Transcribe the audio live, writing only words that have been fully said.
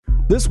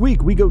This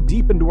week, we go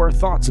deep into our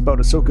thoughts about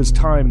Ahsoka's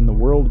time in the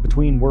world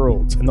between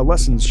worlds and the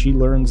lessons she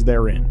learns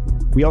therein.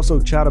 We also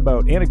chat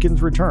about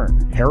Anakin's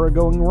return, Hera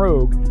going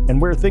rogue, and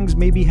where things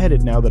may be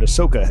headed now that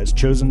Ahsoka has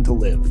chosen to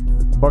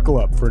live. Buckle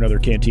up for another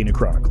Cantina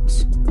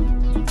Chronicles.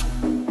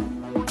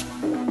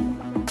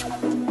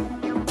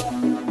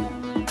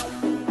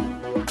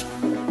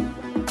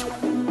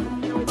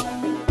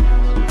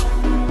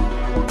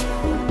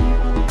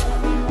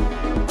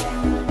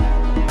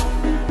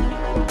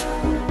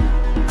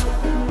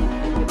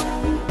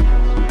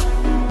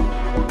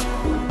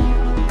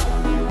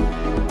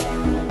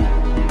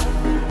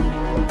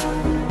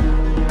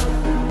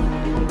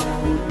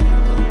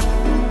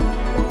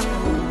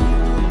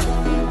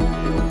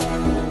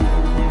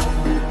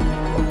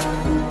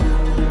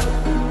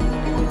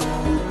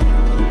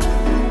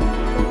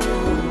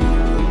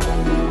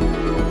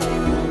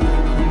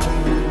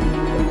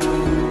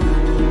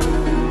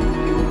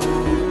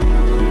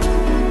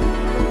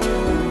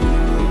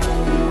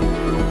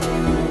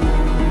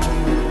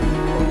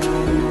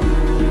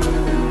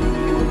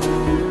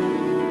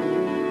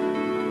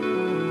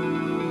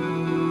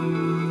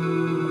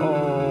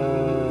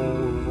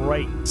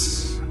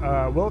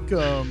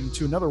 Welcome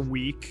to another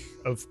week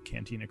of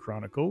Cantina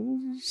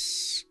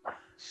Chronicles.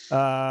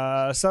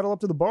 Settle up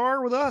to the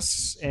bar with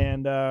us,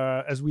 and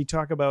as we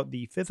talk about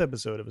the 5th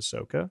episode of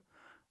Ahsoka,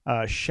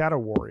 Shadow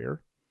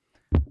Warrior.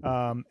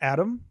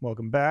 Adam,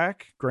 welcome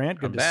back. Grant,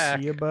 good to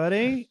see you,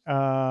 buddy.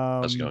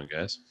 How's it going,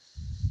 guys?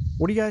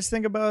 What do you guys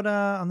think about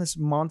on this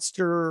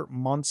monster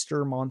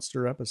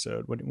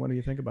episode? What do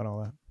you think about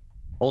all that?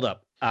 Hold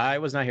up. I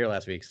was not here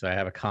last week, so I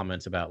have a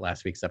comment about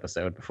last week's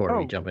episode before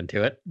we jump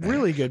into it.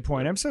 Really good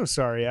point. I'm so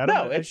sorry, Adam.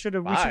 No, we should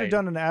have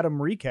done an Adam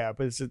recap.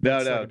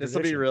 No, this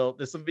will be real.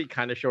 This will be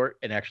kind of short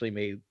and actually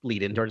may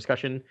lead into our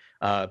discussion.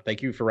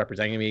 Thank you for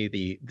representing me.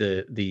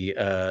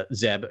 The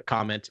Zeb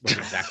comment was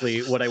exactly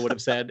what I would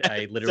have said.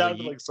 I literally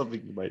sounded like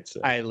something you might say.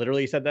 I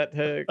literally said that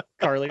to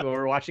Carly when we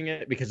were watching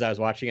it because I was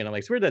watching it. And I'm like,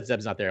 it's weird that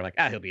Zeb's not there. I'm like,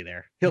 he'll be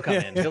there. He'll come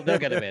in. They'll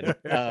get him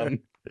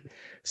in.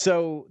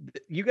 So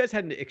you guys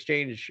had an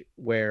exchange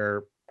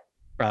where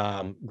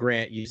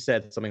Grant, you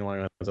said something along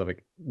the lines of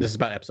like, this is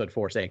about episode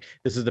 4, saying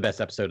this is the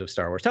best episode of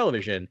Star Wars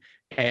television,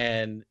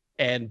 and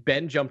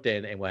Ben jumped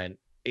in and went,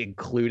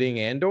 including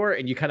Andor,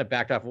 and you kind of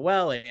backed off.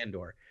 Well,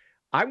 Andor,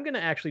 I'm gonna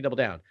actually double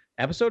down.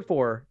 Episode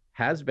 4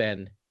 has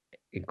been,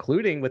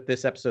 including with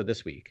this episode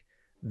this week,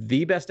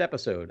 the best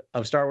episode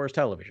of Star Wars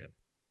television.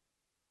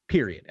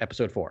 Period.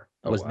 Episode 4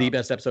 was the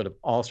best episode of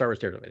all Star Wars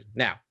television.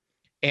 Now,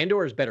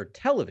 Andor is better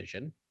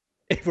television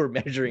if we're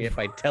measuring it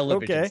by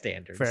television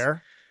standards.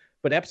 Fair.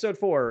 But episode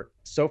 4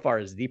 so far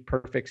is the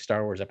perfect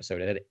Star Wars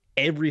episode. It had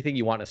everything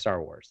you want in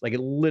Star Wars. Like, it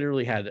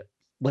literally had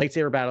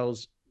lightsaber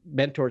battles,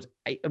 mentors.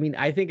 I mean,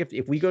 I think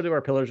if we go to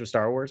our pillars of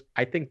Star Wars,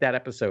 I think that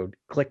episode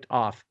clicked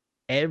off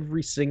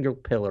every single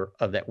pillar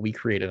of that we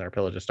created in our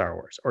pillars of Star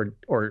Wars,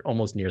 or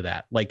almost near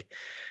that. Like,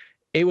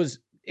 it was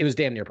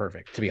damn near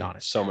perfect, to be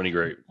honest. So many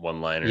great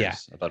one-liners. Yeah.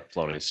 I thought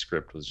Filoni's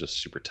script was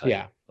just super tight.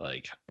 Yeah.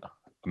 Like,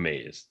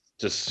 amazed.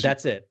 Just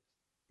that's it.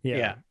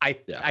 Yeah. I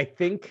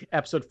think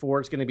episode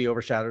 4 is going to be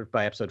overshadowed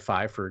by episode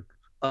 5 for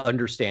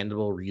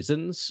understandable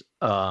reasons.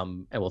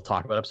 And we'll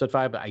talk about episode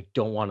 5, but I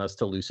don't want us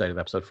to lose sight of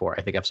episode 4.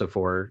 I think episode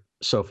 4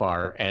 so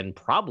far, and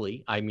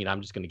probably, I mean,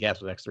 I'm just going to guess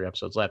with the next 3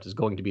 episodes left, is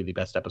going to be the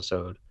best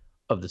episode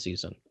of the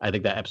season. I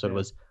think that episode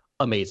was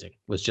amazing. It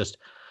was just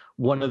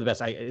one of the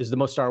best. Is the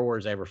most Star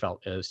Wars I ever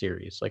felt in a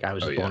series. Like, I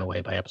was just blown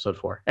away by episode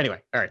 4. Anyway,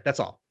 all right, that's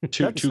all.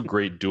 two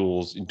great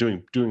duels,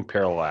 doing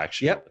parallel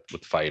action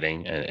with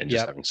fighting and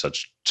just having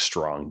such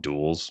strong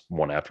duels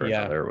one after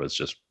another. It was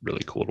just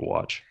really cool to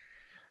watch.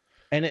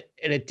 And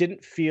it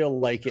didn't feel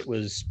like it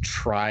was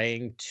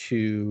trying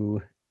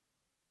to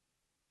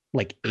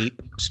like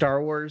ape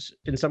Star Wars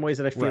in some ways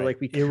that I feel like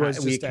we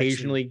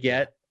occasionally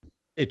get.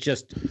 I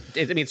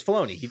mean, it's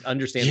Filoni. He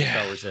understands what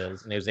Star Wars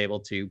is, and he was able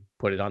to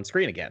put it on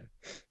screen again.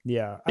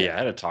 Yeah. I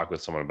had a talk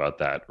with someone about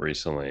that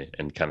recently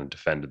and kind of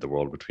defended the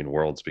world between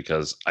worlds,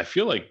 because I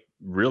feel like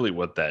really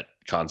what that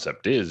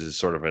concept is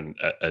sort of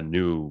a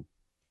new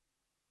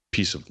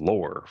piece of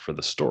lore for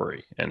the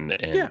story. And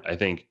I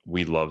think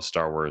we love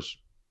Star Wars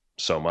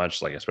so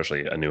much, like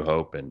especially A New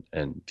Hope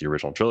and the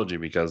original trilogy,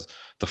 because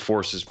the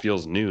Force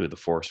feels new. The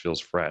Force feels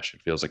fresh.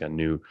 It feels like a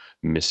new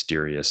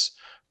mysterious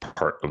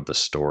part of the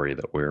story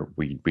that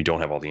we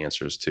don't have all the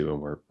answers to,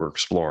 and we're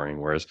exploring,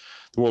 whereas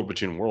the world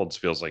between worlds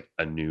feels like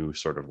a new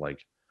sort of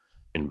like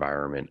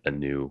environment, a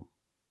new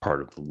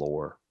part of the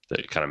lore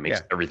that kind of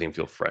makes everything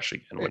feel fresh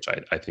again, which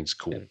I think is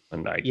cool.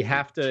 And you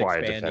have to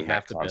expand, you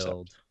have to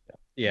build.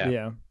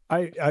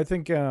 I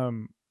think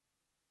Adam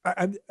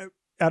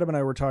and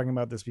I were talking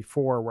about this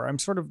before, where I'm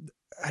sort of,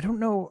 I don't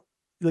know,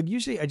 like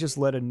usually I just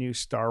let a new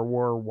Star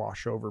Wars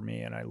wash over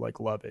me and I like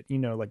love it. You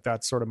know, like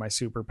that's sort of my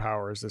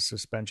superpower, is the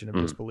suspension of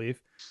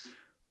disbelief.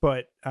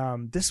 But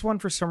this one,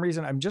 for some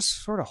reason, I'm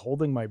just sort of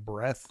holding my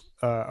breath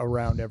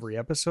around every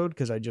episode,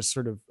 because I just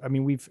sort of, I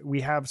mean,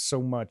 we have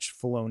so much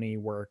Filoni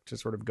work to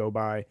sort of go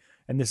by,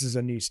 and this is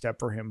a new step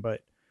for him.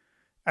 But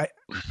I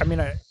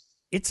mean,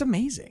 it's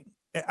amazing.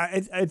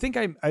 I think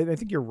I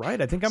think you're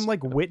right. I think I'm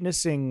like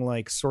witnessing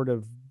like sort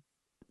of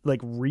like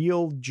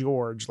real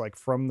George, like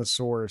from the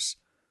source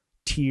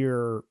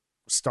tier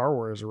Star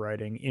Wars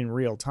writing in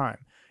real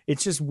time.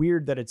 It's just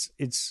weird that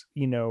it's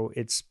you know,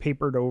 it's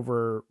papered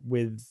over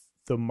with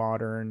the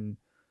modern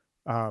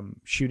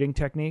shooting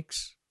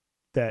techniques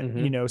that,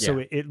 you know,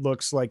 so it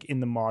looks like in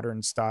the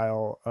modern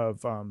style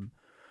of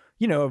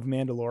you know, of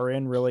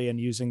Mandalorian, really, and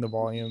using the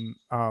volume,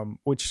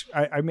 which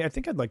I mean, I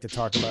think I'd like to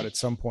talk about at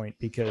some point,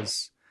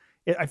 because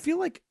I feel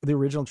like the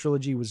original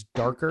trilogy was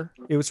darker.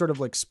 It was sort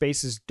of like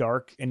space is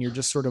dark and you're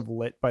just sort of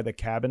lit by the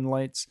cabin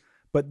lights,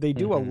 but they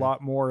do a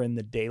lot more in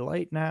the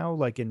daylight now,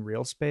 like in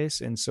real space.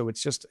 And so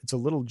it's a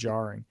little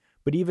jarring.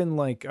 But even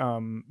like,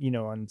 you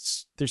know,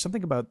 there's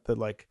something about the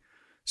like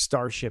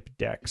starship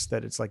decks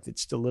that it's like,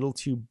 it's a little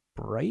too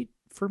bright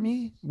for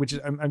me, which is,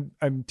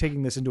 I'm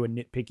taking this into a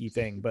nitpicky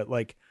thing, but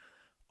like,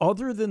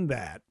 other than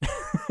that,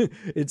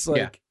 it's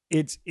like,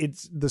 it's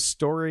the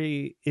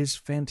story is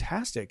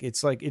fantastic.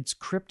 It's like, it's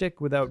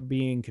cryptic without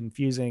being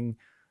confusing.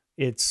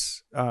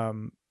 It's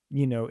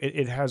you know,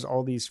 it has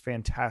all these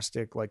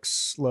fantastic like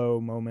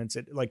slow moments.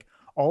 It like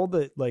all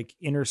the like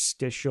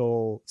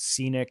interstitial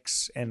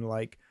scenics and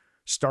like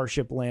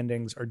starship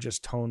landings are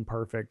just tone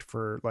perfect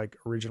for like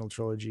original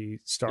trilogy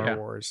Star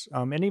Wars,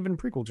 and even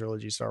prequel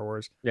trilogy Star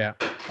Wars.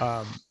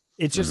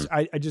 It's just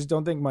I just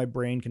don't think my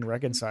brain can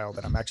reconcile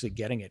that I'm actually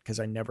getting it,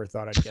 because I never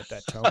thought I'd get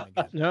that tone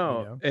again. No,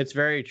 you know? it's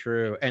very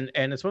true. And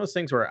it's one of those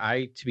things where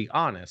to be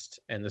honest,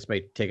 and this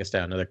may take us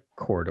down another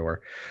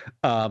corridor,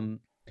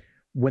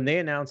 when they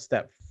announced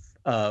that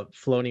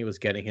Filoni was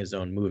getting his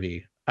own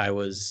movie, I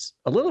was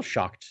a little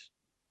shocked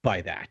by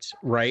that,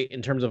 right?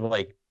 In terms of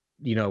like,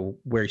 you know,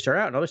 where he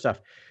started out and other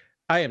stuff.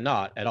 I am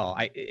not at all.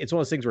 It's one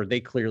of those things where they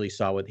clearly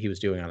saw what he was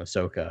doing on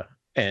Ahsoka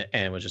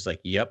and was just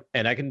like, yep.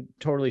 And I can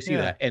totally see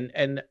that. And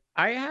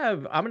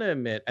I'm going to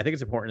admit, I think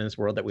it's important in this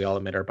world that we all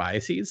admit our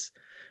biases.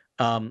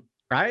 I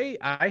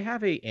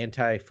have a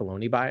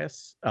anti-Filoni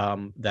bias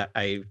that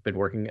I've been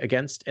working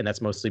against, and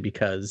that's mostly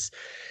because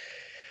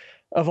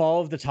of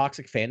all of the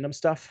toxic fandom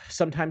stuff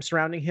sometimes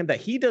surrounding him, that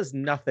he does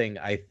nothing,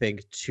 I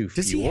think, to fuel.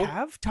 Does he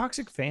have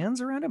toxic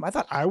fans around him? I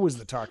thought I was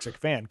the toxic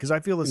fan, because I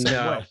feel the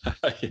same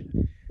way.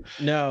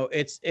 No,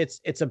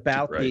 it's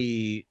about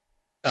the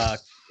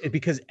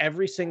because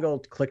every single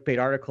clickbait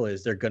article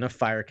is they're gonna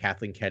fire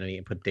Kathleen Kennedy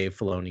and put Dave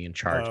Filoni in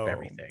charge of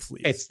everything.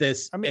 Please. It's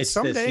this. I mean,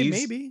 someday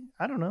maybe,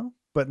 I don't know,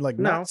 but like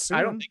no, not soon.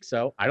 I don't think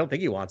so. I don't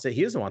think he wants it.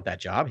 He doesn't want that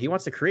job. He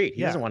wants to create.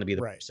 He doesn't want to be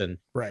the person.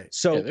 Right.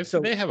 So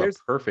they have a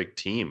perfect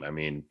team. I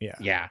mean,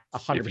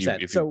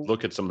 100%. If you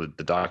look at some of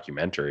the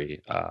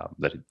documentary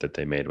that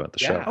they made about the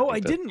show. Oh, I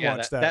didn't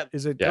watch that.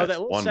 Is it? Yeah,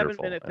 that little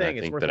 7-minute thing.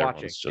 It's worth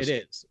watching. It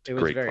is. It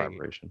was great very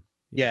collaboration.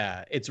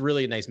 Yeah, it's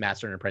really a nice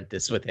Master and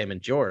Apprentice with him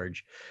and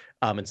George,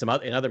 and some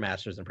other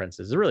Masters and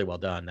Apprentices. It's really well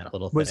done. That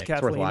little was thing.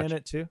 Kathleen in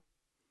it too?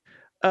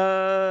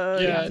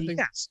 Yeah, I think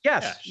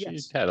yes.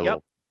 She's had a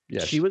little.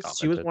 Yeah, she was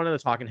one of the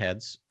talking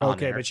heads.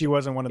 Okay, but she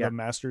wasn't one of the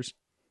Masters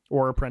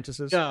or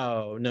Apprentices.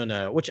 No.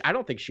 Which I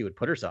don't think she would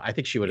put herself. I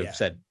think she would have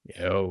said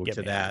no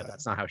to that.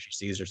 That's not how she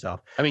sees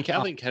herself. I mean,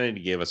 Kathleen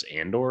Kennedy gave us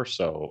Andor,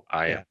 so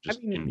I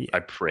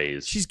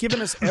praise. She's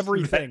given us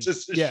everything.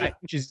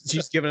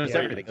 She's given us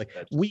everything. Like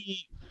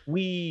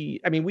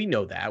we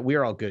know that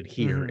we're all good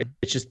here.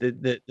 It's just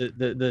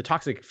the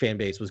toxic fan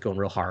base was going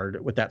real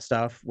hard with that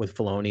stuff with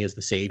Filoni as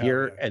the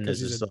savior, and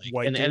this is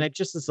like, and it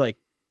just is like.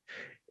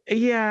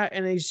 Yeah,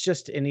 and he's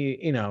just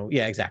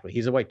exactly.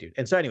 He's a white dude.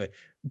 And so anyway,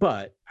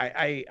 but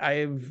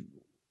I've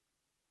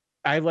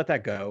let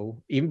that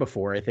go even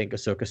before I think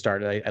Ahsoka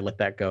started. I let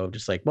that go.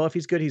 Just like, well, if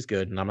he's good, he's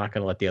good, and I'm not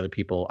going to let the other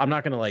people. I'm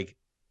not going to like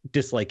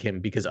dislike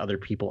him because other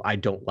people I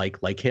don't like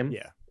him.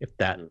 Yeah. If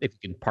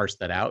you can parse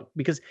that out,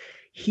 because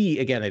he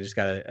again, I just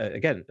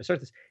gotta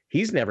start this.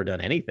 He's never done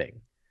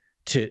anything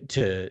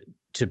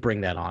to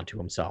bring that onto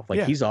himself.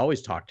 Like he's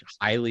always talked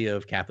highly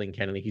of Kathleen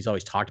Kennedy. He's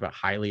always talked about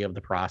highly of the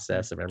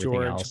process of everything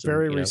George, else.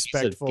 Very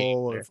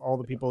respectful of all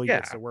the people he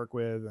gets to work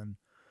with. And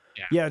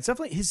it's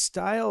definitely, his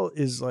style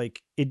is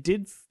like, it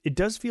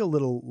does feel a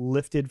little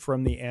lifted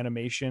from the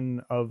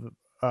animation of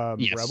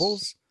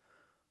Rebels.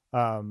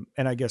 And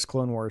I guess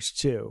Clone Wars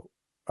too.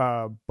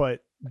 But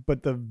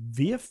the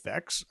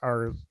VFX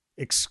are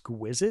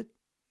exquisite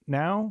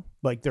now.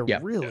 Like they're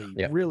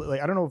really like,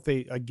 I don't know if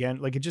they,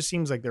 again, like it just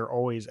seems like they're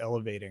always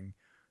elevating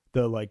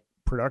the like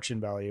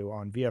production value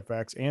on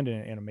VFX and in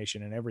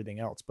animation and everything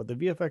else. But the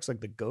VFX, like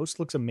the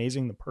ghost looks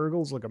amazing, the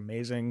Purgles look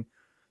amazing,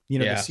 the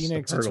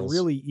scenics, it's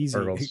really easy,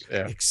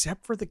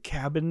 except for the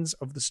cabins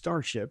of the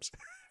starships.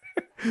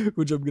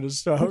 Which I'm gonna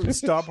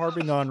stop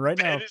harping on right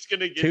now. It's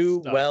gonna get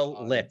too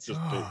well lit.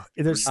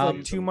 There's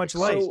like too much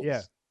light.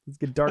 It's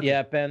get dark.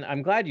 Yeah, Ben,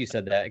 I'm glad you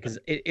said that, because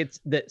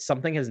it's that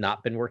something has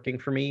not been working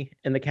for me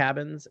in the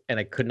cabins, and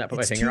I could not put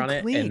my finger on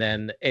it. And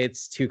then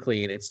it's too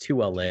clean, it's too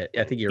well lit.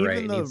 I think you're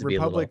right. Even the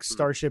Republic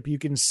starship, you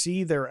can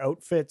see their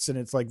outfits, and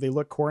it's like they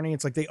look corny.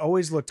 It's like they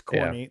always looked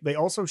corny. They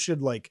also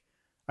should, like,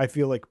 I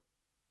feel like,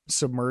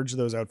 submerge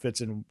those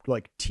outfits in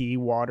like tea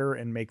water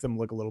and make them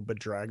look a little bit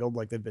draggled,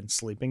 like they've been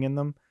sleeping in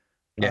them.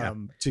 Yeah.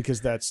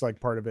 because that's like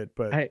part of it.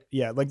 But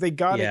like they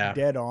got it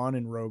dead on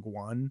in Rogue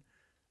One,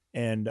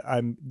 and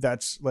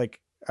that's like,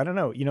 I don't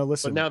know,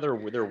 listen. But now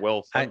they're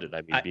well funded.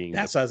 I mean, being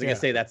that's what I was gonna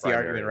say. That's the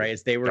argument, right?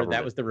 Is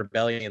that was the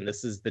rebellion.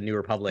 This is the New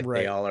Republic.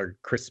 Right. They all are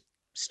crisp,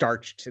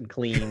 starched and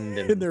cleaned,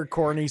 and in their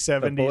corny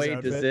 70s boy,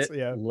 outfits. does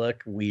it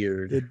look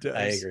weird. It does.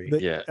 I agree.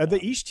 The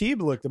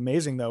Ish-Tib looked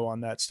amazing though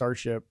on that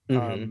starship.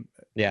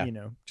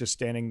 Mm-hmm. Just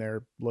standing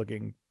there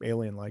looking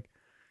alien-like.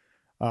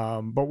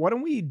 But why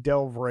don't we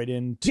delve right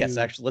into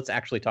let's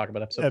actually talk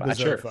about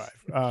episode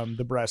 5,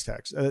 the brass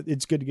tacks.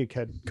 It's good to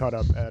get caught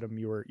up, Adam.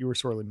 You were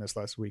sorely missed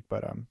last week,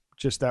 but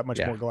just that much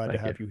more glad to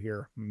have you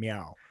here.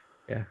 Meow.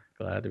 Yeah,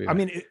 glad to be back. I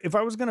mean, if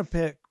I was gonna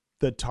pick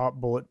the top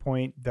bullet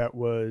point that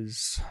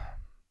was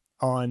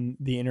on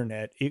the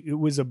internet, it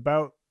was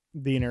about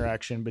the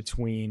interaction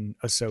between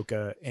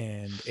Ahsoka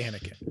and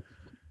Anakin.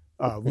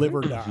 Live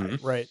or die,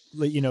 right?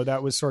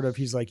 That was sort of,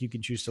 he's like, you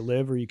can choose to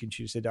live or you can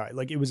choose to die.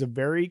 Like, it was a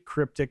very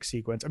cryptic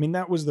sequence. I mean,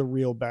 that was the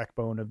real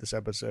backbone of this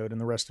episode, and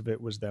the rest of it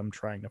was them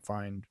trying to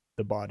find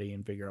the body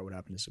and figure out what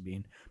happened to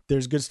Sabine.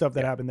 There's good stuff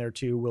that happened there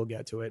too. We'll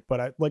get to it,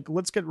 but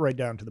let's get right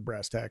down to the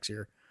brass tacks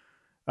here.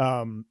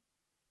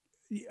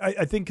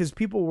 I think because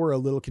people were a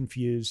little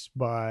confused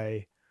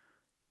by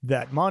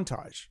that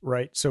montage,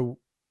 right? So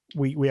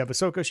we have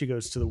Ahsoka. She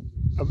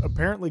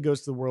apparently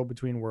goes to the world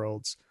between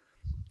worlds,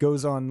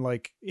 goes on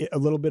like a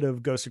little bit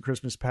of Ghost of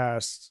Christmas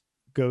Past,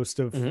 Ghost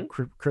of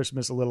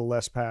Christmas a little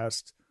less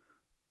past,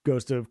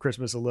 Ghost of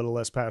Christmas a little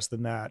less past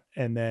than that,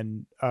 and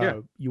then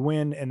you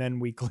win. And then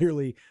we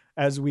clearly,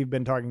 as we've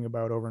been talking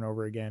about over and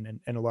over again,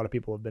 and a lot of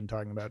people have been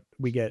talking about,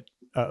 we get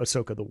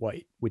Ahsoka the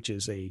White, which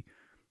is a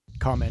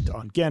comment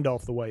on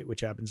Gandalf the White,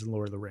 which happens in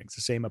Lord of the Rings,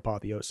 the same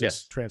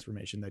apotheosis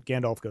transformation that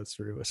Gandalf goes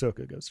through,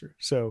 Ahsoka goes through.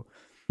 So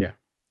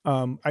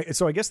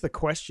I guess the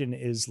question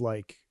is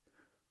like,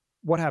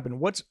 what happened?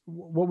 What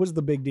was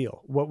the big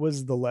deal? What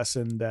was the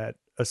lesson that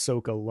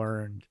Ahsoka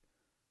learned?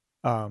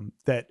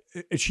 That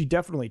she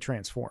definitely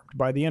transformed.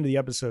 By the end of the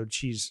episode,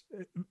 if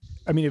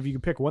you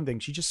could pick one thing,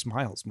 she just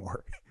smiles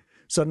more.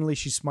 Suddenly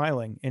she's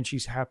smiling and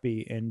she's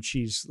happy and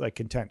she's like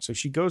content. So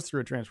she goes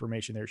through a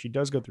transformation there. She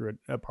does go through an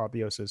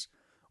apotheosis.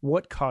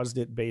 What caused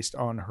it based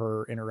on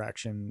her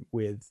interaction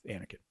with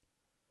Anakin?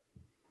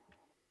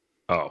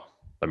 Oh,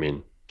 I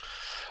mean,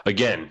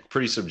 again,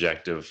 pretty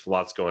subjective,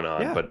 lots going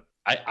on, but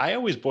I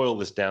always boil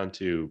this down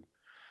to,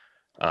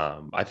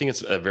 I think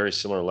it's a very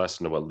similar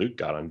lesson to what Luke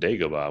got on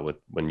Dagobah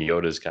when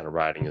Yoda's kind of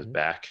riding his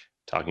back,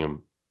 telling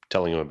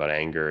him about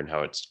anger and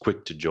how it's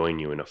quick to join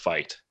you in a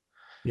fight.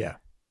 Yeah.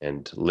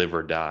 And live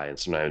or die. And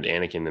sometimes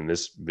Anakin in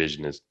this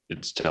vision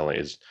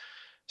is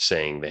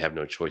saying they have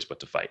no choice but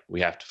to fight.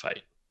 We have to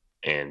fight.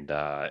 And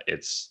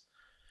it's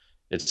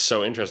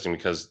so interesting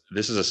because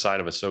this is a side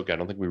of Ahsoka I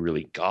don't think we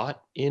really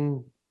got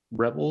in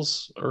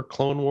Rebels or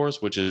Clone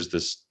Wars, which is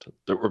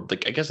I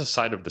guess a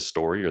side of the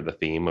story or the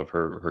theme of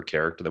her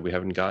character that we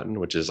haven't gotten,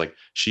 which is like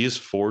she is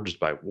forged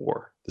by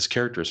war. This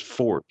character is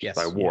forged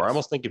by war. Yes. I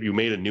almost think if you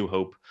made A New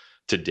Hope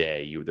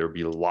today, there would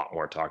be a lot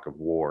more talk of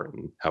war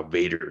and how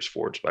Vader is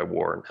forged by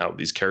war and how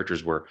these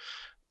characters were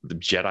the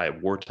Jedi,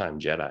 wartime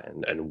Jedi,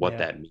 and what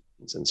that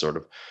means, and sort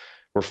of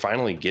we're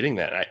finally getting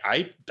that.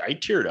 I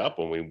teared up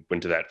when we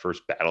went to that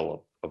first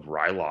battle of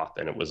Ryloth,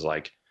 and it was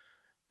like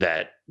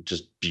that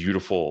just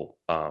beautiful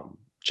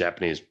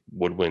Japanese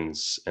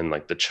woodwinds and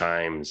like the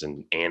chimes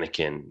and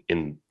Anakin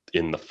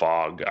in the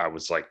fog. I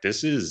was like,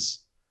 this is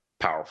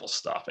powerful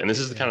stuff, and this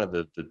is the kind of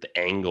the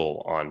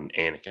angle on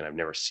Anakin I've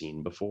never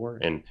seen before,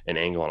 and an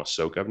angle on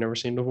Ahsoka I've never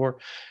seen before.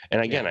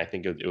 And again, I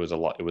think it was a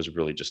lot. It was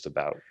really just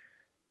about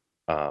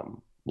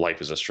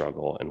life is a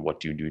struggle, and what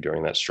do you do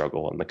during that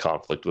struggle, and the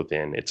conflict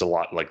within. It's a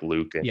lot like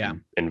Luke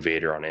and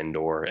Vader on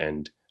Endor,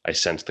 and I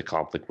sense the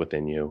conflict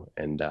within you,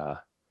 and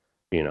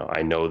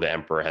I know the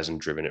Emperor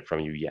hasn't driven it from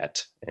you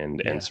yet,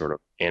 and sort of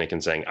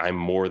Anakin saying, I'm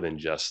more than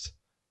just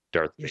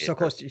Darth You're Vader. so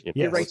close.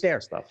 You're right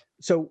there. Stuff.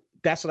 So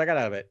that's what I got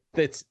out of it.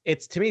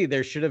 It's to me,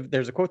 there's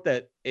a quote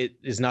that it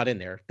is not in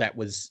there that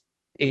was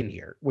in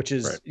here, which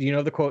is,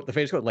 the quote, the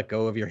famous quote, let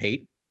go of your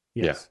hate.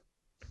 Yes.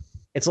 Yeah.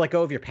 It's let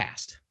go of your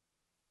past.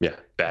 Yeah.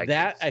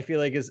 That I feel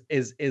like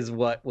is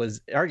what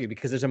was argued,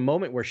 because there's a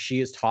moment where she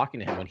is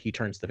talking to him when he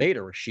turns to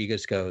Vader, where she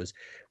just goes,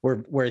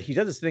 where he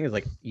does this thing is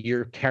like,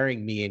 you're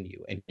carrying me in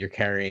you, and you're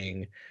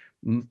carrying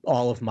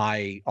all of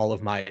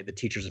the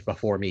teachers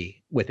before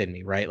me within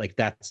me, right? Like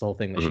that's the whole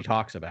thing that she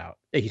talks about.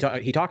 He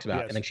talks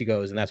about, and then she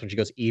goes, and that's when she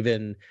goes,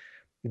 even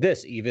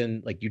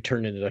like you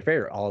turned into Darth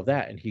Vader, all of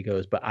that, and he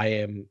goes, but I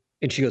am.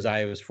 And she goes,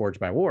 I was forged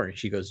by war. And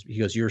he goes,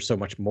 you're so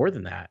much more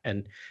than that.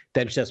 And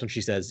then that's when she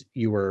says,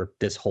 you were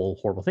this whole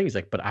horrible thing. He's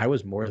like, but I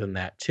was more than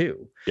that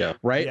too. Yeah.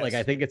 Right. Yes. Like,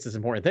 I think it's this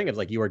important thing of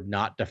like, you are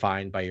not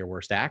defined by your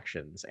worst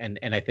actions. And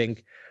I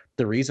think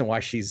the reason why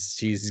she's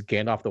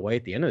Gandalf the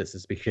White at the end of this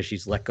is because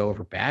she's let go of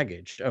her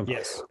baggage of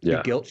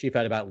the guilt she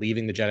felt about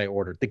leaving the Jedi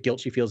Order, the guilt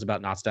she feels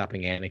about not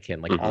stopping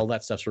Anakin, like all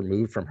that stuff's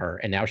removed from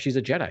her. And now she's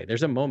a Jedi.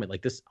 There's a moment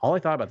like this. All I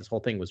thought about this whole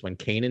thing was when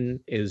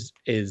Kanan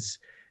is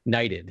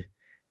knighted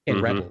in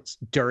Rebels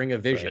during a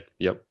vision. Right.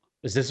 Yep.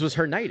 This was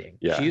her knighting.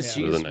 Yeah, she's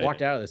it was a walked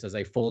knighting. out of this as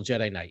a full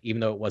Jedi Knight,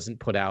 even though it wasn't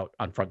put out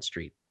on Front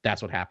Street.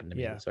 That's what happened to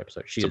me in this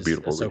episode. She is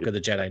Ahsoka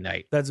the Jedi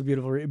Knight. That's a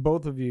beautiful read.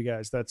 Both of you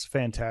guys, that's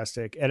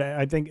fantastic. And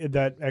I think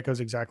that echoes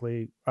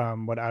exactly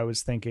what I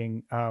was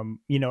thinking.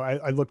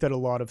 I looked at a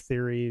lot of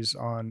theories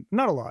on,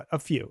 not a lot, a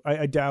few.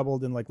 I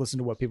dabbled and like listened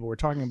to what people were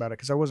talking about it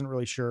because I wasn't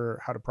really sure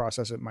how to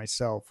process it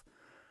myself.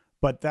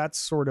 But that's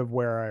sort of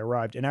where I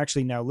arrived. And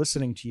actually now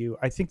listening to you,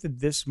 I think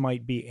that this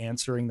might be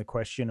answering the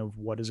question of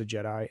what is a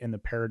Jedi and the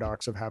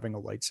paradox of having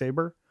a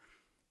lightsaber.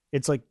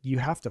 It's like, you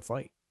have to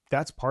fight.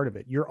 That's part of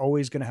it. You're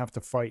always going to have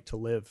to fight to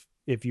live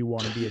if you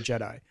want to be a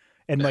Jedi.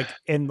 And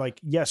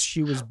yes,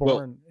 she was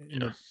born.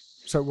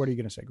 So what are you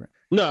going to say, Grant?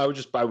 No,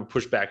 I would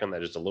push back on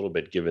that just a little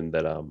bit, given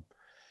that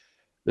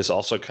this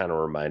also kind of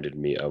reminded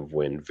me of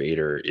when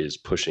Vader is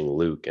pushing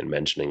Luke and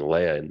mentioning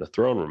Leia in the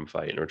throne room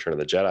fight in Return of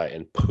the Jedi,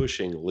 and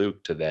pushing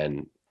Luke to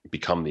then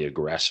become the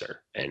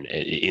aggressor, and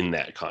in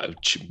that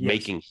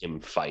making him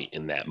fight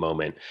in that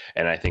moment.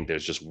 And I think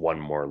there's just one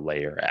more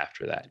layer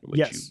after that. In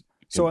which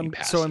I'm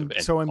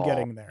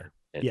getting there.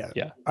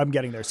 I'm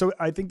getting there. So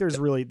I think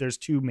there's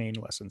two main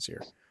lessons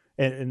here.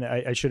 And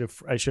I should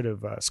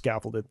have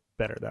scaffolded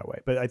better that way.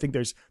 But I think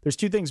there's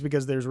two things,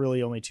 because there's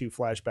really only two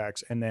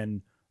flashbacks and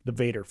then the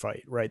Vader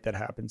fight, right, that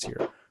happens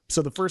here.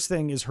 So the first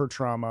thing is her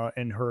trauma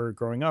and her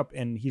growing up,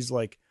 and he's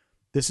like,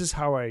 this is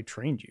how I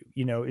trained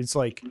you. It's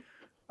like,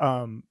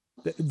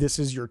 this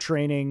is your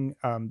training.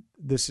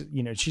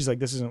 She's like,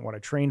 this isn't what I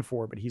trained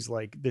for, but he's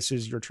like, this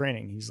is your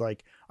training. He's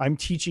like, I'm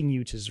teaching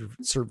you to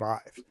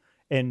survive.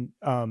 And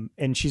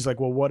she's like,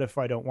 well, what if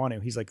I don't want to?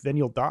 He's like, then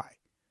you'll die.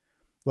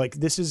 Like,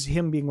 this is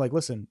him being like,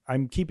 listen,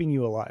 I'm keeping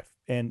you alive,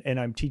 and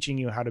I'm teaching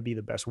you how to be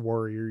the best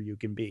warrior you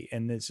can be.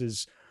 And this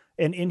is,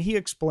 and he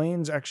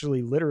explains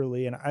actually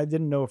literally, and I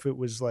didn't know if it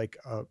was like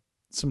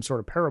some sort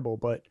of parable,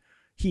 but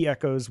he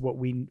echoes what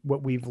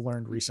we've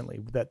learned recently,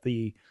 that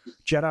the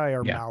Jedi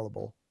are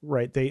malleable,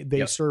 right?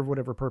 They serve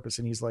whatever purpose.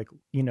 And he's like,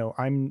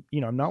 I'm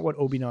not what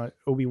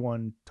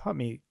Obi-Wan taught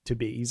me to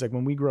be. He's like,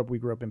 when we grew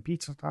up in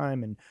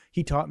peacetime, and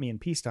he taught me in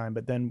peacetime,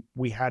 but then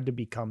we had to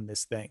become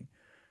this thing.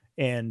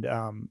 And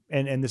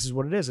this is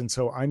what it is. And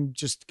so I'm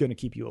just going to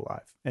keep you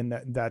alive. And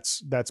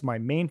that's my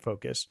main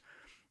focus.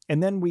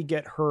 And then we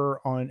get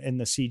her in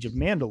the Siege of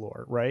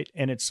Mandalore, right?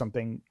 And it's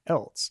something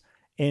else.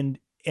 And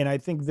I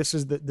think this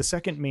is the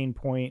second main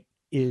point,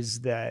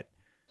 is that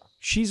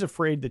she's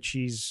afraid that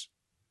she's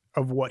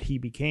of what he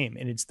became.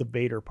 And it's the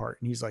Vader part.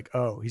 And he's like,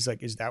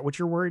 is that what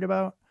you're worried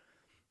about?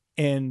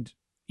 And,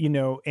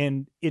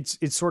 and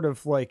it's sort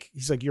of like,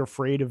 he's like, you're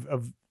afraid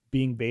of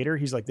being Vader.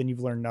 He's like, then you've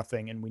learned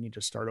nothing, and we need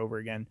to start over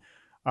again.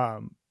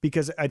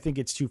 Because I think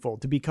it's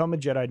twofold to become a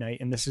Jedi Knight.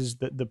 And this is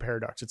the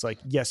paradox. It's like,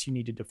 yes, you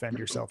need to defend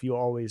yourself. You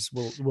always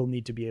will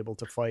need to be able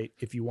to fight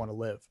if you want to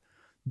live.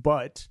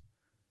 But,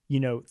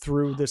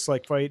 through this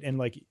like fight, and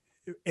like,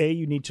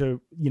 you need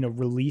to,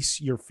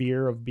 release your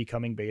fear of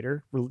becoming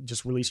Vader,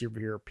 just release your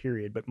fear,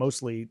 period. But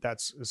mostly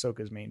that's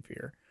Ahsoka's main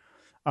fear.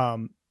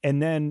 And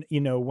then,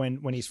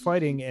 when he's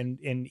fighting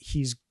and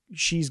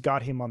she's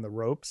got him on the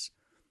ropes,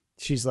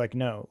 she's like,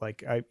 no,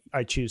 like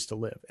I choose to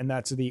live. And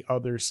that's the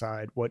other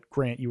side, what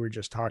Grant, you were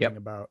just talking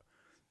about,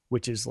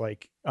 which is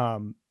like, I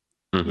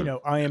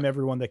am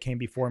everyone that came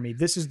before me.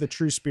 This is the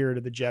true spirit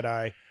of the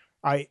Jedi.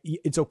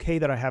 It's okay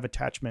that I have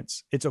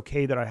attachments. It's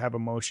okay that I have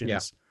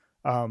emotions.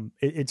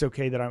 It's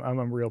okay that I'm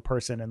a real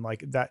person. And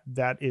like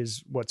that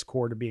is what's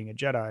core to being a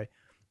Jedi.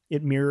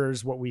 It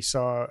mirrors what we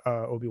saw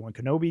Obi-Wan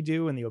Kenobi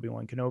do in the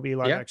Obi-Wan Kenobi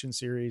live action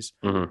series.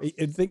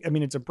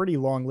 It's a pretty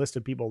long list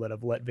of people that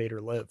have let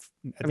Vader live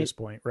at this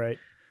point, right?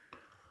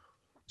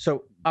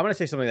 So I'm going to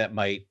say something that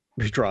might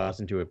draw us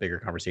into a bigger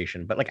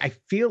conversation, but like, I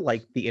feel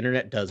like the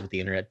internet does what the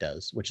internet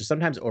does, which is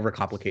sometimes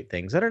overcomplicate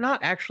things that are not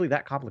actually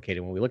that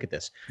complicated when we look at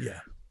this. Yeah.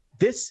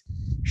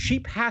 She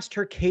passed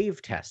her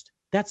cave test.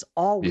 That's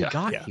all we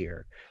got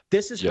here.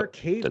 This is her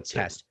cave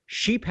test.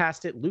 She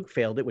passed it. Luke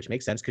failed it, which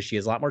makes sense because she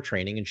has a lot more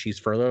training and she's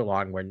further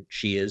along when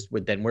she is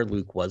than where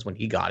Luke was when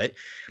he got it.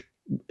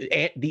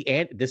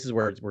 This is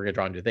where we're going to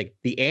draw into the thing.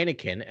 The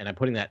Anakin, and I'm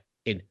putting that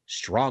in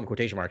strong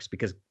quotation marks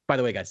because, by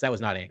the way, guys, that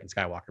was not Anakin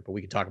Skywalker, but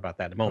we can talk about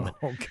that in a moment.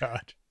 Oh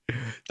God.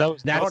 That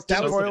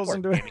was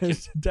into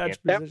his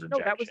detached position. No,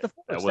 that was the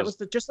Force. That was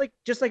the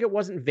just like it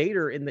wasn't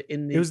Vader in the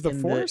it was the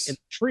Force in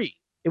the tree.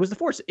 It was the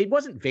Force. It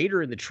wasn't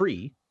Vader in the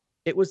tree.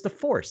 It was the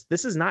Force.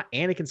 This is not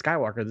Anakin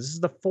Skywalker. This is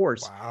the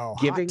Force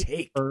giving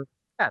her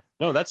death.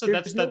 No, that's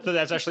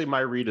actually my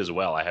read as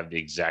well. I have the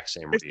exact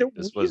same read.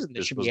 This was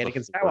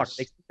Anakin Skywalker.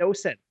 Makes no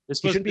sense.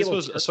 This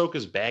was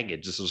Ahsoka's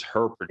baggage. This was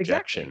her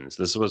projections.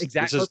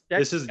 Exactly.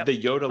 This is the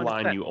Yoda 100%.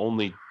 Line. You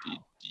only,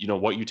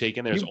 what you take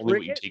in there is only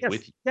what you take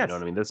with you. You know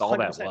what I mean? That's all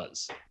 100%. That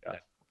was.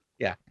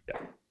 Yeah.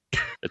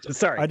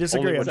 Sorry, I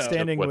disagree. I'm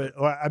standing with.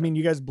 I mean,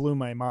 you guys blew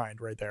my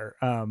mind right there.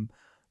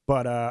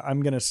 But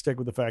I'm going to stick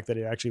with the fact that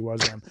it actually was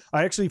them.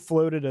 I actually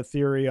floated a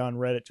theory on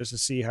Reddit just to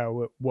see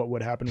what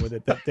would happen with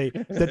it, that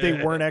they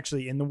weren't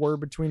actually in the war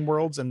between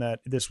worlds, and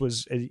that this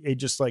was a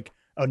just like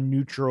a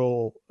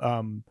neutral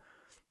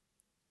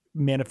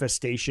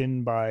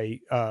manifestation by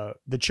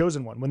the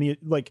chosen one. When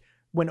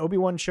when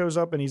Obi-Wan shows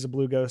up and he's a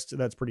blue ghost,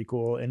 that's pretty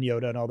cool, and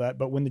Yoda and all that.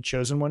 But when the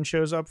Chosen One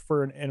shows up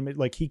for an anime,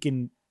 like he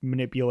can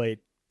manipulate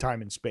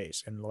time and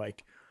space,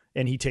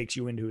 and he takes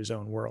you into his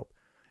own world.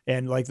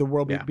 And like the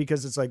world,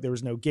 because it's like there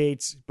was no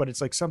gates, but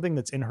it's like something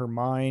that's in her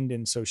mind,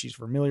 and so she's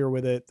familiar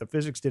with it. The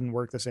physics didn't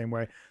work the same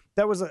way.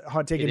 That was a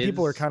hot take, and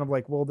people are kind of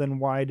like, well, then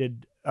why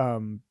did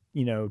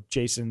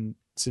Jason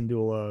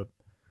Syndulla,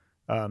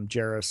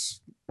 Jarrus,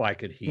 why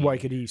could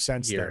he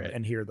sense them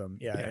and hear them,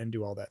 and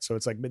do all that? So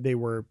it's like they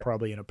were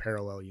probably in a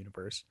parallel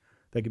universe.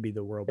 That could be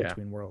the world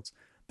between worlds.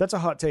 That's a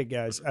hot take,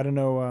 guys. I don't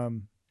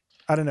know.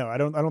 I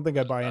don't think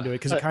I buy into it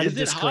because it kind of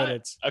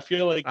discredits. I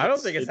feel like I don't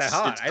think it's that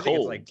hot. I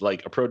think it's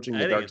like approaching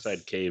the dark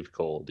side cave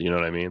cold. You know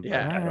what I mean?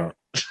 Yeah.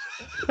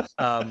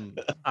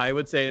 I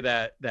would say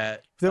that.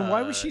 Then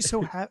why was she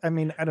so happy? I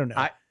mean, I don't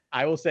know.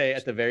 I will say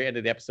at the very end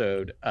of the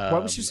episode, why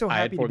was she so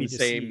happy to be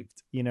deceived?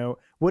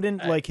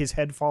 Wouldn't like his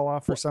head fall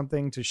off or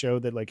something to show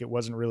that like it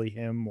wasn't really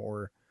him,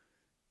 or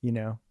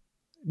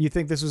you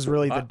think this was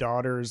really the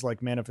daughter's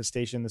like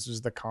manifestation? This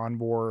was the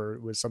Convor, or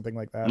was something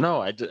like that?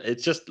 No,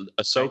 it's just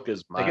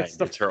Ahsoka's mind.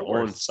 It's her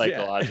own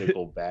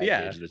psychological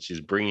baggage that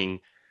she's bringing.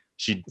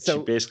 She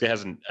basically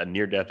has a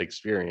near-death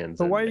experience.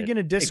 But why are you going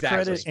to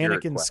discredit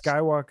Anakin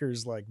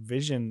Skywalker's like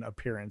vision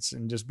appearance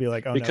and just be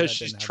like, oh, because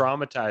she's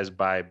traumatized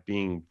by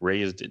being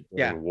raised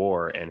during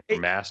war and her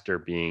master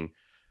being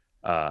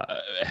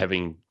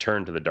having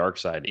turned to the dark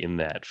side in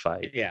that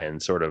fight,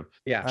 and sort of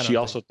she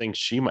also thinks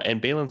she might.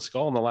 And Baylan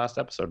Skull in the last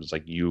episode is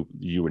like, you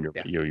and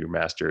your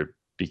master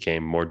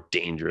became more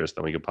dangerous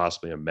than we could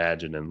possibly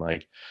imagine, and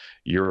like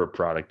you're a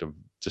product of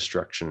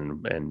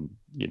destruction and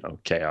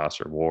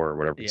chaos or war or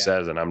whatever he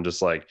says. And I'm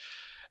just like,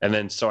 and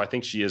then so I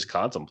think she is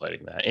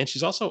contemplating that. And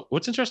she's also,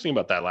 what's interesting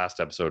about that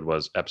last episode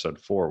was episode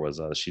 4 was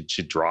she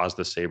draws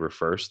the saber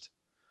first,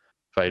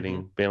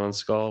 fighting Baylan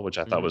Skull, which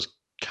I thought was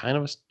kind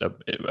of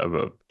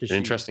an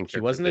interesting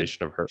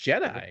characterization of her.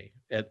 Jedi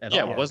at all.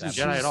 Yeah, it wasn't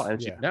Jedi at all. And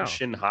she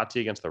Shin Hati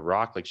against the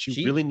Rock. Like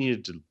she really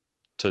needed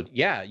to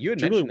you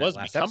had mentioned was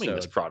becoming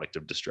this product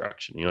of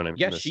destruction. You know what I mean?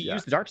 Yeah, she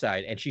used the dark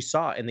side, and she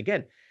saw. And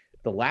again,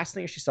 the last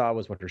thing she saw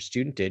was what her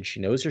student did. She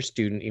knows her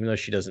student, even though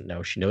she doesn't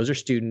know. She knows her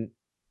student.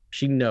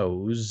 She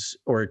knows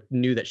or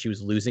knew that she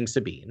was losing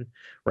Sabine,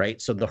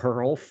 right? So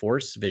her whole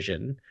Force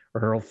vision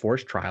or her whole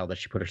Force trial that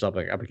she put herself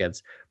up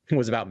against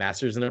was about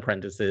masters and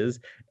apprentices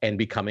and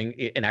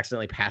becoming and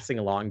accidentally passing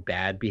along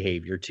bad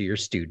behavior to your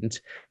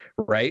student,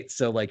 right?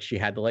 So like she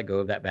had to let go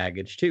of that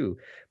baggage too.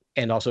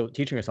 And also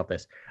teaching herself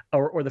this,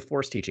 or the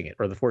Force teaching it,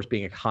 or the Force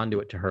being a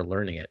conduit to her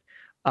learning it.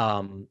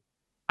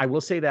 I will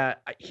say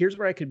that here's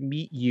where I could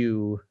meet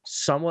you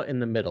somewhat in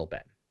the middle,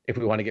 Ben, if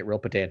we want to get real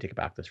pedantic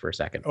about this for a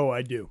second. Oh,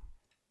 I do.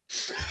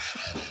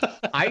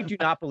 I do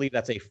not believe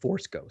that's a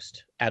Force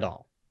ghost at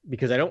all,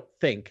 because I don't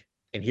think,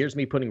 and here's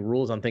me putting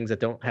rules on things that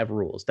don't have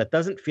rules, that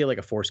doesn't feel like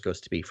a Force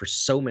ghost to me for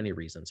so many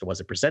reasons. It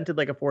wasn't presented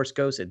like a Force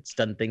ghost. It's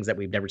done things that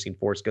we've never seen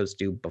Force ghosts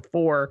do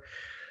before.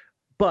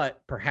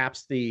 But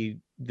perhaps the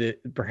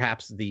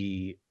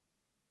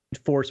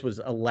Force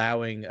was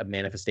allowing a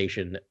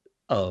manifestation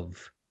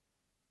of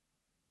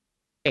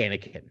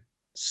Anakin,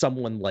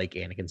 someone like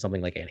Anakin,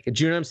 something like Anakin.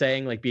 Do you know what I'm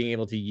saying? Like being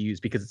able to use,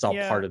 because it's all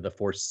part of the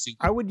Force suit.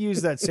 I would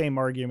use that same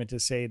argument to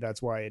say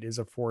that's why it is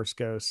a Force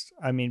ghost.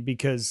 I mean,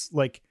 because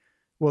like,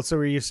 well, so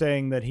are you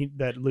saying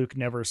that Luke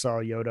never saw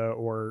Yoda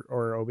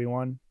or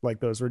Obi-Wan?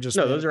 Like those were just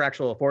those are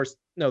actual Force.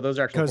 No, those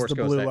are actual Force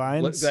ghosts. Blue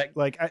lines,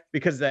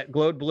 because that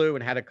glowed blue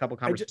and had a couple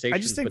conversations. I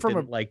just think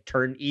like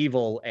turn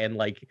evil and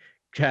like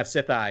have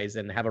Sith eyes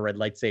and have a red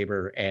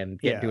lightsaber and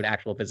get into an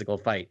actual physical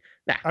fight.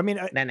 Nah, I mean,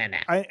 nah.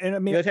 I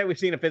mean, the time we've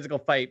seen a physical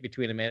fight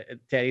between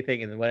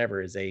anything and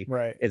whatever is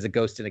a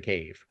ghost in a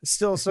cave.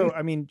 Still, so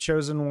I mean,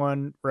 Chosen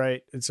One,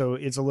 right? And so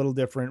it's a little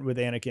different with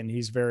Anakin.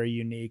 He's very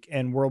unique,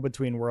 and World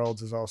Between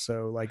Worlds is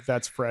also like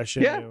that's fresh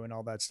and new and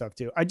all that stuff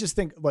too. I just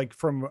think like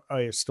from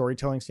a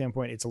storytelling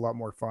standpoint, it's a lot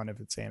more fun if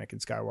it's Anakin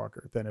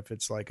Skywalker than if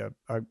it's like a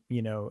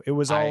it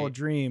was all a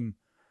dream.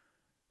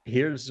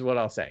 Here's what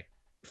I'll say.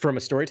 From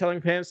a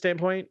storytelling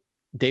standpoint,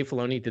 Dave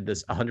Filoni did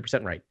this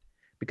 100% right,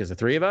 because the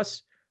three of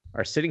us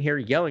are sitting here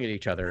yelling at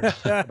each other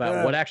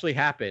about what actually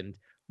happened,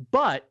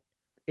 but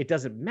it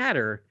doesn't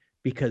matter,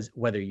 because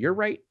whether you're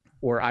right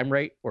or I'm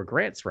right or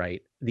Grant's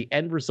right, the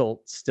end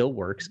result still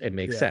works and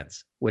makes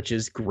sense, which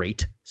is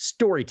great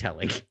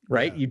storytelling,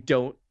 right? You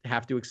don't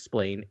have to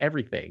explain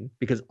everything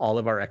because all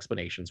of our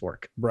explanations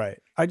work. Right.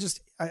 I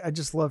just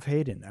love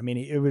Hayden. I mean,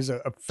 it was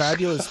a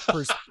fabulous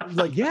person.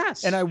 Like,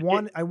 yes. And I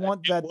want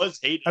that. It was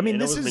Hayden. I mean,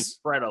 this was is an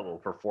incredible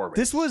performance.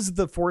 This was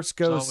the Force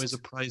Ghost. There's always a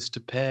price to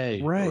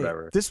pay. Right.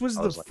 Whatever. This was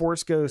the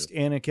Force Ghost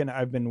Anakin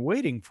I've been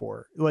waiting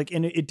for. Like,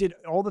 and it did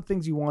all the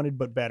things you wanted,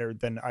 but better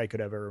than I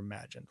could have ever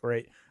imagined.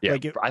 Right. Yeah.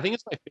 Like I think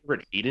it's my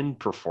favorite Hayden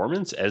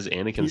performance as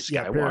Anakin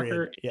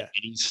Skywalker.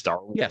 Any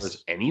Star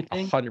Wars,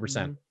 anything.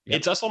 100%.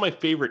 It's also my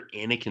favorite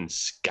Anakin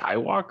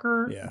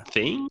Skywalker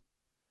thing.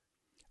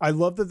 I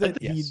love that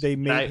they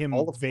made him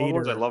all of Vader.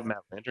 Wars, I love Matt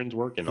Lantern's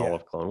work in all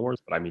of Clone Wars,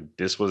 but I mean,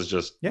 this was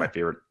just my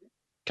favorite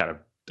kind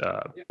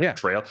of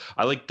trail.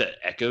 I like the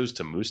echoes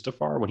to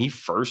Mustafar when he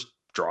first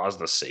draws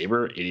the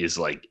saber, it is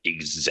like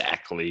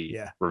exactly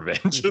Yeah.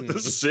 Revenge of the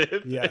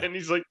Sith. Yeah. And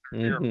he's like,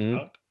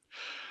 Mhm.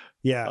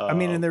 Yeah, I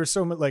mean, and there was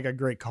so much like a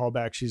great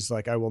callback. She's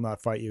like, "I will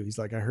not fight you." He's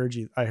like, "I heard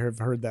you. I have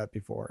heard that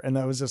before," and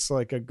that was just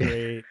like a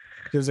great.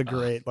 It was a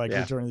great like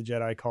Yeah. Return of the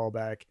Jedi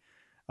callback.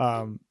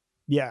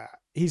 Yeah,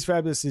 he's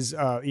fabulous.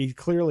 He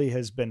clearly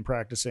has been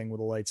practicing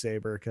with a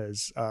lightsaber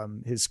because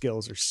his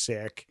skills are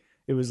sick.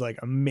 It was like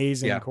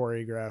amazing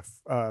choreograph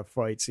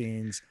fight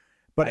scenes,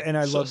 but and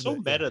I love so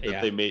meta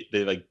that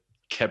they like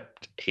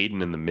kept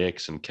Hayden in the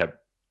mix and kept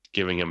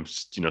giving him,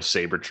 you know,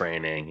 saber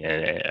training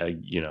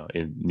and you know,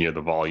 near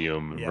the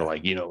volume, and we're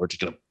like, you know,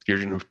 you're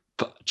gonna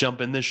jump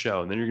in this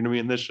show, and then you're gonna be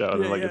in this show,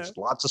 and like it's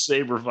lots of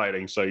saber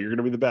fighting, so you're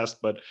gonna be the best.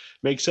 But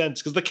makes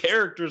sense because the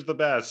character's the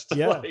best.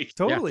 Yeah, like,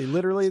 totally,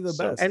 literally the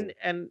best.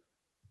 And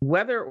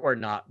whether or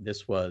not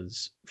this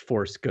was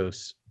Force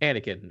Ghost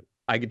Anakin,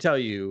 I can tell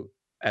you,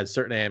 as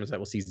certain AMs that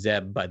will see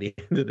Zeb by the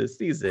end of the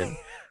season.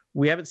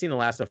 We haven't seen the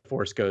last of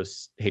Force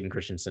Ghost Hayden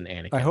Christensen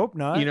Anakin. I hope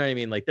not. You know what I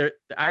mean? Like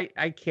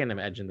I can't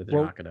imagine that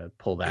they're not going to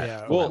pull that.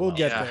 Yeah, we'll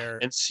get there.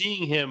 And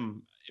seeing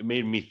him, it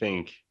made me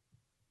think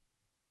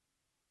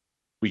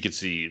we could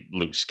see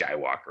Luke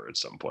Skywalker at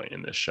some point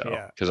in this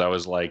show. Because I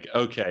was like,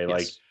 okay,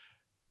 like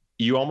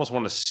you almost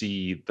want to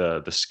see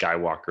the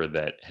Skywalker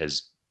that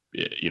has,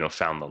 you know,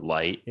 found the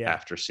light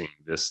after seeing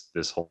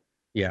this whole.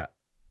 Yeah.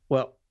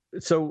 Well,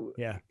 so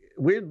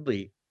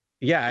weirdly,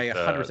 yeah, I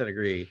 100%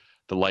 agree.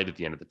 The light at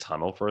the end of the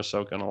tunnel for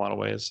Ahsoka in a lot of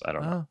ways. I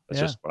don't know. That's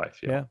just what I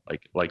feel. Yeah.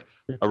 Like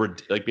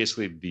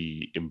basically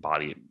the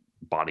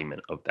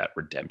embodiment of that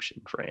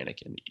redemption for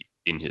Anakin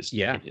in his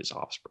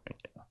offspring.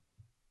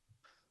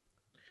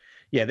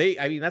 Yeah,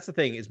 I mean, that's the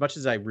thing. As much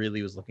as I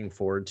really was looking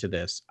forward to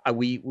this,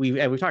 we've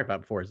talked about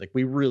it before. It's like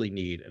we really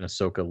need an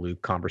Ahsoka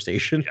Luke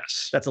conversation.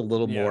 Yes, that's a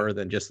little more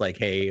than just like,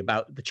 hey,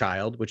 about the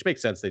child, which makes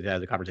sense. They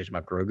had a conversation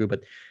about Grogu,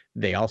 but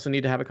they also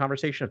need to have a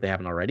conversation if they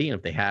haven't already, and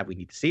if they have, we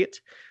need to see it.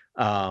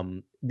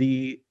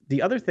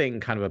 The other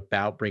thing kind of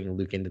about bringing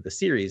Luke into the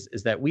series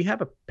is that we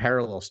have a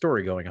parallel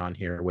story going on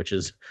here, which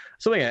is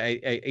something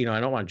I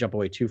don't want to jump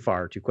away too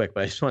far too quick,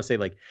 but I just want to say,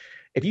 like,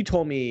 if you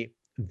told me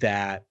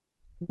that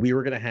we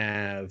were going to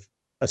have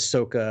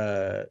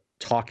Ahsoka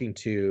talking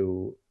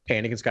to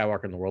Anakin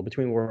Skywalker in the World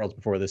Between Worlds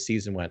before this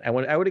season went, I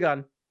would have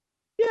gone,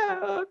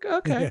 yeah,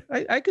 okay.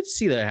 I could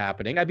see that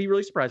happening. I'd be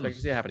really surprised if I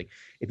could see that happening.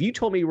 If you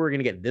told me we were going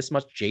to get this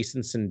much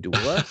Jason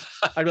Syndulla,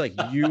 I'd be like,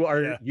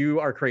 you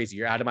are crazy.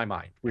 You're out of my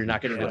mind. We're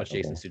not going to get much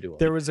Jason Syndulla.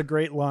 There was a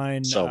great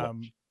line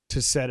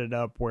to set it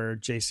up where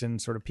Jason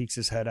sort of peeks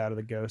his head out of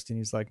the ghost and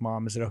he's like,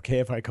 "Mom, is it okay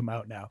if I come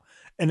out now?"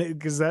 And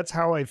because that's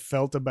how I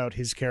felt about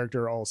his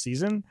character all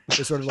season.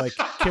 It's sort of like,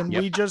 can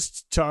we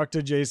just talk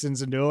to Jason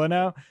Syndulla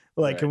now?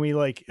 Like, can we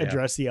like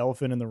address the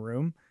elephant in the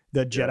room,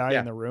 the Jedi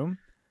in the room?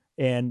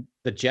 And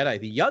the Jedi,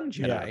 the young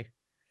Jedi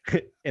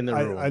in the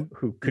room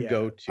who could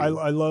go to. I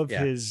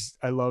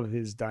love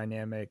his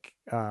dynamic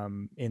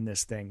in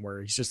this thing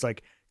where he's just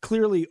like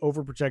clearly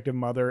overprotective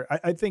mother.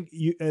 I think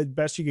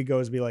best you could go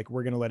is be like,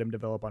 we're going to let him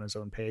develop on his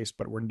own pace,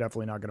 but we're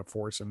definitely not going to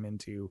force him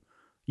into,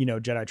 you know,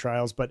 Jedi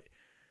trials. But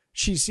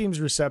she seems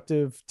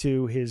receptive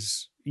to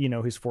his, you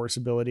know, his Force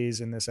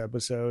abilities in this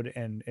episode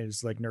and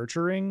is like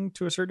nurturing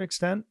to a certain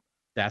extent.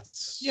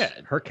 That's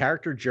her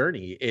character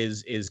journey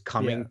is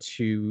coming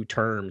to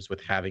terms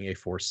with having a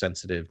Force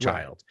sensitive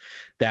child.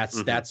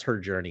 That's her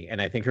journey,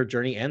 and I think her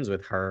journey ends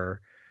with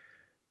her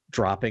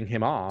dropping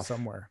him off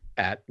somewhere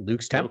at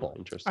Luke's temple.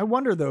 I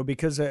wonder though,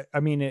 because I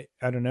mean,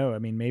 I don't know. I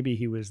mean, maybe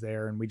he was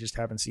there and we just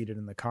haven't seen it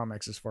in the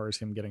comics as far as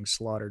him getting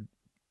slaughtered.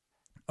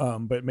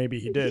 But maybe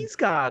he did.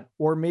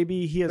 Or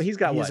maybe he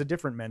has a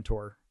different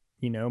mentor.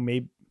 You know,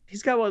 maybe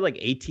he's got like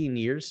 18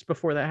 years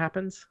before that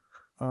happens.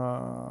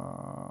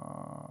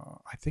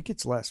 I think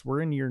it's less.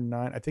 We're in year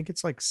 9. I think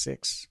it's like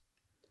 6.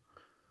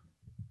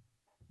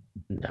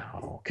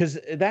 No, because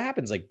that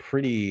happens like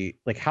pretty.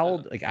 Like how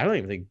old? Like I don't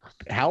even think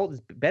how old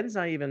is Ben's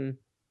not even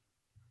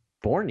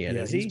born yet,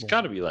 is he? He's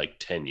got to be like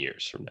 10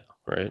 years from now,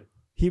 right?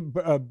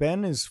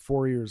 Ben is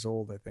 4 years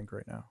old, I think,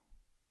 right now.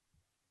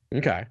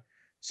 Okay,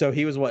 so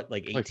he was what,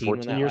 like 18 when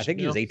that? I think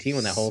he was 18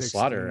 when that whole 16.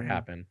 slaughter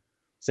happened.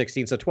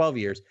 16, so 12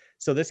 years.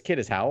 So this kid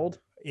is how old?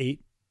 8.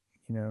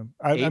 You know,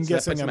 I'm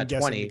guessing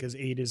 20. Because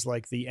 8 is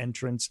like the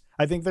entrance.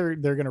 I think they're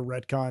gonna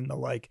retcon the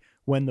like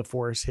when the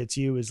Force hits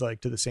you is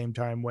like to the same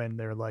time when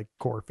their like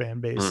core fan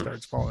base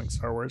starts following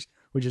Star Wars,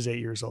 which is 8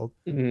 years old.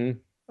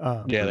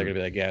 Mm-hmm. They're gonna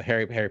be like,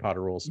 Harry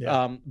Potter rules.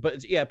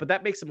 But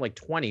that makes him like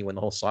 20 when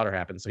the whole slaughter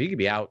happens, so he could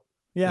be out.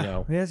 Yeah, you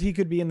know, yes, he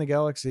could be in the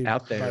galaxy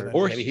out there,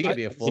 or maybe he could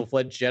be a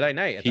full-fledged Jedi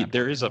Knight.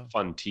 There is a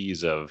fun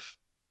tease of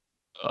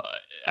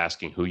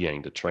asking Hu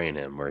Yang to train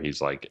him, where he's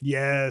like,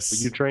 "Yes, will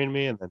you train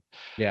me?" And then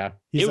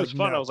it was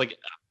fun. No. I was like,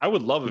 I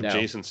would love if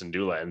Jason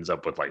Syndulla ends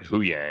up with like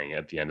Hu Yang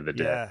at the end of the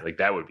day. Yeah. Like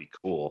that would be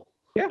cool.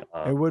 Yeah,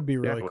 it would be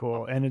really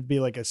cool, and it'd be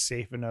like a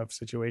safe enough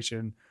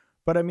situation.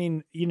 But I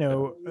mean, you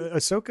know,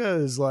 Ahsoka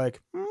is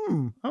like,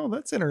 oh,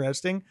 that's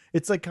interesting.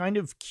 It's like kind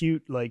of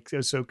cute. Like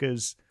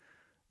Ahsoka's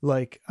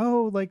like,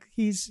 oh, like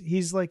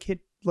he's like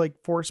hit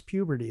like Force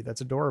puberty.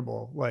 That's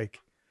adorable. Like,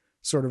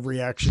 sort of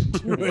reaction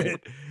to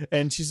it.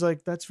 And she's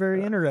like, that's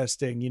very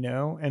interesting,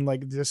 and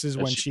like this is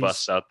And when she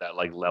busts out that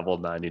like level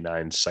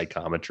 99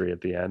 psychometry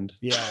at the end.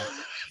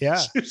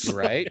 Yeah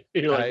Right.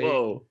 You're like,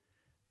 whoa.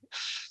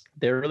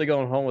 They're really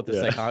going home with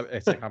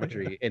the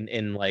psychometry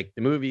in like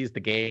the movies, the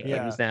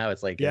games. Now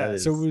it's like,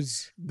 so it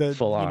was the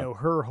full on.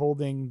 her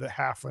holding the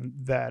half on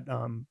that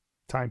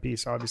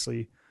timepiece,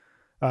 obviously,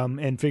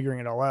 and figuring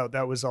it all out.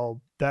 That was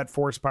all, that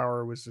force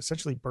power was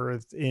essentially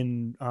birthed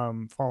in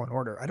Fallen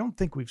Order. I don't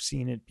think we've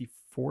seen it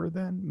before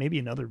then, maybe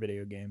another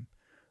video game,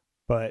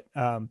 but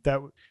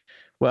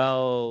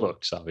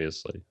books,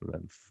 obviously. And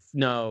then...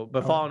 No,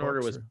 but Fallen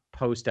Order was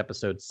post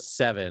episode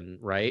 7,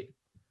 right?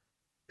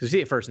 Because you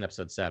see it first in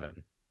episode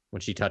 7 when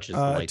she touches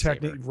the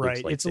lightsaber.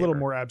 Right. It's a little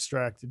more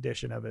abstract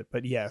edition of it,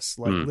 but yes,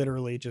 like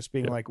literally just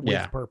being like,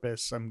 with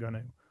purpose, I'm going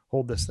to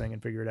hold this thing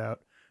and figure it out.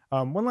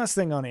 One last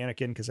thing on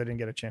Anakin, because I didn't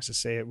get a chance to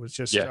say it, was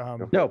just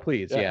no,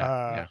 please,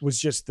 was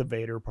just the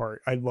Vader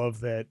part. I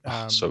love that.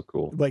 So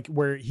cool. Like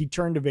where he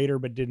turned to Vader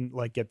but didn't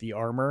like get the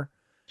armor,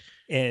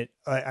 and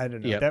I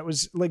don't know. Yep. That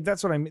was like,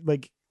 that's what I'm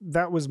like.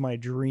 That was my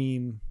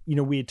dream.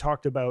 We had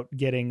talked about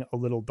getting a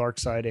little dark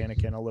side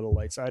Anakin, a little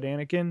light side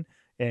Anakin,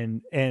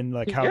 and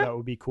like how that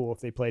would be cool if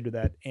they played with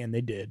that, and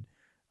they did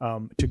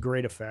to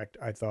great effect,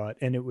 I thought.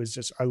 And it was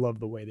just, I love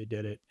the way they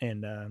did it,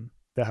 and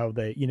how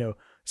they,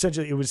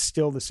 essentially it was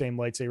still the same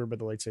lightsaber, but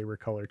the lightsaber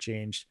color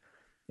changed,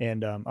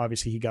 and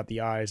obviously he got the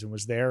eyes and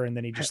was there, and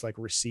then he just like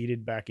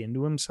receded back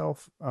into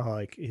himself,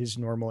 like his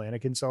normal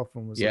Anakin self,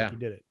 and was like, he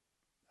did it.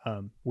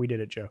 We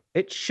did it, Joe.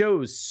 It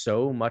shows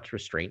so much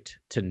restraint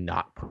to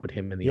not put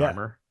him in the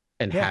armor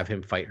and have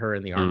him fight her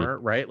in the armor,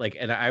 right? Like,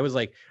 and I was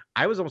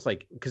almost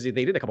like, because they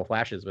did a couple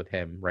flashes with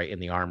him, right, in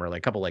the armor, like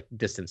a couple like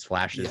distance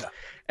flashes,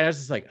 and I was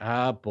just like,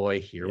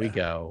 boy, here we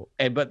go.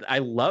 But I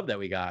love that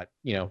we got,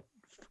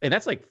 and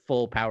that's like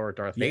full power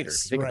Darth Vader.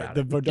 Think about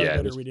the it.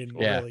 Darth Vader we didn't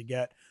really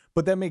get.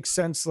 But that makes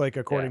sense, like,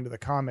 according to the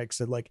comics,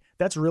 that like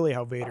that's really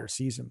how Vader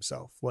sees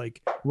himself.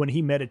 Like when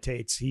he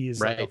meditates, he is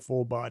like a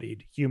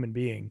full-bodied human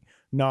being,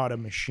 not a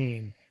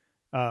machine.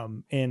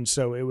 And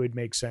so it would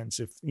make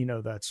sense if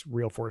that's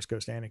real Force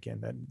Ghost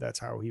Anakin, that's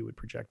how he would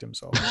project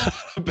himself.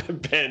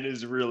 Ben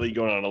is really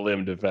going on a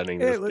limb defending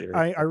this theory.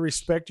 I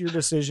respect your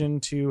decision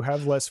to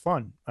have less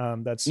fun.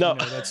 That's you're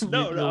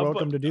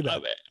welcome to do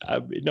that.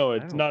 No,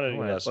 it's not any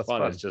less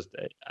fun. It's just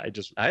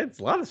it's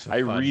a lot of fun. I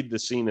read the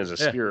scene as a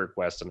spirit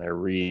quest, and I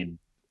read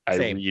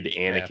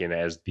Anakin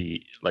as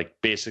the, like,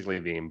 basically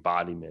the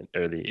embodiment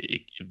or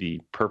the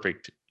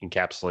perfect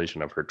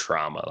encapsulation of her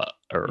trauma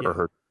or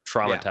her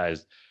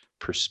traumatized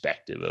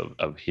perspective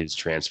of his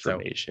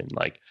transformation.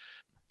 Like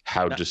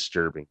how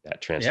disturbing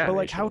that transformation. But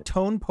like how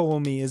tone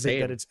poemy is it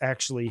that it's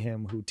actually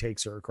him who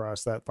takes her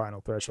across that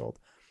final threshold?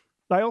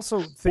 I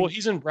also think, well,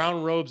 he's in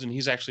brown robes and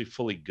he's actually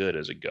fully good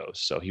as a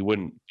ghost, so he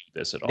wouldn't do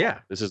this at all.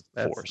 This is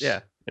the Force.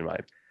 In my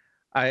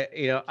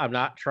I'm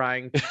not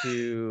trying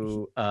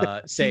to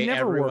say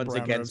everyone's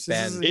against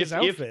Ben. This is his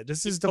outfit.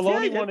 This is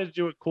Filoni wanted to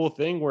do a cool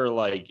thing where,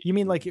 like, you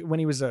mean like when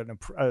he was an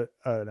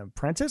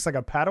apprentice, like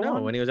a Padawan?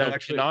 No, when he was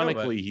actually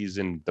canonically, he's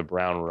in the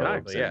brown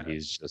robes, and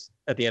he's just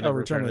at the end of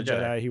Return of the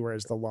Jedi. He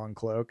wears the long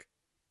cloak.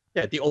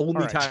 Yeah, the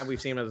only time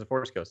we've seen him as a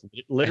Force Ghost.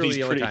 Literally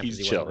the only time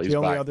he's chill. The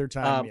only other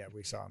time,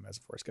 we saw him as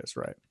a Force Ghost,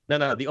 right?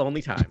 No, the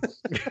only time.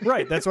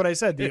 Right, that's what I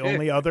said. The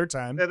only other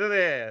time.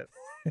 The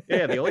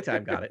only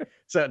time, got it.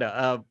 So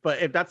no,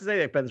 but if not to say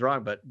that Ben's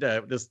wrong, but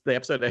the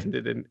episode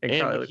ended and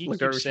he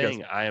keeps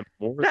saying, "I am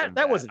more than that."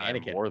 That wasn't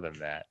Anakin. I'm more than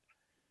that.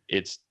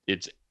 It's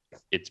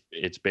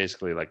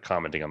basically like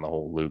commenting on the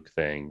whole Luke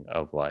thing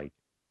of like,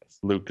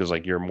 Luke is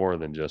like, you're more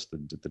than just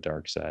the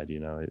dark side.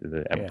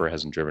 The Emperor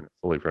hasn't driven it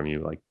fully from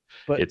you. Like,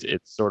 but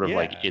it's sort of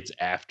like it's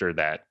after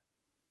that.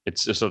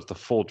 It's the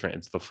full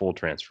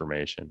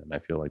transformation, and I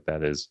feel like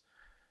that is.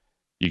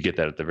 You get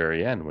that at the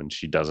very end when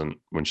she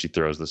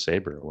throws the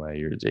saber away.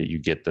 You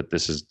get that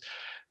this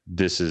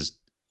is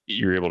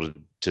you're able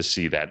to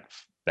see that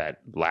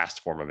last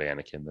form of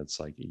Anakin. That's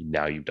like,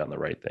 now you've done the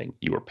right thing.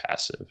 You are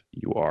passive.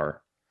 You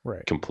are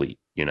complete.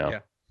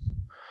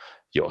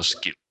 Your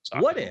skills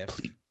are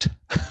complete.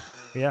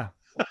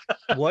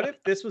 What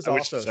if this was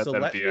also so?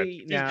 Let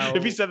me now.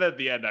 If he said that at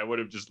the end, I would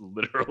have just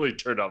literally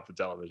turned off the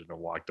television and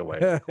walked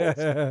away.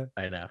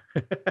 I know.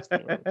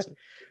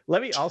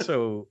 Let me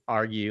also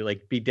argue,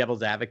 like, be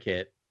devil's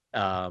advocate,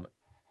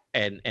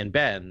 and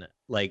Ben,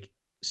 like,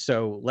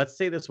 so let's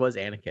say this was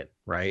Anakin,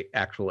 right?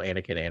 Actual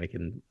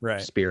Anakin,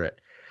 spirit.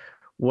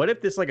 What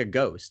if this, like, a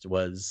ghost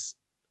was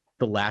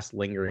the last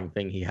lingering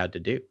thing he had to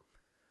do?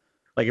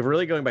 Like, if we're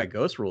really going by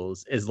ghost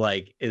rules, is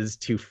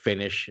to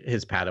finish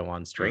his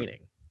Padawan's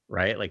training.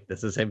 Right, like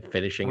this is him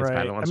finishing his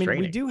Padawan's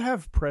training. We do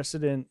have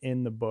precedent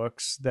in the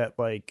books that,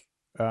 like,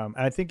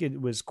 I think it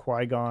was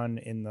Qui-Gon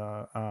in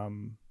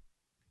the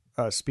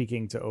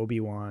speaking to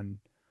Obi-Wan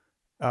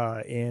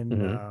in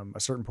A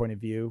Certain Point of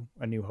View,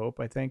 A New Hope,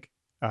 I think,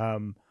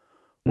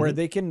 where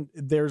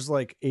there's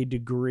like a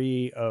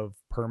degree of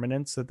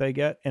permanence that they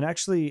get, and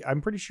actually,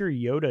 I'm pretty sure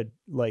Yoda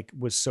like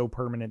was so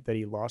permanent that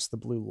he lost the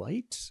blue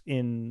light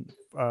in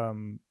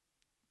The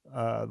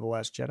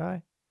Last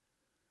Jedi.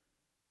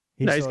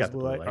 He No, still he's has got the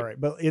blue blue light. light. All right,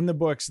 but in the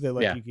books, that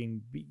like Yeah.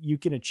 you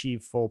can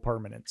achieve full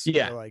permanence.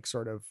 Yeah. Like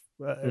sort of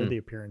the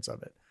appearance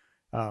of it.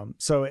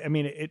 So I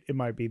mean, it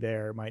might be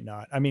there, it might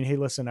not. I mean, hey,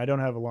 listen, I don't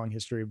have a long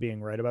history of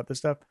being right about this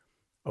stuff.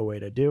 Oh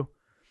wait, I do.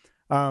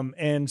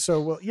 And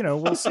so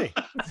we'll see.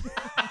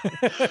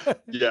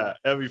 Yeah,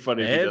 that'd be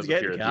funny if he Ed's does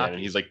appear getting at the end and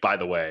cocky. he's like, by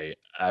the way,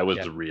 I was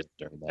Yeah. the real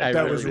during I that. That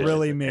really was did.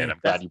 really me. And I'm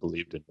glad you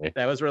believed in me.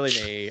 That was really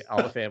me.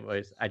 All the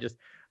fanboys.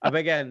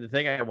 Again, the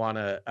thing I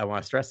wanna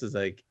stress is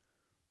like,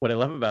 what I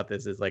love about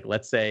this is like,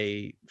 let's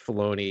say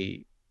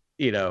Filoni,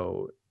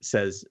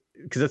 says,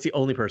 because that's the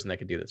only person that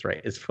can do this,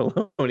 right? Is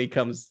Filoni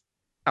comes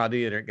on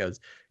the internet and goes,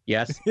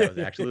 yes, that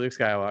was actually Luke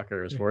Skywalker.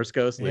 It was Force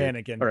Ghost Luke,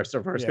 Anakin. or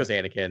Force Ghost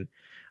Anakin.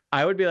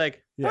 I would be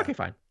like, okay,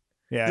 fine.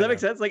 Yeah, Does that make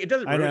sense? Like, it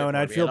doesn't. I ruin know, it and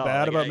for I'd me feel at all. bad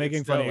Like, about it's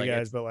making still, fun of you like,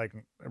 guys, but like,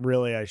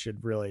 really, I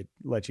should really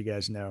let you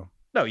guys know.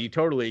 No, you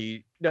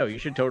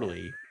should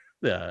totally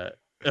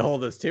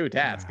hold us to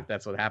task if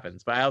that's what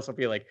happens. But I also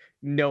feel like,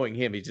 knowing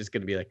him, he's just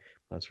going to be like,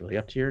 well, it's really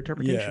up to your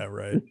interpretation. Yeah,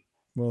 right.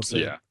 We'll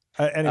see. Yeah.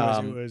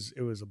 Anyways,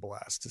 it was a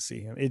blast to see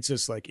him. It's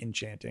just like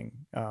enchanting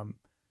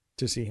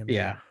to see him.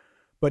 Yeah. there.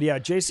 But yeah,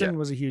 Jason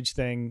was a huge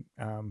thing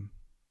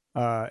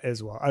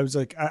as well. I was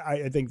like,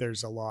 I think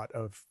there's a lot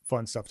of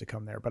fun stuff to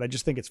come there, but I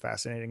just think it's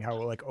fascinating how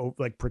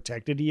like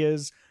protected he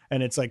is,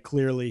 and it's like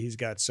clearly he's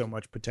got so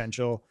much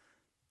potential.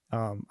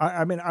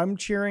 I mean, I'm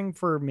cheering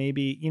for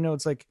maybe,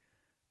 it's like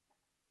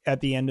at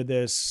the end of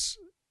this,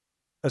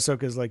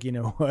 Ahsoka's like, you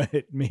know what,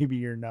 maybe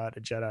you're not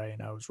a Jedi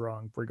and I was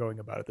wrong for going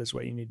about it this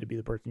way. You need to be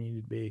the person you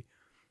need to be,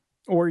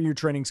 or your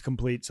training's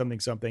complete, something.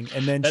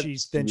 And then she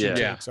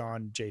takes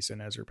on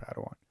Jason as her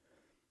Padawan.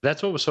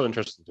 That's what was so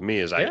interesting to me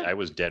is I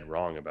was dead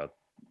wrong about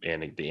the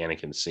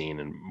Anakin scene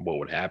and what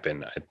would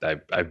happen.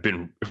 I've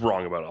been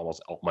wrong about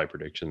almost all my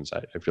predictions.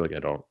 I feel like I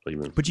don't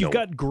even. But you've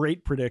got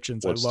great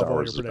predictions. I love Star all your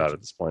Wars is predictions about at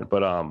this point.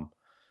 But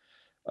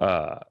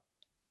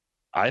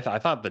I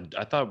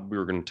thought we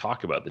were going to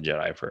talk about the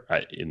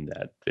Jedi in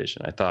that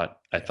vision. I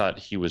thought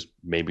he was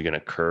maybe going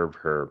to curve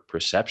her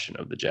perception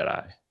of the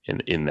Jedi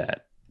in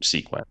that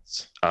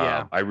sequence.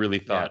 I really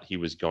thought he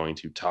was going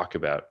to talk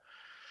about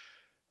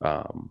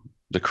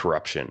the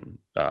corruption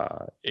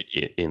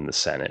in the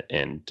Senate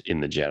and in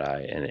the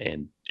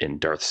Jedi and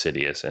Darth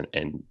Sidious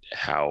and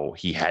how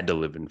he had to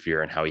live in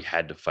fear and how he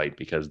had to fight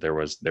because there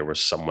was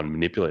someone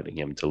manipulating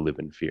him to live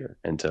in fear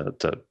and to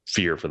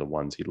fear for the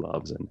ones he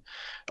loves and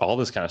all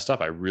this kind of stuff.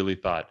 I really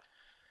thought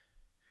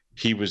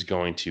he was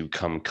going to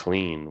come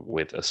clean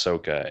with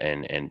Ahsoka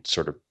and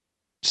sort of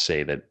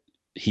say that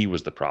he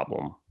was the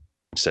problem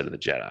instead of the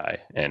Jedi,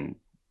 and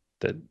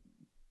that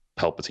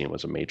Palpatine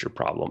was a major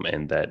problem,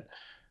 and that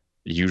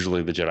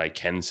usually the Jedi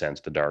can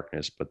sense the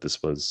darkness, but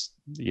this was,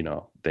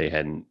 they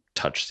hadn't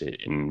touched it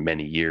in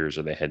many years,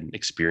 or they hadn't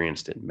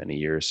experienced it in many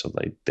years, so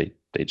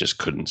they just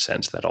couldn't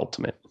sense that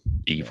ultimate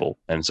evil.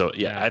 And so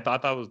I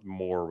thought that was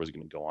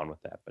going to go on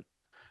with that, but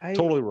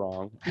totally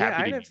wrong.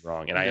 Happy to be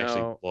wrong. And I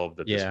actually love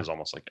that this was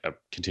almost like a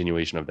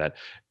continuation of that.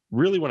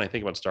 Really, when I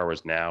think about Star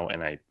Wars now,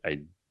 and I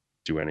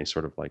do any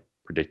sort of like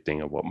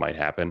predicting of what might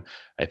happen,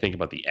 I think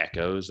about the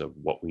echoes of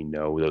what we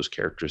know those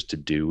characters to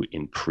do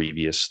in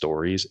previous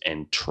stories,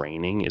 and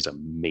training is a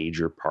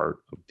major part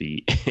of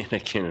the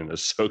Anakin and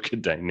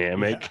Ahsoka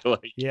dynamic.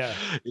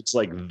 It's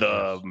like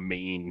the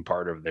main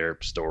part of their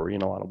story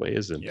in a lot of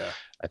ways. And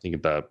I think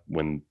about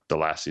when the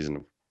last season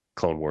of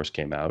Clone Wars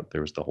came out,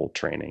 there was the whole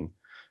training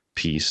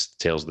piece.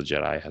 Tales of the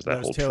Jedi has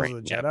that whole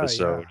training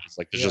episode. It's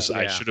like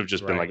I should have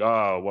just been like,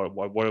 oh,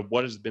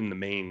 what has been the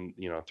main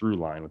through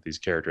line with these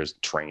characters?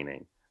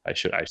 Training. I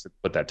should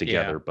put that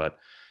together, but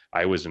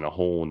I was in a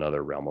whole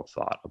nother realm of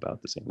thought about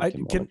this.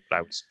 Adam,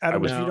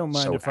 if you don't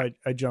mind, if I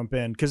jump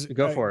in, because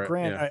go for it,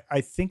 Grant,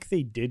 I think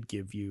they did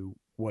give you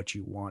what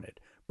you wanted,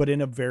 but in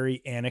a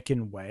very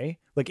Anakin way.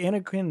 Like,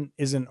 Anakin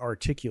isn't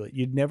articulate.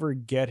 You'd never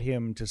get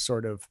him to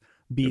sort of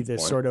be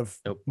this sort of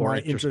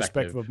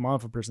introspective,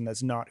 mindful person.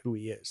 That's not who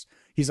he is.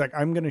 He's like,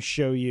 I'm going to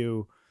show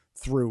you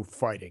through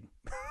fighting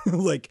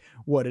like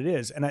what it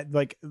is. And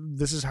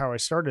this is how I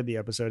started the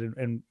episode,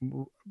 and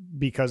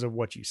because of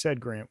what you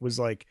said, Grant, was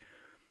like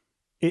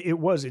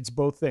it's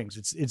both things.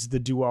 It's the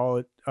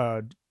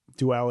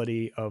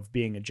duality of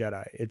being a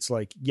Jedi. It's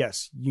like,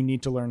 yes, you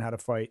need to learn how to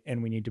fight,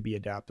 and we need to be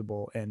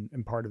adaptable, and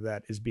part of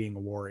that is being a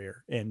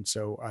warrior, and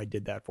so I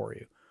did that for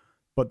you.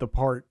 But the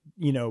part,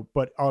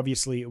 but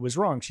obviously it was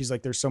wrong. She's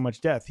like, there's so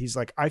much death. He's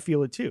like, I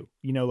feel it too.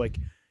 Like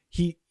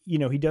he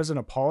doesn't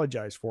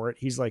apologize for it.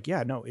 He's like,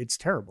 yeah, no, it's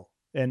terrible.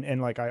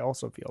 And like, I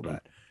also feel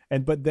that.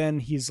 But then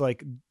he's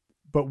like,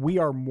 but we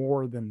are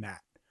more than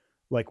that.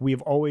 Like,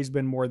 we've always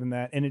been more than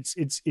that. And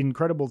it's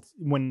incredible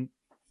when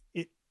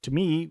to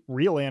me,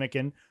 real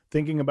Anakin,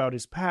 thinking about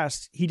his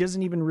past, he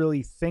doesn't even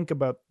really think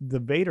about the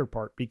Vader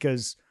part,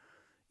 because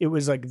it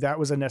was like, that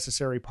was a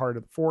necessary part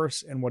of the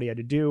Force and what he had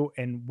to do.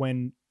 And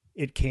when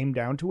it came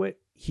down to it,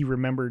 he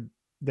remembered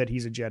that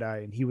he's a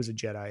Jedi, and he was a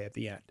Jedi at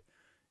the end.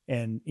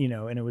 And,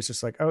 and it was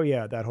just like, oh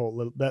yeah, that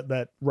whole,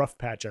 that rough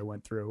patch I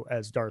went through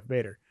as Darth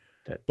Vader.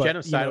 That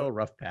genocidal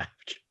rough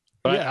patch.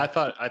 But I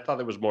thought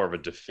there was more of a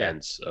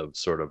defense of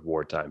sort of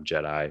wartime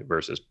Jedi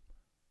versus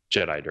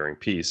Jedi during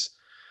peace.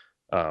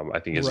 I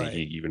think as Right.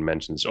 he even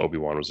mentions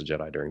Obi-Wan was a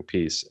Jedi during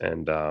peace,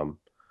 and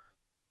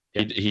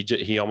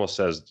he almost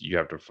says you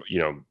have to,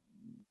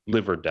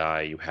 live or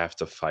die. You have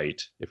to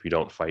fight. If you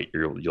don't fight,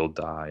 you'll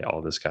die.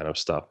 All this kind of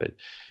stuff.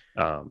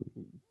 Um,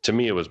 to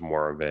me, it was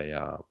more of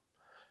a.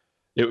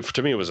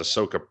 To me, it was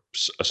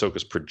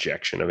Ahsoka's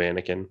projection of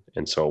Anakin,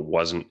 and so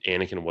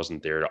Anakin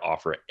wasn't there to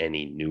offer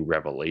any new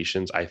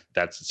revelations.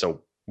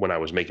 So when I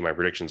was making my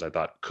predictions, I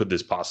thought, could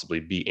this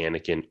possibly be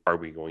Anakin? Are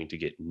we going to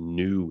get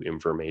new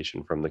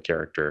information from the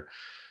character?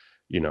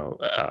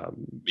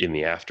 In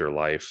the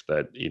afterlife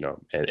that,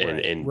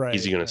 and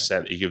is he going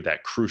to give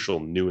that crucial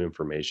new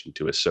information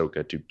to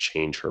Ahsoka to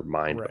change her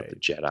mind about the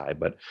Jedi?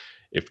 But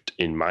if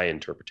in my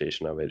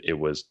interpretation of it, it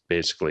was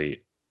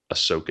basically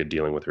Ahsoka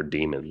dealing with her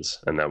demons,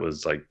 and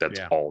that's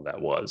all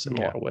that was in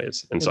a lot of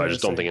ways. And so I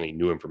just don't think any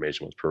new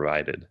information was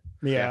provided.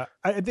 Yeah.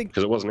 I think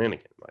because it wasn't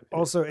Anakin.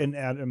 Also, and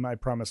Adam, I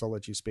promise I'll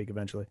let you speak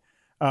eventually.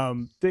 I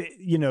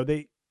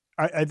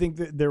think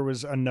that there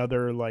was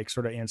another like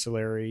sort of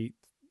ancillary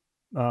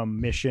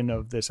mission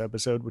of this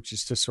episode, which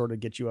is to sort of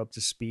get you up to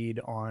speed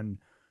on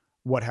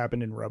what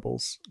happened in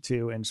Rebels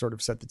too, and sort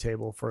of set the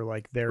table for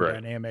like their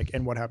dynamic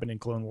and what happened in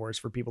Clone Wars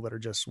for people that are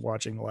just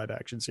watching the live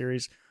action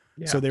series.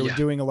 Yeah. So they were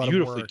doing a lot of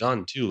beautifully work.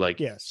 done too.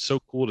 Like, so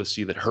cool to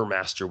see that her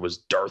master was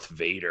Darth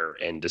Vader,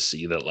 and to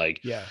see that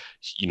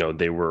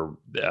they were.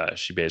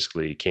 She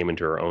basically came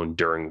into her own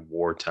during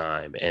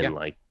wartime, and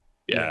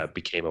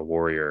became a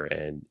warrior,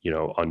 and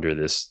under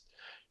this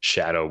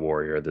shadow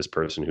warrior, this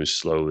person who's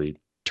slowly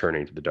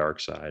turning to the dark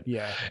side.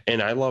 Yeah. And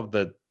I love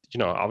that,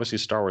 obviously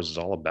Star Wars is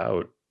all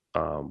about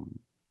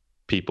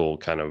people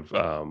kind of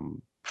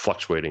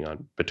fluctuating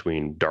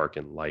between dark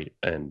and light,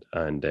 and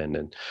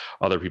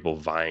other people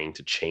vying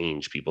to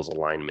change people's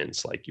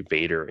alignments. Like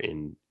Vader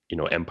in,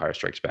 Empire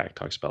Strikes Back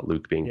talks about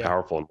Luke being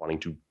powerful and wanting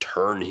to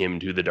turn him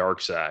to the dark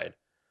side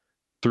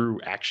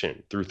through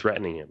action, through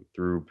threatening him,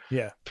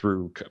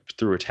 through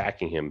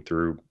attacking him,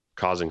 through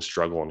causing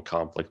struggle and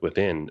conflict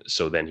within,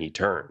 so then he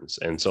turns.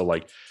 And so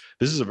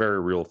this is a very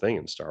real thing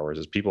in Star Wars,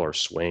 is people are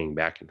swaying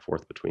back and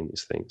forth between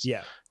these things.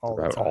 Yeah.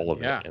 Throughout all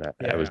of it. And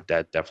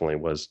that definitely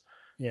was,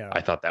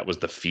 I thought that was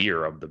the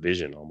fear of the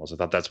vision almost. I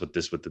thought that's what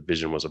the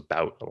vision was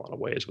about in a lot of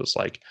ways, was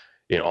like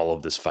in all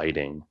of this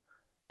fighting,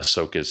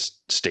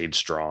 Ahsoka's stayed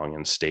strong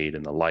and stayed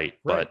in the light,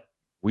 but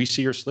we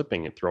see her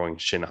slipping and throwing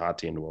Shin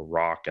Hati into a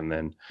rock, and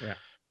then,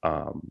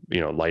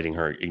 igniting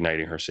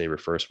her saber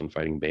first when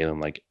fighting Balin.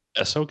 Like,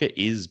 Ahsoka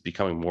is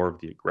becoming more of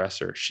the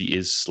aggressor. She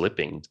is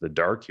slipping to the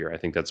dark here. I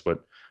think that's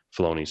what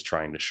Filoni's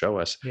trying to show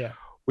us. Yeah.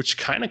 Which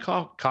kind of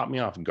caught me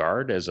off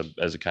guard as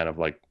a kind of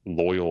like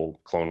loyal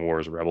Clone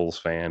Wars Rebels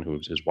fan who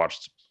has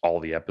watched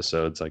all the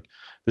episodes. Like,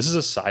 this is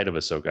a side of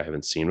Ahsoka I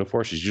haven't seen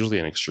before. She's usually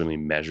an extremely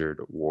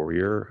measured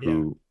warrior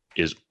who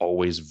is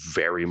always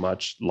very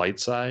much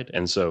light side.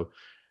 And so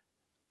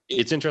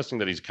it's interesting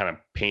that he's kind of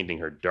painting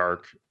her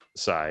dark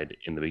side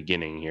in the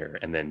beginning here,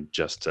 and then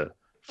just to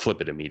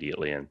flip it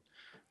immediately and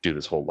do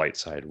this whole light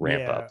side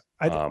ramp up,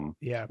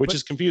 which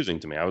is confusing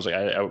to me. I was like,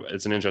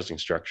 it's an interesting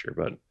structure,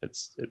 but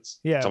it's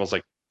almost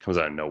like comes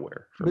out of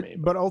nowhere for me.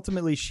 But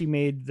ultimately, she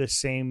made the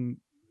same.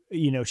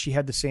 She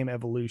had the same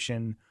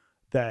evolution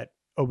that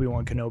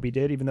Obi-Wan Kenobi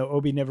did, even though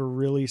Obi never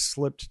really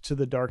slipped to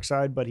the dark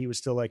side, but he was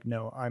still like,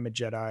 no, I'm a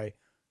Jedi.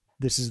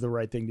 This is the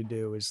right thing to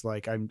do, is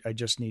like, I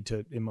just need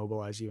to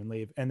immobilize you and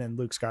leave. And then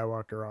Luke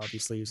Skywalker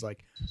obviously is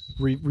like,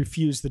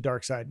 refuse the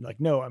dark side. And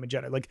like, no, I'm a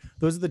Jedi. Like,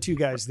 those are the two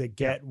guys that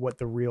get what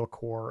the real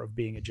core of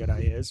being a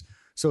Jedi is.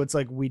 So it's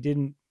like, we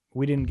didn't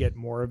get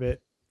more of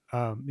it,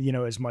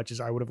 as much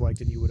as I would have liked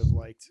and you would have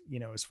liked,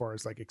 as far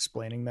as like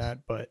explaining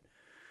that, but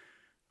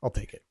I'll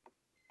take it.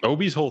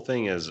 Obi's whole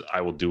thing is, I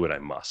will do what I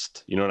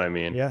must. You know what I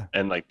mean? Yeah.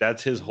 And like,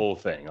 that's his whole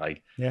thing.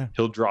 Like,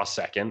 he'll draw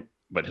second,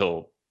 but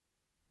he'll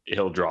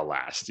draw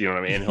last. You know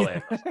what I mean? He'll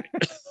end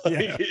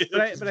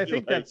but I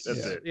think that's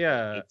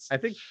I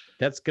think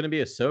that's going to be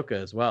Ahsoka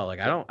as well.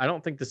 Like, I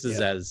don't think this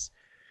is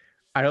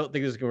I don't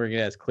think this is going to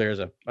get as clear as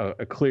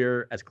a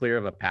clear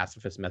of a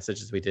pacifist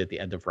message as we did at the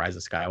end of Rise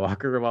of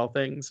Skywalker, of all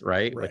things,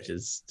 right? Which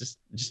is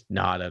just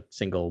not a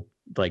single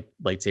like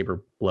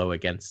lightsaber blow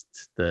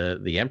against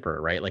the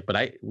Emperor, right? Like,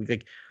 but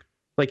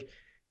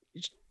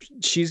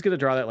she's gonna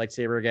draw that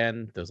lightsaber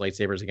again, those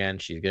lightsabers again.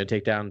 She's gonna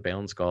take down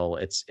Balin Skull.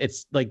 It's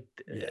like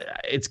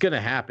it's gonna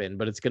happen,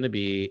 but it's gonna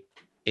be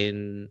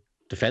in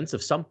defense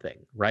of something,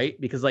 right?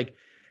 Because like,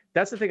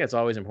 that's the thing that's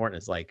always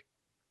important, is like,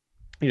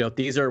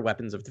 these are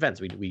weapons of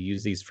defense. We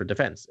use these for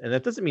defense, and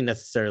that doesn't mean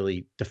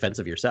necessarily defense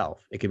of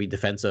yourself. It could be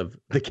defense of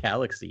the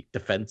galaxy,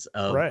 defense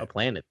of a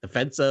planet,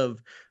 defense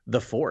of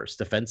the Force,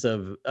 defense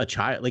of a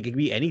child. Like, it could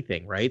be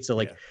anything, right? So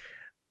like,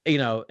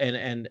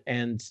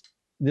 and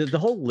the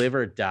whole live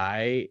or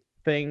die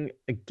thing,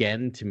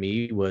 again, to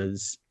me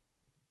was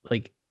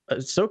like,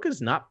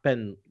 Ahsoka's not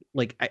been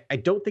like, I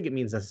don't think it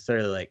means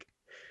necessarily like,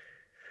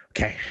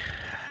 okay,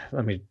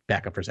 let me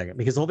back up for a second,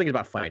 because the whole thing is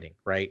about fighting,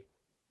 right?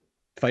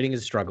 Fighting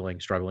is struggling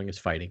is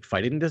fighting.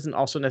 Fighting doesn't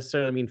also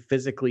necessarily mean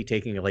physically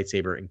taking a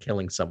lightsaber and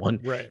killing someone.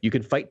 Right. You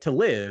can fight to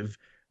live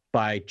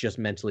by just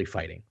mentally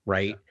fighting,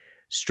 right?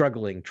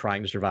 struggling,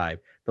 trying to survive.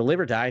 The live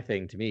or die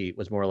thing to me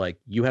was more like,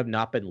 you have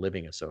not been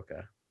living,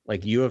 Ahsoka.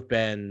 Like, you have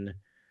been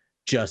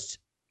just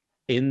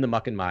in the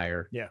muck and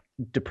mire,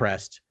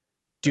 depressed,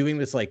 doing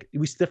this. Like,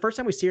 the first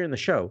time we see her in the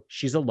show,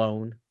 she's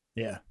alone.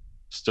 Yeah.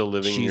 Still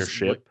living in your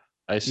ship.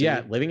 I see.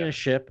 Yeah, living in a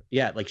ship.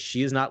 Yeah, like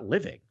she is not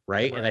living,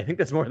 right? And I think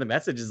that's more of the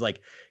message is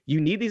like, you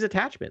need these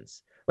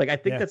attachments. Like, I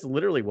think that's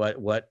literally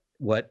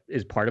what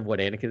is part of what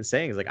Anakin is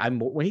saying is like,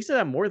 when he said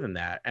I'm more than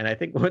that. And I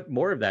think what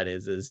more of that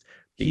is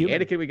the human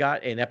Anakin we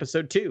got in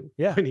episode 2,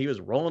 when he was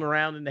rolling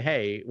around in the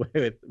hay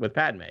with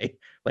Padme.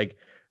 Like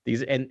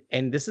these, and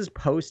this is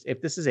post,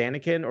 if this is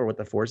Anakin or what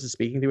the Force is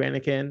speaking through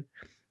Anakin,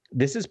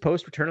 this is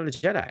post Return of the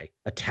Jedi.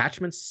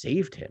 Attachment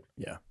saved him.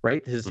 Yeah.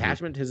 Right? His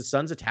attachment, his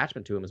son's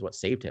attachment to him is what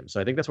saved him. So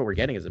I think that's what we're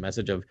getting is a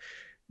message of,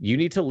 you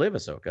need to live,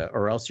 Ahsoka,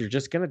 or else you're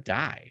just gonna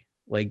die.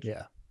 Like,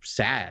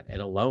 sad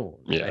and alone.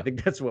 Yeah. I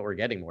think that's what we're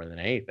getting more than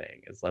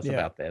anything. It's less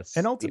about this.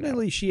 And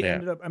ultimately she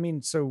ended up, I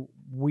mean, so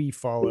we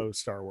follow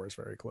Star Wars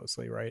very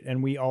closely, right?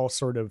 And we all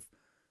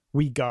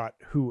we got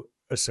who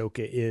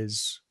Ahsoka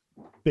is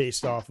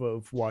based off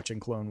of watching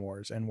Clone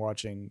Wars and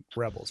watching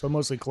Rebels, but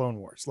mostly Clone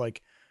Wars.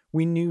 Like,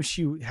 we knew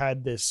she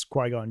had this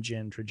Qui-Gon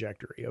Jinn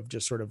trajectory of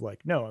just sort of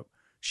like, no,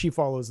 she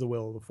follows the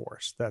will of the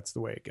Force. That's the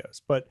way it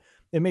goes. But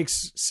it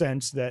makes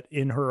sense that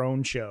in her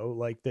own show,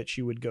 like, that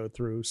she would go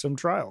through some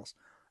trials.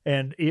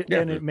 And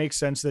it makes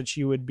sense that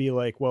she would be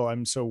like, well,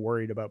 I'm so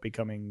worried about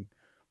becoming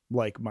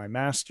like my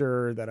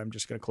master that I'm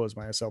just going to close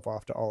myself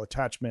off to all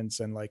attachments.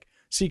 And like,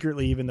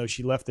 secretly, even though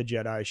she left the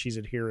Jedi, she's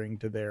adhering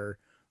to their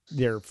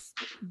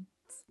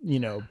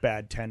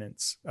bad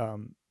tenets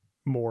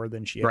more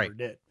than she ever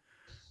did.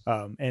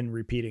 And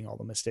repeating all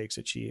the mistakes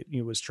that she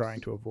was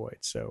trying to avoid.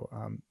 So,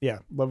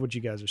 love what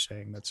you guys are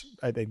saying.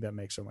 I think that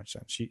makes so much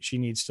sense. She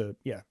needs to,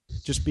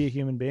 just be a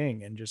human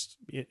being and just,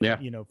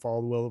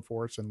 follow the will of the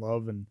Force and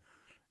love and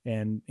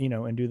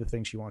do the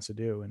things she wants to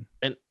do.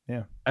 And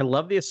I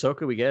love the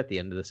Ahsoka we get at the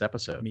end of this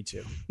episode. Me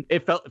too.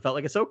 It felt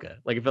like Ahsoka.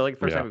 Like, it felt like the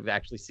first time we've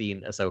actually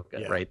seen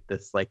Ahsoka, right?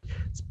 This, like,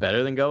 it's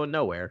better than going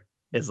nowhere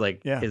is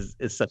like, is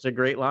such a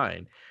great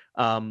line.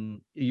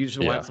 You just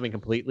want something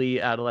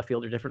completely out of left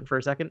field or different for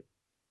a second.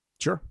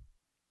 Sure.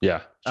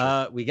 Yeah.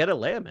 Sure. We get a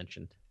Leia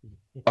mention.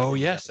 Oh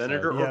yeah,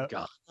 Senator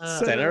Organa.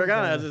 Senator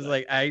Organa. I was just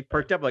like, I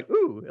perked up like,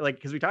 ooh, like,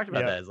 because we talked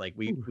about that. It's like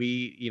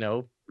we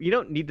you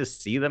don't need to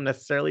see them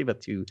necessarily,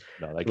 but to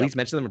at least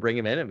mention them and bring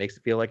them in, it makes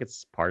it feel like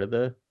it's part of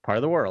the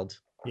world.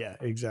 Yeah,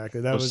 exactly.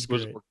 That was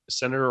great.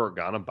 Senator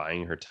Organa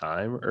buying her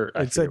time, or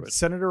it said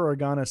Senator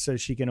Organa says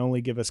she can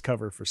only give us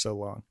cover for so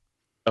long.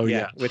 Oh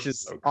yeah, which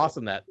is so cool.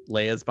 Awesome that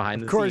Leia's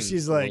behind the scenes. Of course,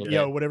 she's like,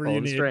 yo, whatever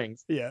you need.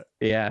 Strings. Yeah,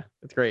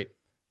 it's great.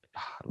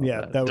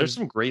 There's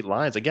some great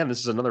lines. Again, this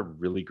is another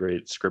really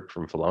great script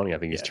from Filoni. I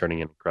think he's turning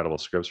in incredible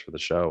scripts for the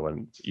show,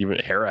 and even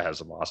Hera has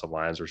some awesome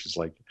lines where she's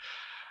like,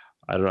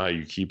 "I don't know how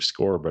you keep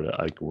score, but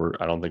like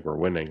I don't think we're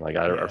winning." Like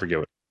I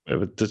forget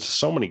there's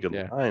so many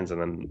good lines, and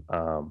then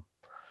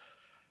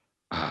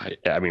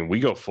I mean, we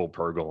go full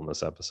Purgle in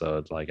this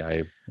episode. Like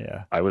I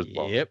was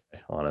blown away,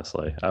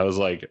 honestly. I was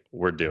like,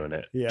 we're doing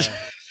it. Yeah.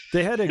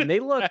 They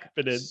look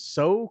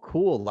so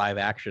cool live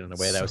action in a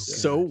way that I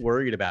was so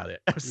worried about it.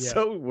 I was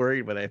so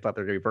worried when I thought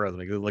they were going to be pearls.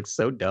 Like, it looks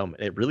so dumb.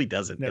 It really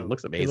doesn't. No, it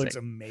looks amazing. It looks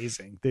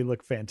amazing. They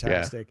look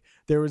fantastic. Yeah.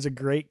 There was a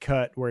great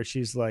cut where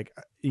she's like,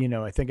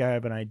 I think I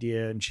have an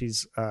idea, and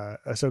she's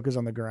Ahsoka's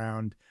on the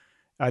ground.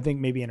 I think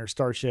maybe in her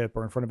starship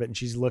or in front of it, and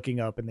she's looking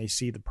up, and they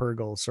see the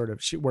Purgle sort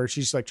of where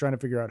she's like trying to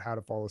figure out how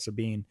to follow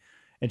Sabine,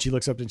 and she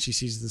looks up and she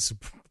sees the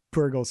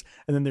Purgles,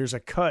 and then there's a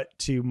cut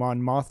to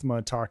Mon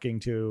Mothma talking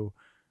to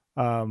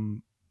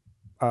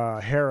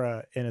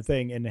Hera in a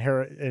thing,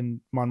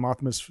 and Mon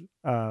Mothma's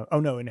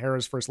and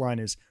Hera's first line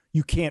is,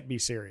 "You can't be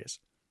serious,"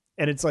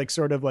 and it's like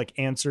sort of like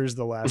answers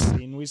the last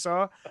scene we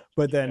saw,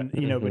 but then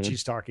but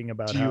she's talking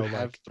about how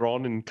have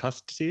Thrawn in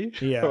custody,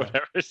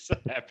 whatever's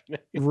happening,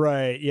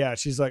 right? Yeah,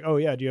 she's like, "Oh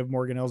yeah, do you have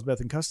Morgan Elsbeth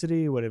in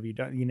custody? What have you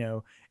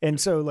done?" And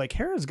so like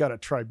Hera's got a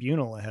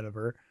tribunal ahead of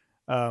her,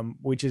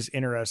 which is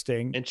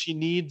interesting, and she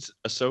needs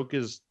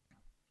Ahsoka's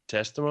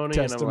testimony.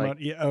 And I'm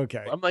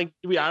like,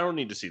 I don't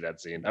need to see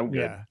that scene. I'm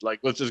good. Like,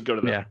 let's just go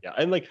to that.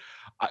 And like,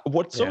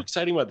 what's so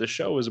exciting about the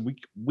show is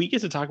we get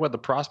to talk about the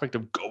prospect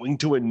of going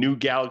to a new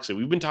galaxy.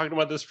 We've been talking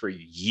about this for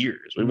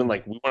years. We've been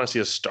like, we want to see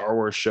a Star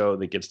Wars show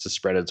that gets to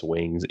spread its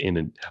wings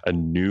in a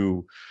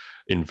new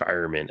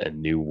environment, a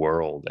new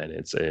world,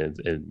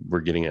 and we're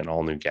getting an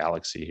all new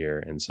galaxy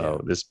here. And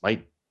so this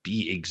might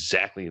be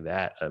exactly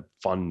that, a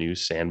fun new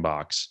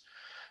sandbox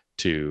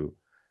to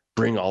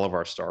bring all of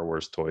our Star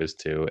Wars toys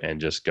to, and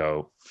just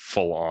go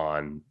full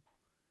on,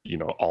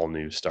 all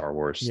new Star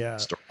Wars. Yeah.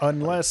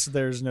 Unless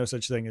there's no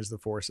such thing as the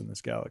Force in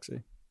this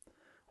galaxy.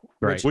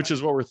 Right. Which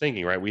is what we're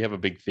thinking, right? We have a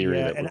big theory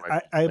that and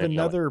I have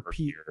another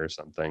piece or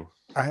something.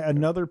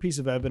 Another piece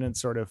of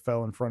evidence sort of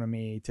fell in front of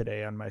me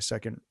today on my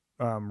second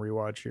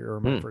rewatch here, or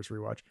my first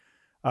rewatch.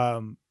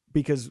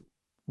 Because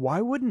why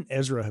wouldn't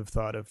Ezra have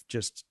thought of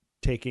just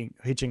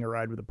hitching a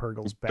ride with the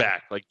Purgles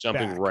back, like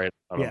jumping right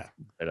on him?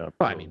 Right on.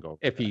 I mean,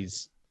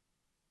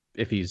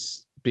 if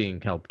he's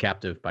being held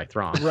captive by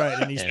Thrawn. Right,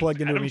 and he's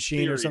plugged into a Adam's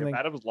machine or theory, something. if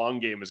Adam's long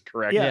game is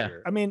correct. Yeah,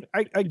 here. I mean,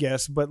 I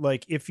guess, but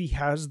like, if he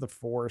has the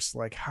Force,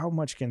 like, how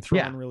much can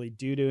Thrawn really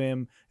do to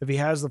him? If he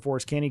has the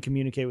Force, can he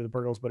communicate with the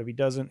Purgles? But if he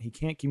doesn't, he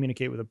can't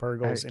communicate with the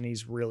Purgles, and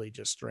he's really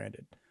just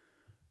stranded.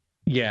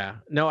 Yeah,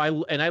 no, I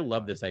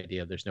love this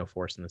idea of there's no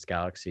Force in this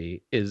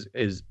galaxy. Is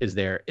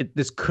there?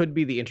 This could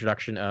be the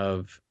introduction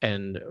of,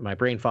 and my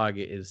brain fog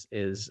is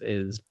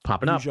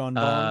popping up.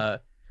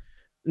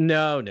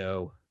 No.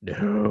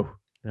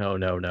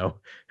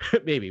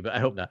 Maybe, but I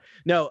hope not.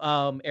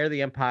 No, Heir of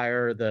the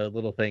Empire, the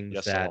little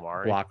things that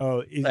block.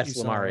 Oh,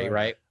 Islamari,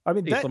 right? I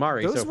mean, those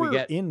so were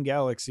in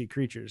galaxy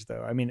creatures,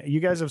 though. I mean, you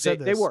guys have said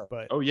they were.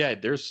 but oh yeah,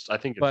 there's I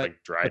think it's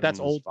like Dryden. But that's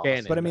old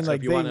canon. But I mean, so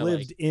like, they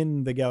lived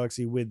in the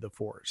galaxy with the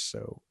Force,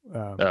 so.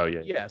 Oh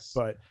yeah. Yes.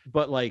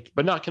 But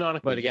not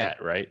canonically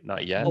yet, right?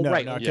 Not yet. Oh, no,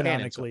 right, not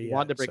canonically. So you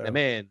wanted to bring them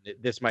in.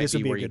 This might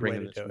be where you bring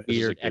them this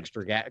weird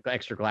extra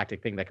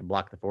galactic thing that can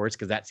block the Force,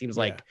 because that seems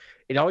like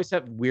it always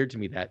felt weird to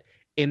me that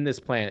in this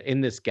planet, in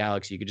this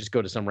galaxy, you could just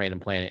go to some random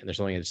planet and there's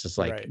something that's just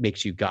like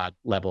makes you god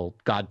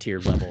tier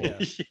level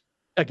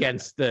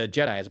against the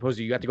Jedi, as opposed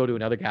to you have to go to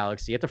another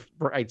galaxy. You have to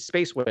ride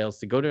space whales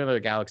to go to another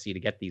galaxy to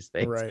get these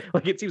things. Right.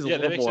 Like, it seems a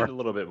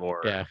little bit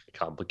more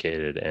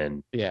complicated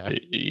and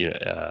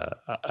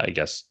I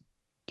guess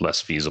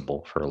less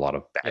feasible for a lot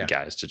of bad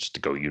guys to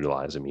just go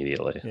utilize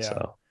immediately.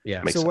 So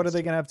so what are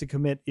they going to have to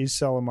commit? Is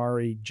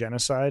Salamari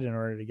genocide in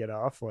order to get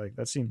off? Like,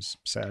 that seems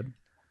sad.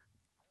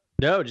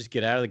 No, just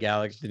get out of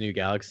the new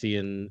galaxy,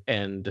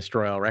 and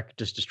destroy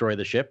destroy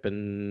the ship,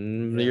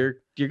 and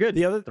you're good.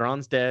 The other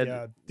Thrawn's dead.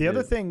 Yeah. The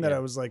other thing that I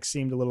was like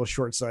seemed a little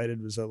short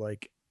sighted was that,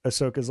 like,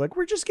 Ahsoka's like,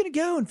 we're just gonna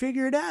go and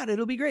figure it out.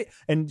 It'll be great.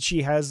 And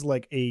she has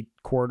like a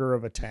quarter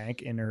of a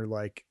tank in her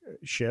like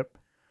ship.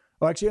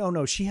 Well, actually, oh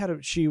no, she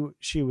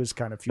was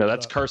kind of fueled. No,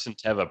 that's Carson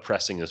Teva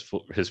pressing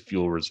his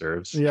fuel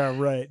reserves. Yeah,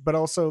 right. But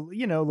also,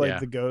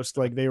 the Ghost,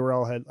 like, they were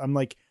all I'm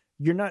like,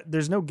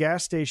 there's no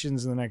gas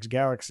stations in the next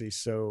galaxy,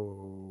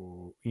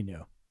 so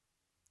they'll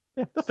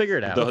figure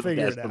it out.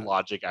 That's the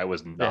logic I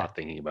was not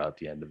thinking about at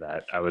the end of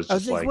that. I was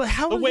just like,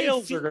 the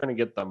whales are going to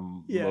get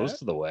them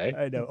most of the way.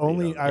 I know.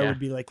 Only I would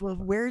be like, well,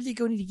 where are they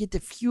going to get the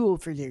fuel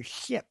for their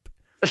ship?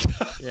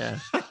 Yeah.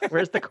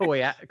 Where's the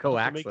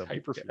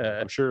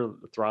coaxium? I'm sure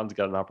Thrawn's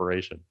got an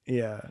operation.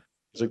 Yeah.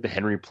 It's like the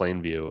Henry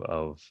Plainview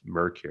of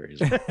Mercury. He's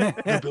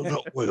like, build a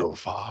whale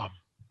farm.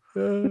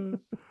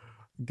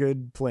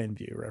 Good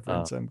Plainview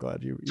reference. I'm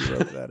glad you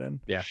wrote that in.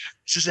 Yeah.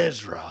 This is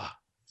Ezra.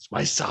 It's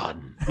my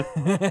son.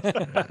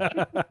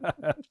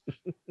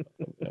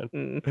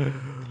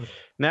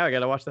 Now I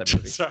gotta watch that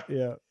movie. Sorry.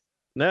 Yeah.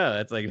 No,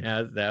 it's like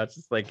now it's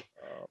just like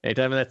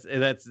anytime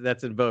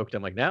that's invoked,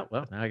 I'm like, now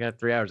I got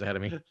 3 hours ahead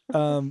of me.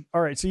 All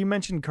right. So you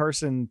mentioned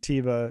Carson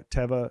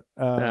Teva.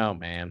 Oh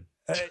man.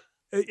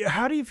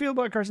 How do you feel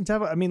about Carson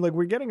Teva? I mean, like,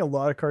 we're getting a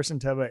lot of Carson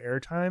Teva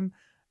airtime.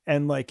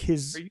 And like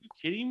his, are you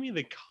kidding me?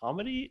 The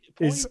comedy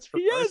points for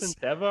Carson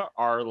Teva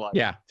are like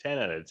 10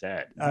 out of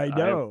 10. I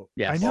know.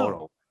 I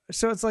know.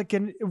 So it's like,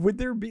 would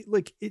there be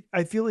like?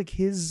 I feel like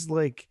his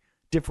like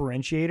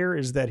differentiator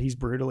is that he's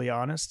brutally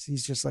honest.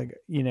 He's just like,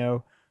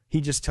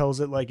 he just tells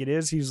it like it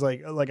is. He's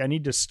like I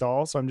need to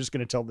stall, so I'm just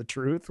going to tell the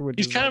truth.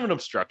 He's kind of an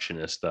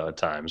obstructionist though at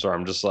times, or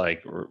I'm just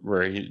like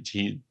where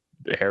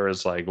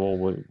Hera's like,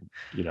 well,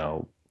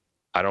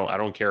 I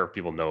don't care if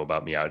people know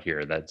about me out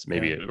here. That's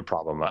maybe a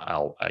problem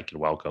I could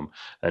welcome.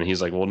 And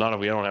he's like, well, not if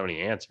we don't have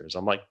any answers.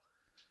 I'm like,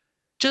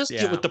 just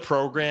get with the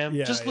program.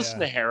 Just listen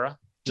to Hera.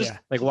 Just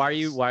like, why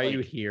are you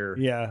here?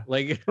 Yeah.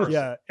 Like,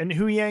 yeah. And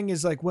Hu Yang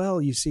is like,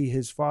 well, you see,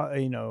 his father,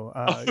 was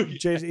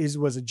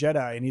a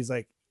Jedi, and he's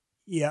like,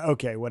 yeah,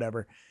 okay,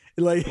 whatever.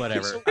 Like,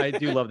 whatever. I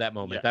do love that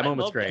moment. That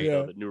moment's great.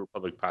 The New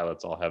Republic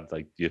pilots all have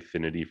like the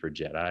affinity for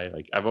Jedi.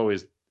 Like, I've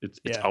always.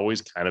 It's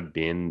always kind of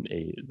been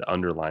the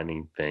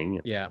underlining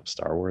thing of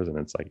Star Wars, and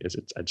it's like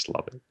I just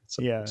love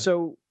it.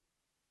 So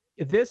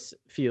this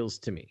feels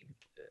to me,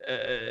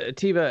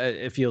 Teva,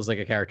 it feels like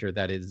a character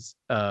that is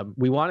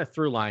we want a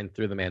through line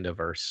through the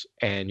Mandoverse,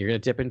 and you're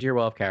going to dip into your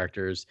well of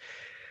characters.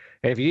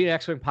 And if you need an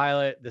X-Wing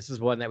pilot, this is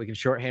one that we can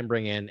shorthand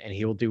bring in, and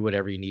he will do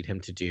whatever you need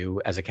him to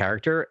do as a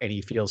character. And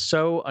he feels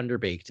so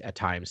underbaked at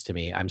times to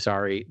me. I'm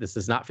sorry, this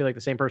does not feel like the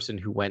same person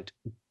who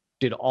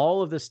did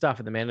all of this stuff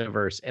in the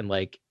Mandoverse and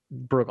like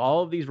broke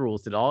all of these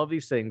rules, did all of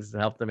these things to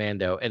help the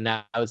Mando, and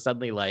now I was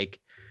suddenly like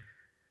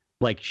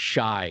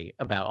shy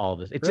about all of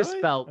this. It just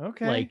felt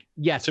like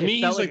to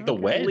me he's like the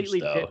Wedge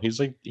though. He's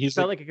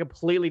felt like a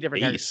completely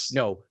different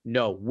character.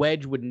 No,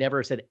 Wedge would never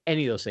have said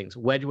any of those things.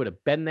 Wedge would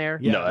have been there.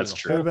 No, that's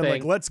true. Would have been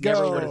like, let's go.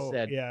 Never would have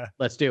said,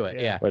 let's do it.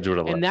 Yeah. Wedge would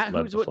have and that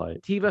was what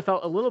flight. Teva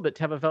felt a little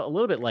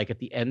bit like at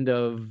the end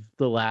of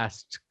the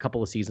last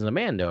couple of seasons of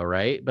Mando,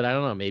 right? But I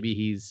don't know, maybe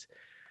he's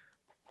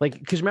like,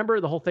 because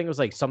remember the whole thing was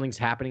like, something's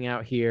happening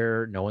out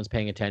here. No one's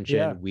paying attention.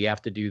 Yeah. We have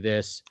to do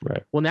this.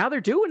 Right. Well, now they're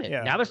doing it.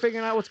 Yeah. Now they're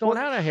figuring out what's going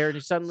on out here, and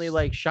he's suddenly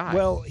like shy.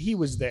 Well, he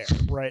was there,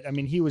 right? I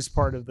mean, he was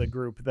part of the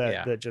group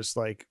that just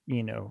like,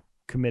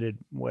 committed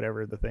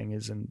whatever the thing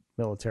is in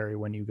military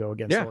when you go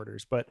against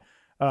orders. But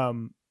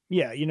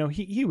Yeah,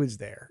 he was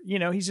there.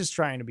 He's just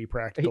trying to be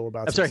practical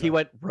about. I'm sorry, he stuff.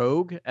 went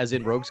Rogue, as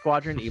in Rogue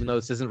Squadron, even though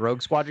this isn't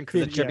Rogue Squadron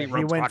because it should be Rogue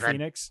he went Squadron.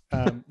 Phoenix.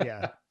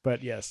 Yeah,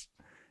 but yes.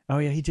 Oh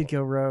yeah, he did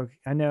go Rogue.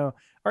 I know.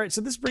 All right, so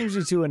this brings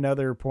me to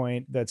another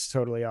point that's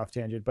totally off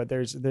tangent, but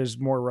there's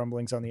more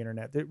rumblings on the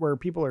internet where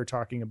people are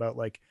talking about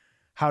like,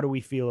 how do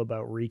we feel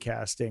about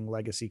recasting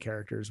legacy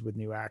characters with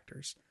new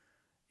actors?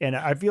 And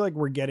I feel like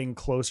we're getting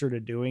closer to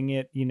doing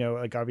it.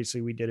 Like obviously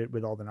we did it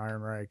with Alden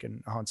Ehrenreich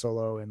and Han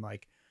Solo, and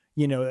like,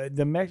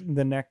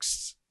 the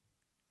next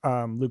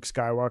Luke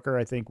Skywalker,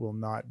 I think, will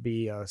not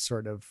be a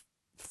sort of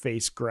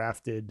face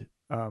grafted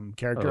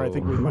character. I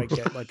think we might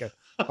get like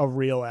a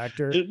real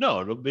actor.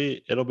 No, it'll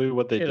be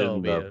what they did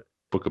in the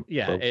Book of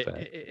Boba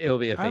Fett. It'll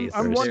be a face.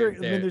 I'm wondering. I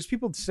mean, there's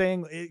people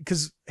saying,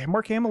 because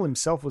Mark Hamill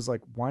himself was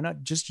like, why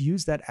not just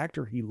use that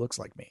actor? He looks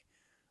like me.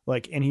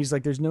 Like, and he's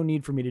like, there's no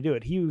need for me to do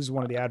it. He was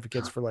one of the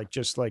advocates for like,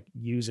 just like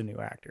use a new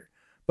actor.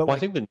 But I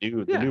think the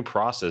new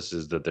process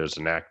is that there's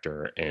an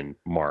actor and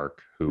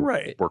Mark who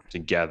work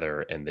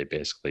together, and they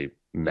basically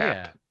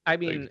map. I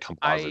mean,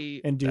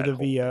 and do the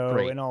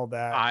VO and all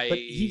that. But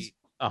he's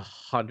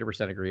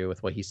 100% agree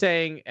with what he's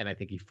saying, and I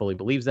think he fully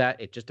believes that.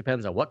 It just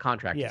depends on what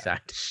contract he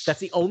signed. That's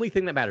the only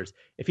thing that matters.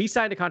 If he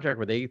signed a contract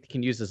where they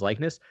can use his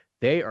likeness,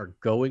 they are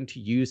going to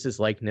use his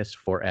likeness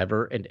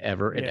forever and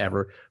ever and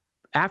ever.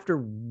 After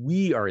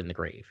we are in the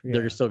grave,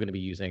 they're still going to be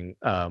using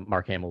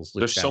Mark Hamill's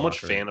Luke There's Skywalker. So much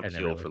fan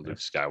appeal for Luke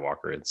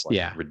Skywalker. It's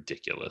like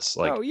ridiculous.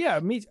 Like, I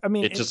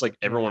mean, it's just like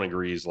everyone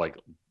agrees like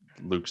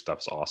Luke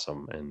stuff's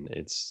awesome, and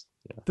it's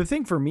the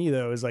thing for me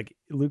though is like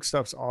Luke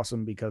stuff's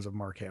awesome because of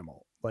Mark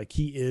Hamill. Like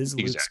he is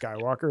Luke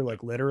Skywalker,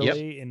 like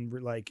literally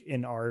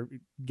in our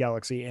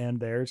galaxy and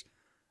theirs,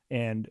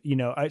 and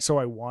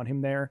I want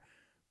him there.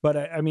 But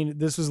I mean,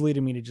 this was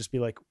leading me to just be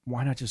like,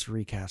 why not just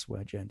recast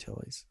Wedge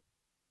Antilles?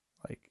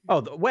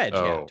 Like, the Wedge,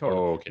 totally.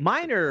 Okay.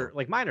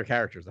 Minor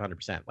characters,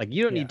 100%. Like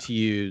you don't need to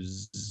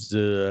use.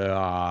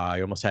 I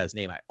almost had his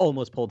name. I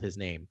almost pulled his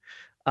name.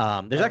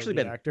 There's actually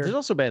been. Actor? There's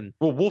also been.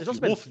 Well, Wolf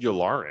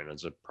Yularen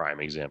is a prime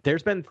example.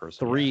 There's been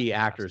 3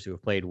 actors who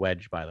have played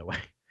Wedge, by the way.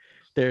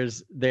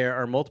 There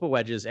are multiple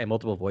Wedges and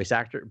multiple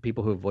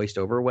people who have voiced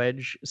over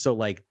Wedge. So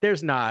like,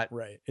 there's not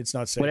It's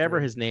not sacred. Whatever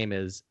his name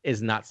is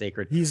not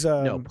sacred. He's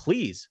no,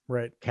 please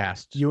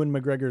cast Ewan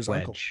McGregor's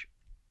Wedge. uncle.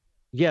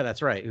 Yeah,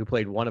 that's right. Who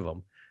played one of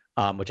them.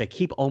 Which I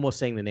keep almost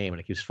saying the name and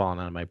it keeps falling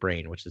out of my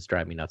brain, which is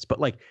driving me nuts.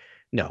 But like,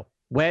 no,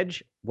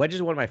 Wedge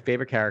is one of my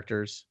favorite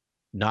characters,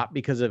 not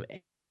because of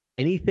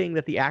anything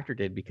that the actor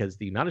did, because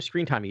the amount of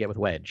screen time you get with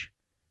Wedge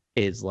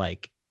is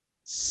like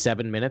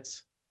 7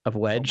 minutes of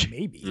Wedge.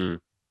 Maybe.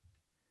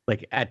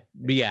 Like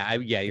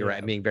you're right.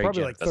 I'm being very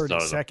probably generous. like 30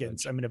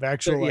 seconds. I mean, of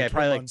actual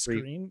probably like on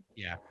screen.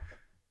 Yeah.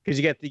 Because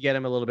you get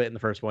him a little bit in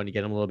the first one, you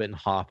get him a little bit in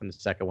Hoth in the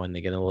second one,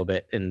 you get him a little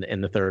bit in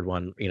the third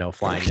one,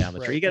 flying down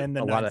the tree. You get and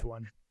the a lot ninth of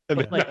one.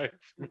 Like,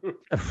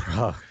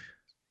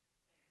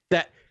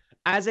 that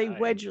as a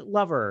Wedge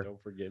lover,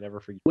 never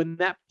forget. When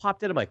that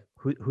popped in, I'm like,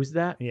 who's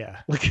that? Yeah,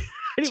 like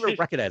I didn't even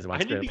recognize him.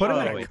 Put him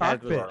in a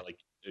cockpit. Like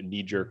a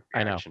knee-jerk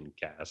action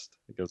cast.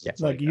 Because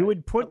it's like you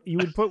would put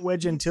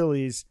Wedge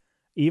Antilles,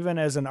 even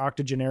as an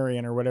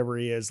octogenarian or whatever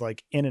he is,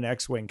 like in an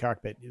X-wing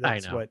cockpit.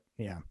 That's what.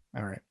 Yeah.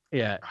 All right.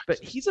 Yeah, but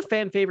he's a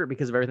fan favorite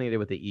because of everything they did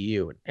with the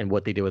EU and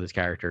what they did with his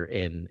character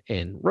in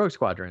Rogue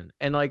Squadron.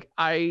 And like,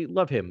 I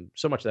love him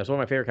so much. That's one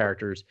of my favorite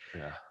characters.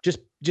 Yeah.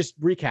 Just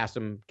recast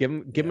him. Give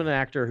him an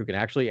actor who can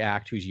actually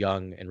act, who's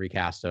young, and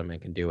recast him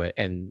and can do it.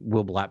 And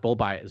we'll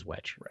buy it as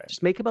Wedge. Right.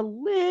 Just make him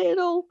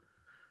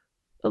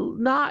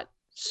not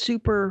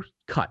super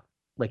cut.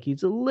 Like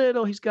he's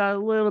got a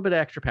little bit of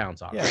extra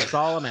pounds on. Yeah. That's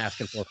all I'm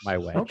asking for my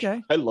Wedge.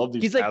 Okay. I love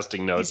these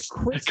casting notes.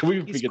 Can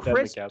we get that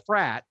in the cast?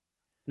 Pratt.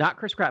 Not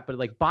Chris Pratt, but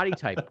like body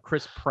type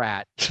Chris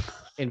Pratt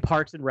in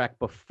Parks and Rec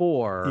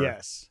before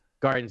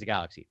Guardians of the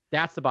Galaxy.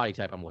 That's the body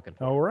type I'm looking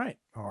for. All right.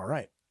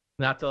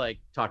 Not to like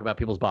talk about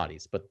people's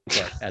bodies, but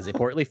as a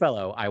portly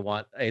fellow, I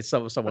want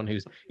someone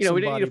who's we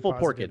don't need a full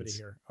Porkins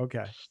here.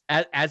 Okay.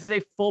 As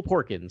a full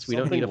Porkins, we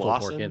don't need a full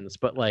Porkins,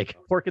 but like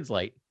Porkins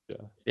light.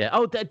 Yeah.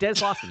 Oh,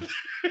 Des Lawson.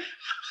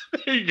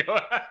 There you go.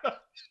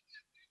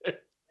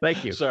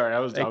 Thank you. Sorry, I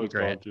was going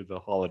through the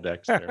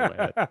holodecks there in my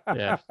head.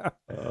 Yeah.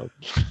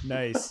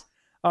 Nice.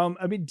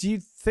 I mean, do you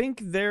think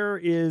there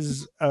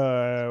is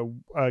a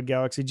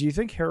galaxy? Do you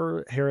think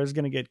Hera's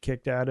going to get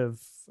kicked out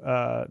of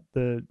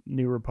the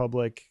New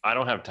Republic? I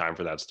don't have time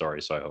for that story,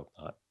 so I hope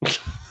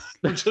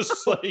not.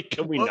 Just like,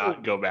 can we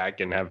not go back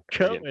and have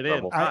trouble?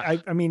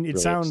 I mean, it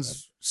really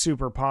sounds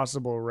super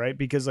possible, right?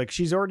 Because like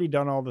she's already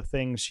done all the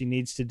things she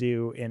needs to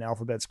do in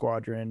Alphabet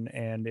Squadron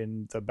and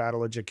in the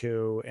Battle of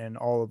Jakku and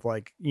all of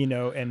like,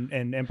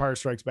 and Empire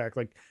Strikes Back.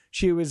 Like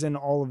she was in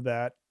all of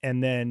that.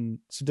 And then,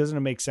 so doesn't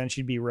it make sense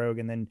she'd be rogue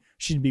and then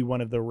she'd be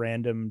one of the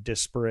random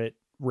disparate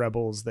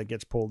rebels that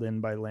gets pulled in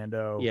by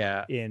Lando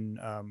in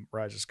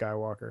Rise of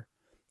Skywalker.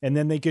 And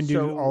then they can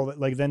do all that.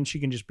 Like then she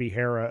can just be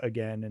Hera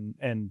again.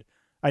 And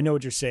I know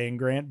what you're saying,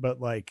 Grant,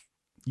 but like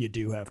you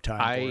do have time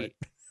for it.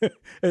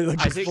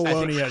 Like I think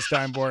Filoni has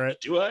time for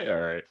it. Do I?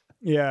 All right.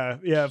 Yeah,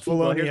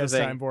 Filoni here's the has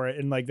thing. time for it,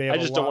 and like they have I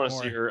just a don't lot want to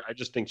more. see her. I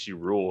just think she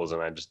rules,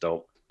 and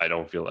I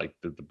don't feel like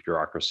the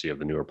bureaucracy of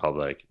the New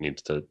Republic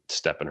needs to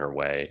step in her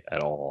way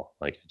at all.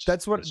 Like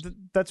That's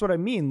what I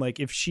mean. Like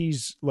if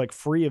she's like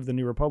free of the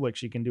New Republic,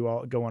 she can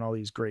go on all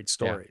these great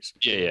stories.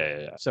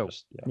 Yeah. So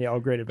Yeah,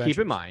 all great adventures.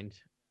 keep in mind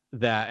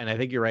that, and I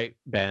think you're right,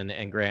 Ben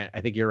and Grant,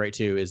 I think you're right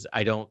too, this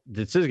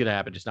is going to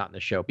happen, just not in the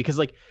show. Because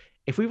like,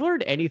 if we've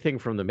learned anything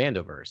from the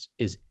Mandoverse,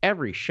 is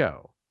every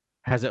show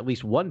has at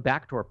least one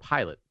backdoor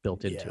pilot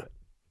built into it.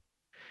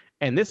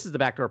 And this is the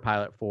backdoor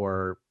pilot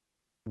for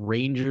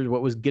Rangers,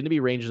 what was going to be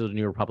Rangers of the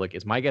New Republic.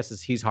 Is my guess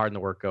is he's hard in the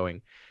work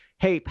going,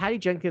 hey, Patty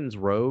Jenkins'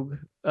 Rogue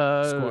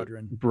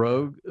Squadron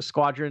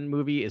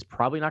movie is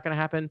probably not going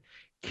to happen.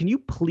 Can you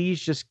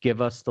please just give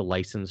us the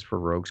license for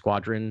Rogue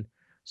Squadron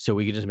so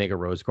we can just make a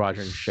Rogue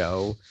Squadron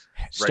show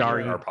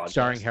starring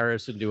Hera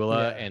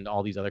Syndulla and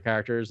all these other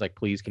characters? Like,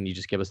 please, can you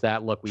just give us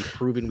that? Look, we've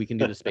proven we can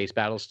do the space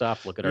battle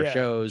stuff. Look at our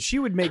shows. She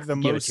would make the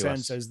Give most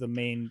sense as the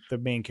main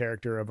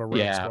character of a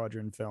Rogue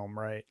Squadron film,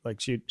 right?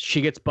 Like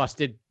she gets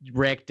busted in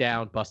rank.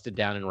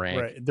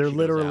 Right. They're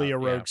literally a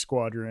Rogue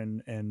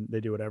Squadron, and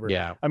they do whatever.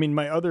 Yeah. I mean,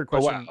 my other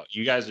question. Oh, wow,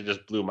 you guys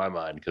just blew my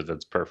mind because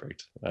that's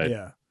perfect.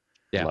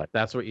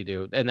 That's what you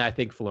do, and I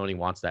think Filoni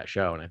wants that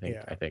show, and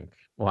I think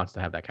wants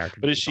to have that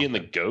character. But is she in the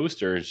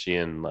Ghost, or is she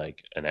in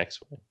like an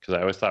X-wing? Because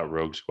I always thought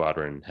Rogue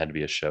Squadron had to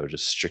be a show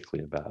just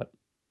strictly about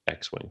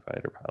X-wing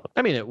fighter pilots.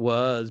 I mean, it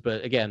was,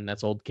 but again,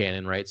 that's old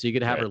canon, right? So you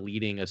could have her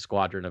leading a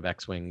squadron of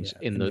X-wings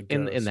in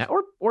that,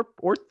 or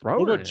throw her.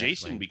 What about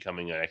Jason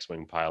becoming an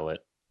X-wing pilot?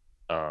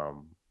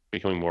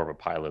 Becoming more of a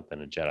pilot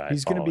than a Jedi.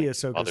 He's going to be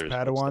Ahsoka's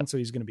Padawan, so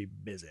he's going to be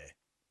busy.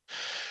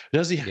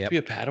 Does he have to be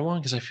a Padawan?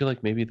 Because I feel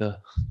like maybe the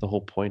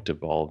whole point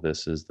of all of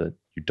this is that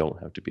you don't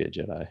have to be a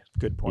Jedi.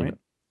 Good point.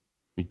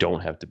 You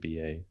don't have to be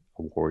a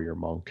warrior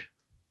monk.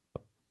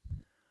 You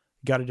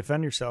got to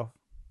defend yourself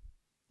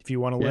if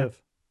you want to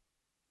live.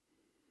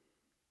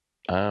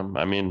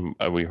 I mean,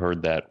 we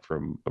heard that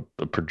from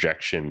a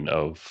projection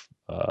of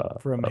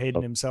from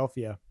Hayden himself.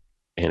 Yeah,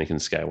 Anakin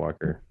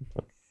Skywalker.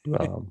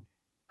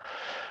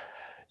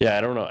 Yeah,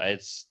 I don't know.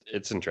 It's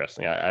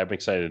interesting. I'm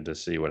excited to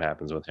see what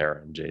happens with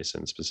Hera and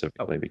Jason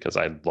specifically because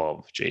I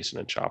love Jason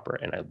and Chopper,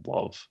 and I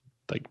love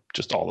like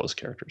just all those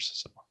characters.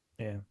 So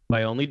yeah,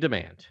 my only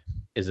demand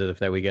is that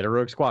if we get a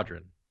Rogue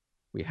Squadron,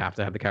 we have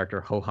to have the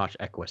character Hohach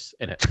Equus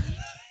in it.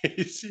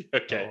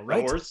 Okay,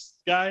 right. The horse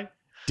guy.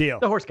 Deal.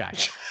 The horse guy.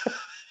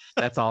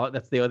 That's all.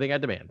 That's the only thing I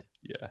demand.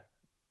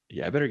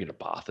 Yeah, I better get a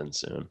Bothan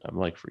soon. I'm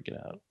like freaking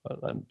out.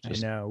 I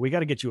know. We got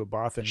to get you a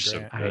Bothan,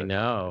 Grant. I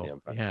know.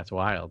 Yeah, it's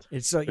wild.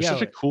 It's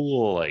such a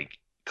cool like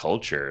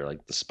culture,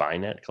 like the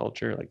Spynet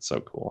culture, like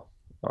so cool.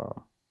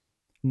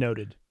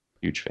 Noted.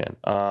 Huge fan.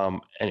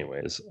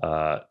 Anyways,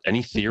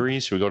 any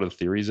theories? Should we go to the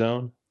theory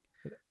zone?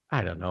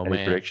 I don't know,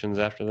 Any predictions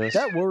after this?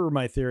 That were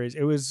my theories.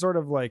 It was sort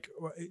of like,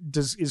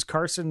 is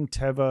Carson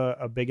Teva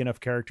a big enough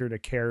character to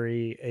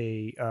carry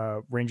a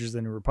Rangers of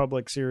the New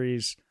Republic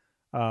series?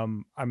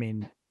 I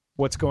mean,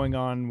 what's going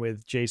on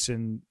with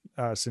Jason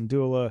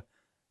Syndulla,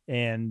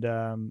 and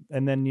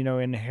then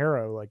in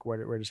Hera, like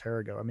where does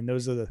Hera go? I mean,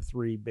 those are the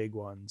three big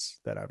ones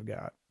that I've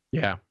got.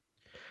 Yeah.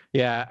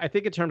 I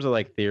think in terms of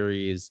like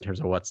theories, in terms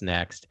of what's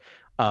next,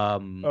 I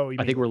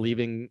think we're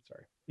leaving.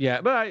 Sorry.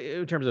 Yeah, but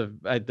in terms of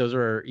I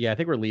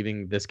think we're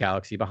leaving this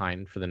galaxy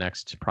behind for the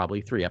next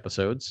probably 3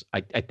 episodes.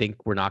 I think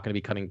we're not going to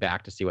be coming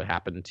back to see what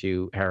happened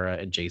to Hera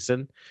and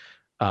Jason.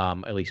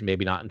 At least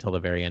maybe not until the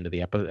very end of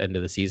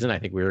the season. I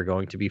think we're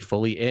going to be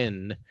fully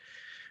in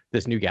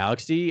this new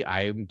galaxy.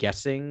 I'm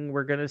guessing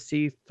we're going to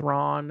see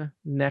Thrawn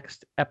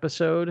next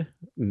episode,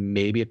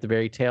 maybe at the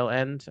very tail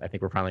end. I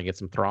think we're finally going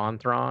to get some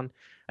Thrawn.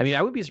 I mean,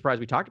 I wouldn't be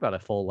surprised we talked about a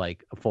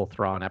full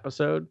Thrawn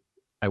episode.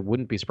 I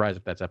wouldn't be surprised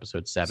if that's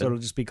episode 7. So it'll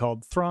just be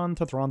called Thrawn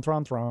to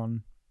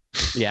Thrawn.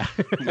 Yeah.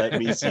 Let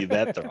me see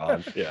that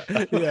Thrawn. Yeah.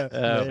 Yeah.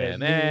 Oh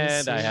man,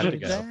 and I have to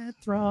go. That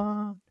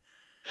Thrawn.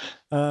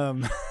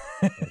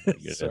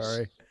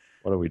 Sorry.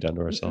 What have we done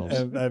to ourselves?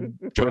 I've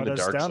brought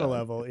us down a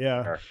level.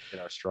 Yeah. In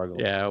our struggle.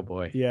 Yeah. Oh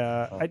boy.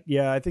 Yeah.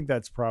 I think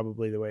that's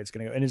probably the way it's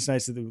going to go. And it's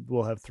nice that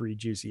we'll have 3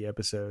 juicy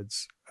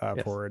episodes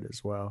for it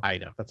as well. I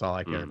know. That's all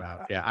I care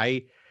about. Yeah.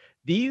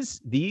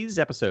 These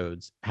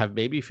episodes have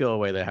made me feel a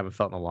way that I haven't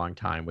felt in a long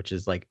time, which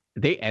is like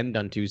they end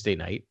on Tuesday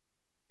night,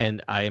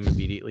 and I am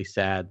immediately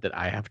sad that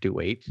I have to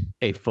wait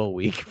a full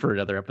week for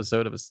another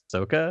episode of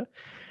Ahsoka.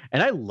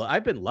 And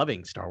I've been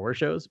loving Star Wars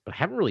shows, but I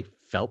haven't really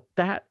felt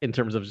that in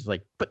terms of just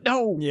like, but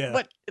no,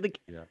 what? Like,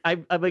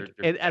 I'm like,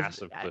 they're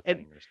massive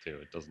cliffhangers too.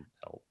 It doesn't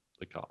help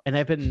the cause. And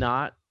I've been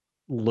not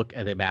look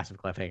at the massive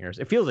cliffhangers.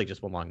 It feels like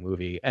just one long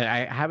movie, and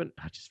it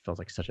just feels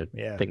like such a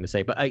thing to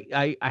say, but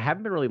I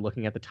haven't been really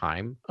looking at the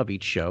time of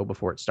each show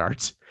before it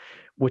starts,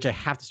 which I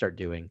have to start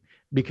doing,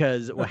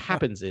 because what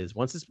happens is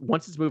once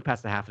it's moved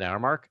past the half an hour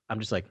mark,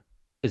 I'm just like,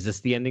 is this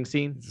the ending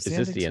scene? Is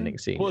this the ending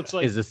scene? Well, it's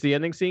like, is this the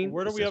ending scene?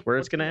 Where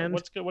it's going to end?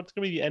 What's going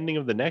to be the ending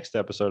of the next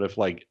episode if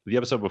like the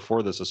episode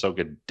before this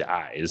Ahsoka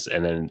dies,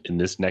 and then in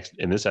this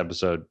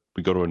episode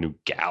we go to a new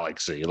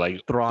galaxy? Like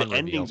the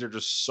endings are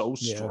just so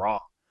strong.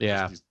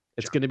 Yeah.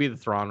 It's going to be the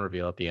Thrawn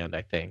reveal at the end,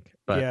 I think.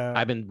 But Yeah.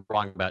 I've been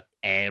wrong about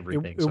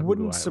everything. It So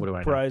wouldn't what do I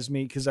know? surprise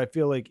me because I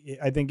feel like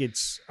I think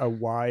it's a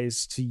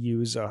wise to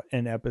use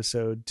an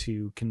episode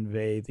to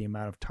convey the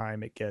amount of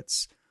time it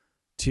gets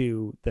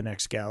to the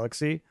next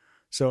galaxy.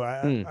 So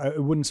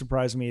it wouldn't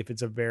surprise me if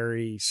it's a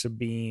very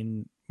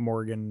Sabine,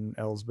 Morgan,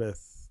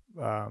 Elsbeth,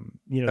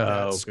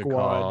 that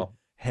squad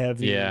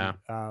heavy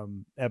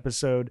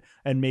episode,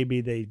 and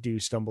maybe they do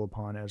stumble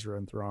upon Ezra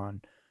and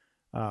Thrawn.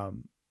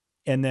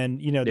 And then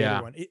the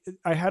other one,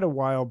 I had a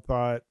wild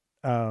thought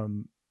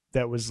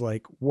that was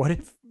like, what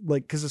if,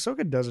 like, because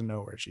Ahsoka doesn't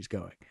know where she's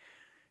going,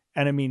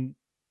 and I mean,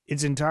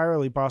 it's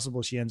entirely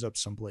possible she ends up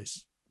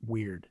someplace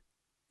weird,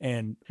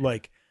 and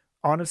like,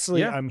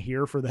 honestly, I'm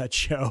here for that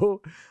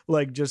show,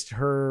 like just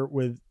her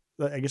with,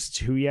 I guess it's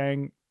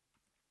Huyang,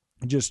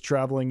 just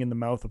traveling in the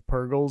mouth of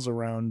Purgles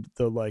around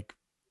the like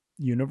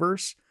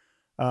universe.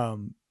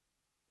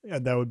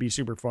 That would be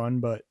super fun,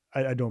 but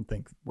I don't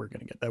think we're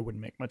gonna get that.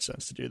 Wouldn't make much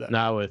sense to do that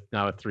now with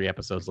 3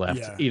 episodes left.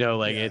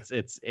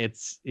 It's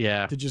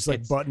to just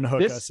like button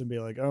hook us and be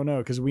like, oh no,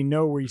 because we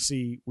know we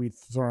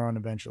Thrawn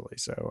eventually.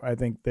 So I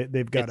think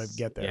they've got to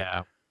get there.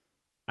 Yeah,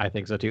 I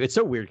think so too. It's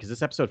so weird because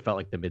this episode felt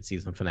like the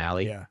mid-season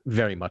finale,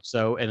 very much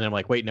so. And then I'm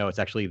like, wait, no, it's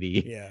actually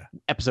the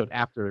episode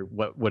after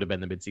what would have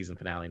been the mid-season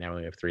finale. Now we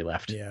only have 3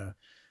 left. Yeah.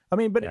 I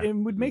mean, but it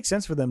would make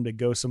sense for them to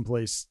go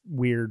someplace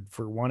weird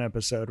for one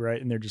episode,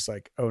 right? And they're just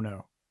like, oh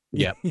no.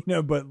 Yeah.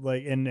 But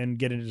like, and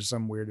get into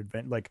some weird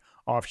event, like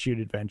offshoot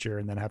adventure,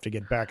 and then have to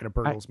get back in a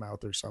Purgle's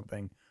mouth or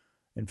something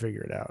and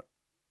figure it out.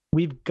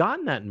 We've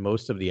gotten that in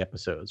most of the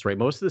episodes, right?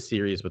 Most of the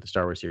series with the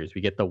Star Wars series,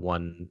 we get the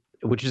one,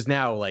 which is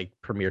now like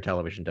Premiere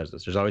Television does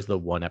this. There's always the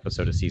one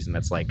episode a season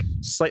that's like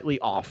slightly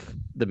off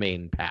the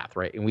main path,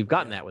 right? And we've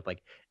gotten that with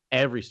like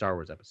every Star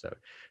Wars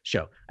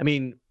show. I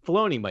mean,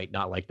 Filoni might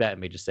not like that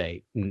and may just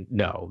say,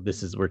 no,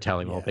 we're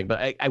telling the whole thing.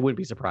 But I wouldn't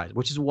be surprised,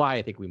 which is why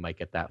I think we might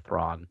get that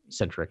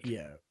Thrawn-centric.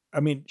 Yeah. I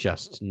mean,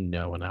 just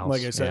no one else.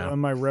 Like I said, on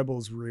my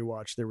Rebels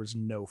rewatch, there was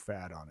no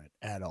fat on it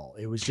at all.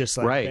 It was just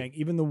like, dang,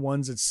 even the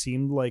ones that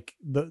seemed like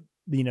the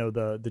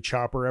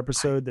chopper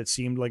episode that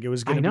seemed like it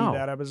was going to be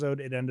that episode,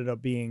 it ended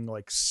up being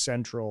like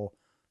central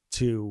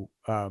to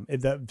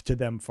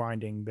them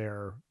finding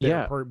their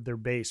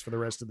base for the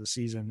rest of the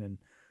season, and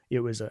it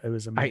was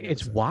amazing.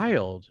 It's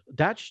wild.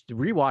 That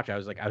rewatch, I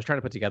was trying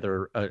to put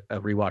together a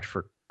rewatch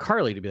for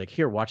Carly to be like,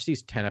 here, watch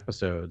these 10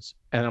 episodes,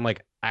 and I'm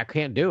like, I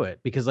can't do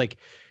it because like.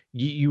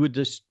 You would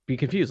just be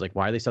confused, like,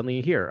 why are they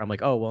suddenly here? I'm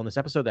like, oh, well, in this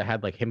episode that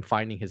had like him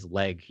finding his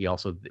leg,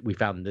 we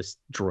found this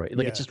droid.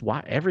 Like, it's just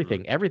why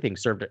everything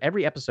served.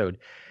 Every episode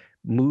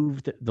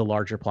moved the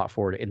larger plot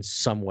forward in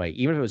some way,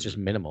 even if it was just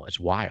minimal.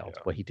 It's wild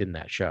what he did in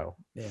that show.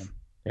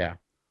 Yeah.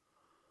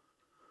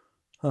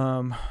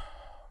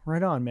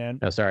 Right on, man.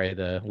 No, sorry,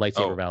 the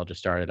lightsaber battle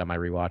just started on my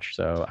rewatch,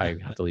 so I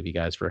have to leave you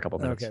guys for a couple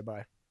minutes. Okay,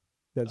 bye.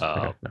 That's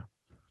okay. No.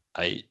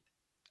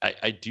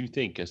 I do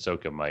think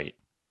Ahsoka might.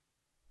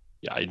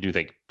 Yeah, I do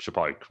think she'll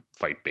probably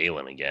fight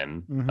Balin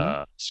again.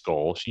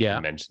 Skull. She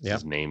mentions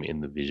his name in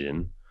the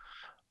vision.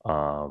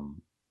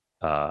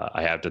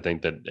 I have to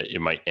think that it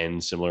might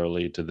end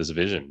similarly to this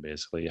vision,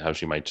 basically, how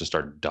she might just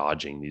start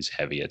dodging these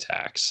heavy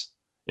attacks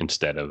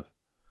instead of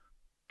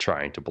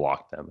trying to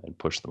block them and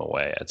push them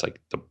away. It's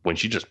like when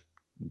she just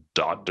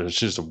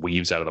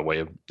weaves out of the way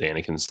of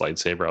Anakin's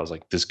lightsaber. I was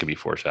like, this could be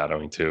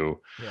foreshadowing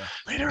to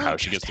how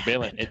she gets to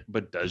Balin.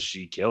 But does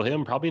she kill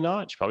him? Probably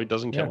not. She probably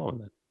doesn't kill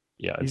him.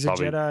 Yeah, he's a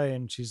Jedi,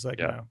 and she's like,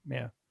 no,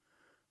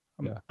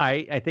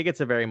 I think it's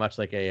a very much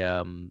like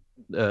a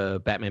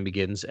Batman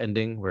Begins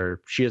ending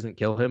where she doesn't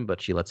kill him, but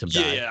she lets him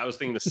die. Yeah, I was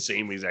thinking the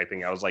same exact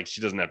thing. I was like,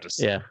 she doesn't have to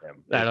save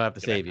him. I don't have to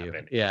save you.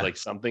 Yeah, like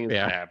something is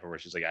gonna happen where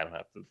she's like, I don't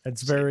have to.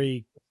 It's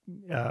very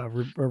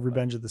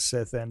Revenge of the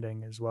Sith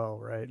ending as well,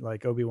 right?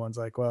 Like Obi-Wan's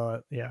like,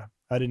 well,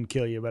 I didn't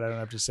kill you, but I don't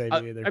have to save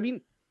you either. I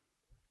mean.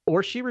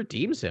 Or she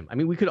redeems him. I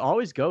mean, we could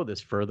always go this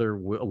further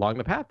along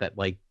the path that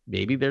like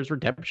maybe there's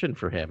redemption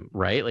for him,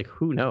 right? Like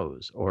who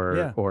knows?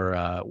 Or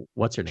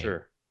what's her name?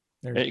 Sure.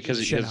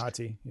 Because Shin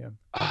Hati.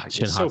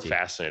 It's so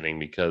fascinating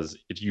because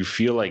you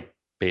feel like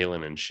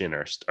Balin and Shin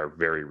are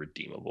very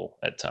redeemable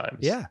at times.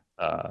 Yeah.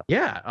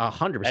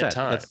 100%. At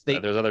times.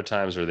 There's other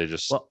times where they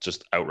just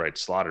outright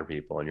slaughter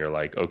people, and you're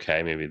like,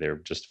 okay, maybe they're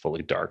just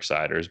fully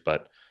Darksiders,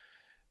 but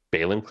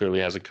Balin clearly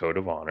has a code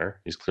of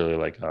honor. He's clearly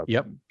like a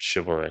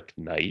chivalric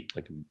knight,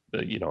 like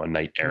a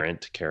knight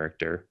errant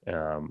character.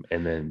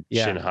 And then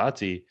Shin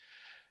Hati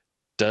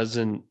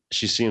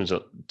she seems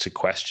to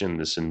question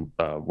this in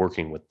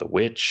working with the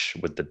witch,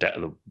 with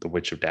the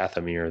witch of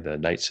Dathomir, the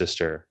Night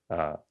Sister,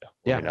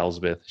 and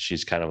Elsbeth.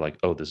 She's kind of like,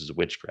 oh, this is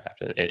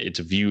witchcraft. And it's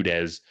viewed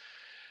as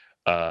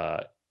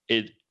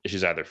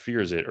she's either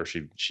fears it or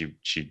she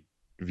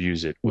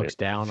views it looks with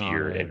down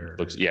fear on it, and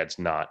looks. Yeah, it's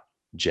not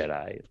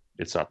Jedi.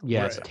 It's not.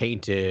 Yeah, it's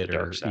tainted.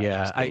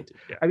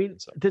 I mean,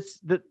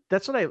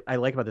 that's what I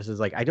like about this is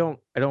like I don't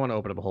want to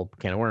open up a whole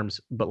can of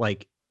worms, but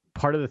like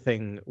part of the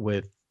thing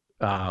with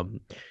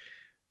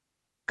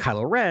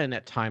Kylo Ren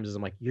at times is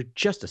I'm like, you're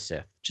just a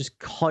Sith. Just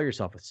call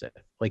yourself a Sith.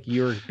 Like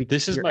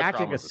This is you're my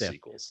acting problem a with the Sith.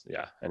 sequels.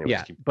 Yeah. Anyways,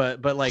 Yeah,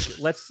 but like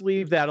let's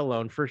leave that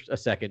alone for a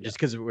second, just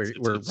because we're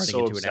running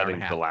so into an hour and a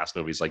upsetting. half. The last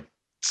movie's like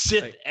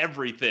Sith Like,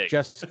 everything.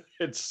 Just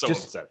It's so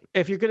just upsetting.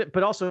 if you're gonna,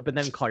 but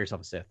then call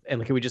yourself a Sith. And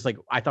like, can we just like?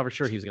 I thought for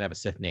sure he was gonna have a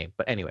Sith name,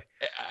 but anyway.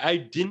 I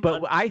didn't.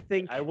 But I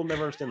think I will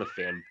never understand the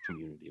fan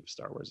community of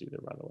Star Wars either.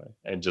 By the way,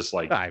 and just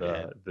like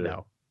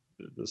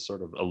the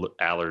sort of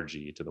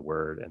allergy to the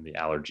word and the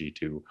allergy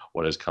to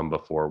what has come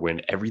before, when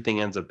everything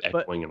ends up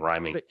echoing and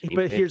rhyming.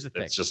 But here's the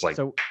thing. It's just like,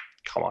 so,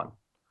 come on.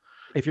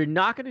 If you're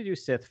not going to do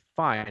Sith,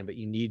 fine, but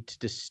you need to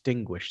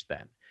distinguish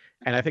then.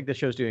 And I think the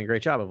show's doing a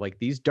great job of like,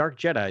 these dark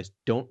Jedis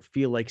don't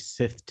feel like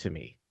Sith to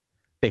me.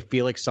 They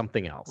feel like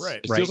something else. Right.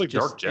 It feels like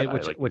dark Jedi,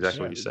 which,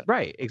 exactly what you said.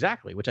 Right,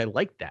 exactly, which I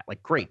like that.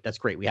 Like, great, that's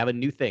great. We have a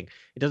new thing.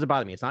 It doesn't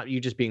bother me. It's not you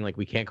just being like,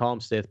 we can't call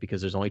him Sith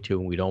because there's only two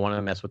and we don't want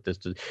to mess with this.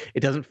 It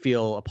doesn't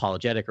feel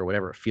apologetic or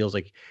whatever. It feels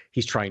like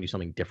he's trying to do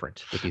something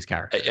different with these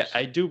characters.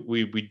 I do.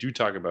 We do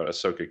talk about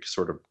Ahsoka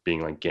sort of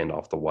being like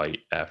Gandalf the White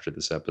after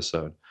this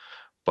episode.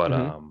 But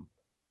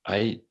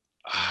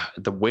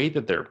the way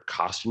that their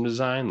costume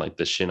design, like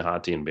the Shin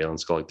Hati and Baylan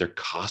Skoll, like their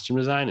costume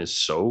design is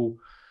so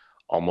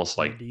almost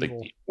like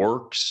the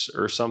orcs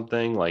or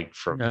something, like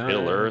from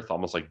Middle Earth,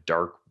 almost like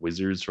dark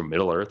wizards from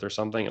Middle Earth or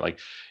something. Like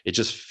it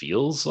just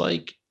feels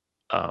like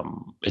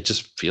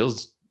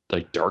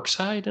dark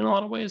side in a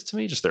lot of ways to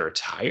me, just their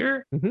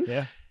attire.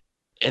 Yeah.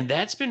 And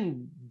that's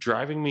been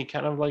driving me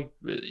kind of like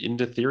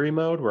into theory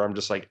mode, where I'm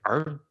just like,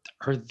 are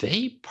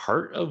they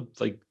part of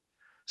like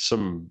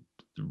some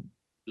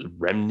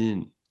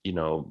remnant,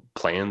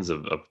 plans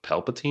of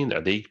Palpatine?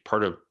 Are they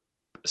part of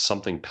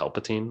something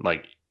Palpatine?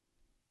 Like,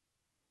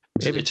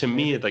 to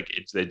me, like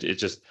it's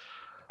just,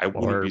 I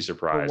wouldn't be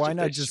surprised. Why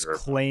not just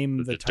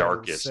claim the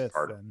darkest Sith,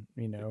 part? Then,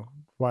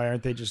 why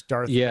aren't they just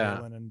Darth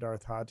Baylan and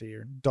Darth Hati,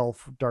 or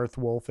Darth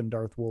Wolf and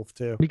Darth Wolf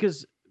too?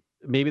 Because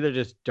maybe they're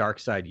just dark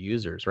side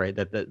users, right?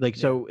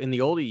 So in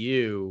the old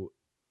EU,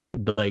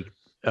 like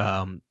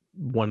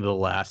one of the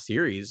last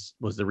series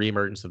was the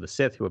reemergence of the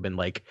Sith, who have been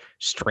like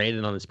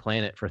stranded on this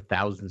planet for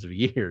thousands of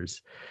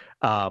years,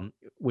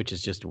 which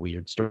is just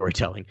weird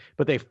storytelling.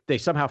 But they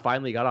somehow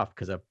finally got off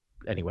because of,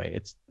 anyway,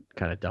 it's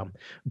kind of dumb.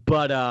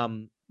 But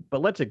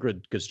let's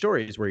good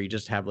stories where you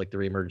just have like the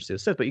reemergence of the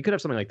Sith. But you could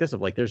have something like this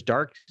of like, there's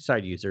dark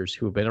side users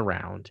who have been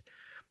around,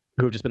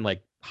 who have just been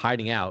like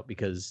hiding out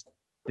because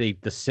the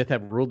Sith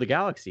have ruled the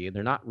galaxy, and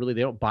they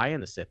don't buy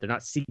in the Sith. They're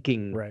not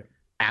seeking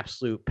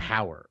absolute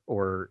power,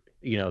 or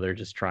they're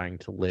just trying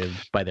to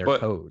live by their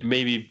code.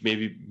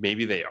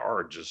 Maybe they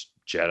are just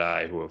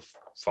Jedi who have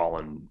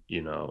fallen,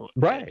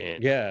 right?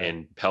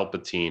 And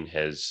Palpatine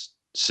has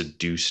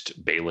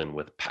seduced Baylan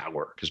with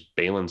power, because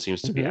Baylan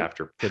seems to be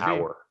after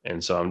power.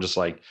 And so I'm just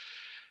like,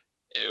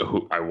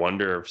 I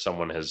wonder if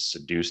someone has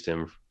seduced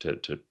him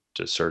to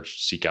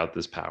seek out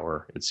this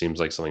power. It seems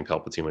like something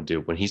Palpatine would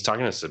do. When he's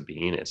talking to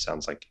Sabine, it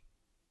sounds like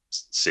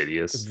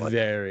Sidious,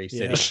 very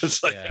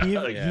Sidious.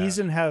 He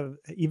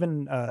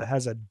even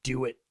has a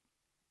do it.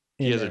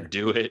 He has a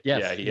do it.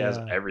 Yes. Yeah, he has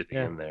everything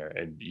in there.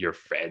 And your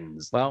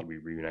friends, we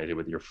reunited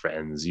with your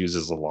friends,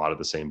 uses a lot of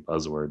the same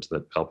buzzwords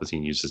that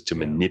Palpatine uses to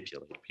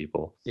manipulate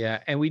people. Yeah,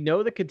 and we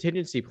know the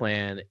contingency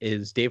plan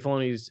is Dave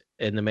Filoni's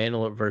in the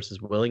Mandalorian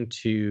is willing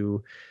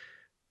to,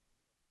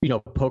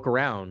 poke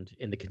around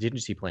in the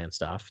contingency plan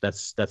stuff.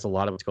 That's a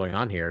lot of what's going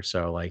on here.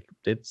 So like,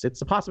 it's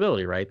a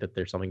possibility, right, that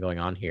there's something going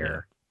on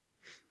here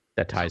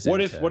that ties in.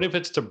 What if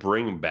it's to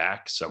bring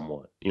back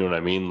someone? You know what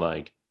I mean?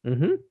 Like,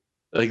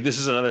 like this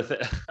is another thing.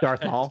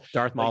 Darth Maul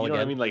like, you know again.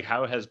 What I mean, like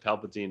how have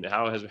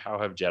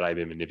Jedi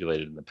been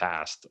manipulated in the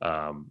past?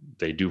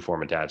 They do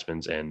form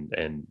attachments,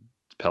 and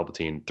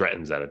Palpatine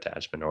threatens that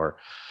attachment, or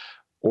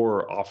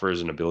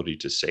offers an ability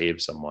to save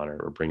someone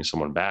or bring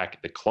someone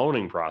back. The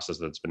cloning process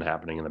that's been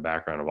happening in the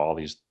background of all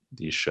these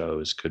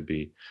shows could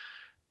be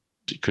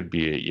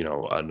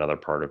another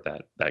part of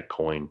that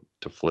coin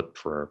to flip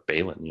for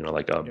Baylan.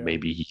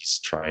 Maybe he's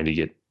trying to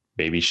get,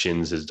 maybe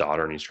Shin's his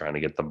daughter and he's trying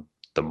to get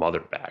the mother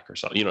back or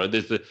something.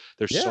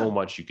 There's so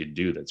much you could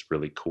do that's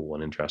really cool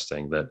and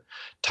interesting that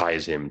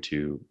ties him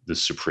to the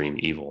supreme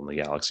evil in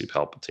the galaxy,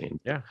 Palpatine.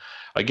 Yeah.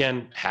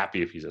 Again,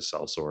 happy if he's a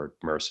sellsword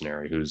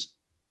mercenary who's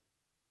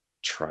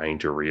trying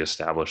to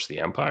reestablish the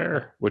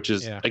Empire, which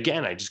is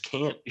again, I just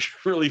can't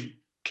really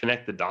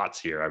connect the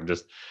dots here.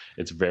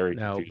 It's very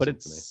confusing, but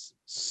it's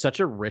such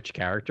a rich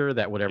character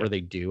that whatever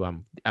they do,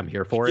 I'm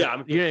here for it.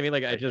 Yeah, you know what I mean?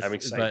 Like I'm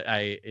excited. But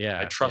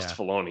I trust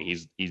Filoni.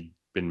 He's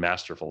been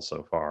masterful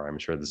so far. I'm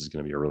sure this is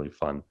going to be a really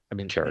fun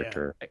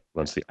character.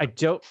 I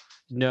don't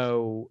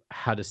know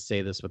how to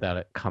say this without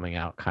it coming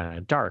out kind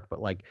of dark,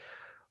 but like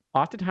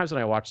oftentimes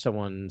when I watch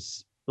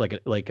someone's like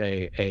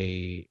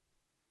a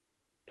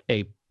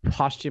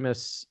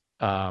posthumous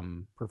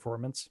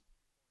performance,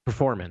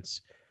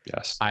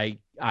 yes, I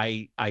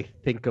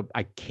think of,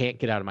 I can't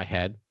get out of my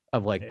head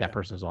of like that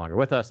person is no longer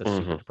with us. That's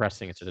super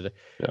depressing.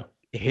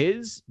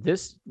 It's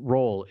this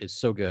role is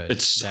so good.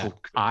 It's so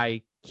good.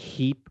 I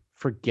keep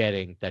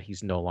forgetting that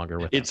he's no longer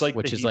with It's us, like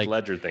which the is Heath like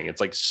Ledger thing. It's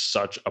like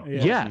such a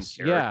potent yes,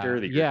 character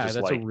that you're just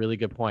that's like, a really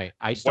good point.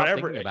 I stopped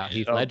whatever, thinking about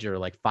Heath Ledger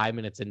like 5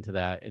 minutes into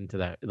that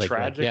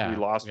tragic. yeah, We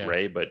lost yeah.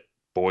 Ray, but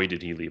boy,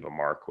 did he leave a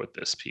mark with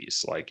this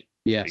piece. Like,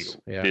 Yes,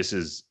 yeah. this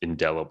is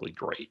indelibly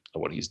great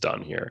what he's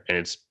done here, and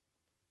it's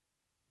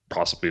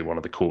possibly one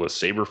of the coolest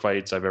saber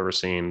fights I've ever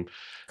seen.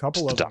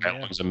 Couple The of them,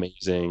 dialogue is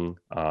amazing.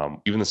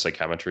 Even the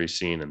psychometry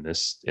scene in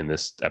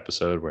this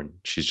episode, when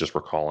she's just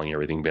recalling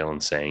everything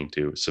Balin's saying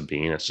to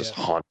Sabine, it's just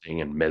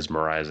haunting and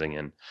mesmerizing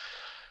and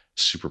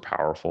super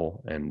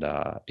powerful. And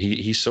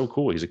he's so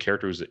cool. He's a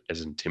character who's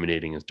as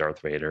intimidating as Darth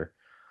Vader,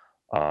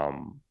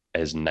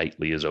 as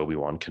knightly as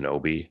Obi-Wan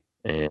Kenobi,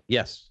 and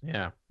yes,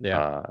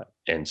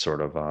 and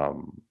sort of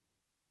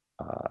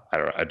I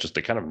don't know, just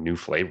a kind of new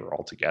flavor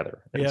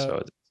altogether. And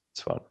so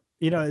it's fun.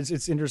 You know,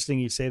 it's interesting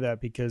you say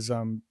that because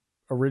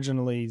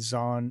originally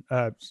Zahn,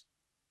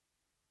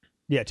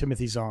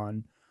 Timothy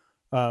Zahn,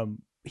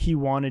 he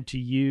wanted to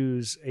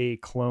use a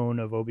clone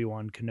of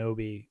Obi-Wan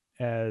Kenobi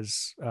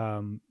as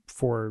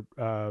for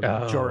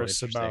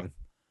Joruus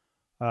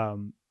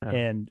C'baoth,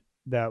 and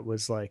that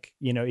was like,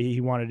 you know, he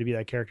wanted to be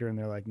that character, and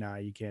they're like, nah,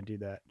 you can't do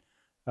that.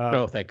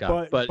 Oh, thank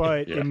God!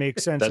 But it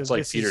makes sense. That's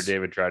like Peter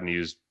David tried to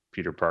use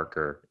Peter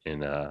Parker in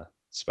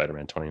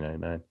Spider-Man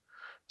 2099.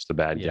 It's the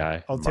bad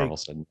guy. Marvel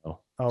said no.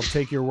 I'll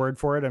take your word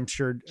for it. I'm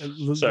sure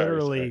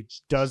literally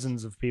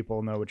dozens of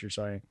people know what you're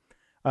saying.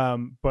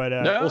 Well,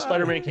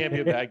 Spider-Man can't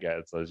be a bad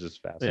guy. So it's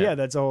just fast. Yeah,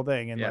 that's the whole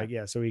thing.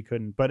 And so he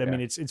couldn't. But I mean,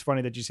 it's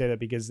funny that you say that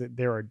because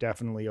there are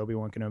definitely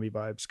Obi-Wan Kenobi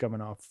vibes coming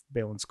off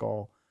Balin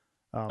Skull.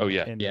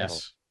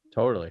 Yes,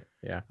 totally.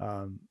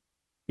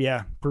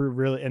 Yeah.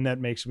 Really, and that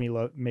makes me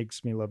love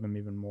him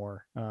even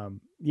more. I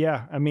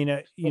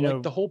mean, you know,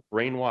 like the whole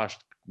brainwashed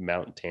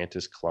Mount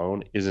Tantus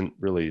clone isn't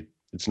really.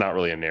 It's not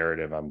really a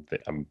narrative. I'm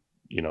getting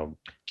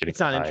it's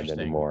not behind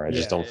anymore. I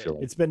just don't feel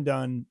like it's been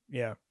done.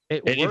 Yeah.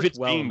 And if it's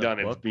being done,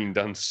 it's being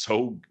done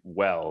so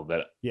well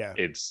that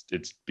it's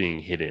being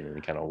hidden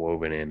and kind of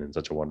woven in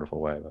such a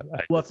wonderful way.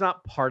 But it's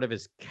not part of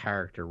his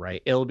character,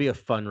 right? It'll be a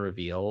fun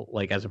reveal,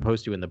 like as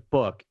opposed to in the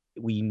book,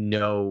 we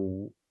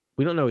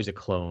don't know he's a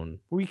clone.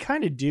 We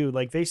kind of do.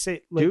 Like they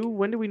say, like,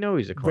 when do we know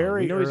he's a clone?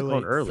 Very we know early. He's a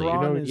clone early.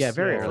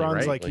 Very early. Thrawn's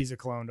right? like he's a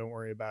clone. Don't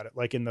worry about it.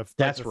 Like in the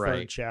that's the right.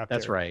 third chapter.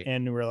 That's right.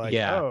 And we're like,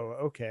 oh,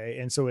 okay.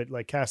 And so it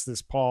like casts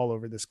this pall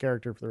over this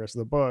character for the rest of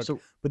the book. So,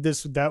 but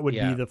that would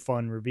be the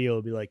fun reveal.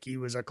 It'd be like he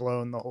was a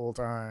clone the whole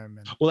time.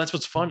 And, well, that's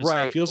what's fun.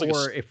 Right. It feels like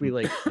if we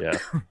like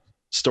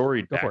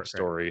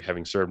backstory,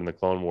 having served in the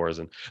Clone Wars,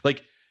 and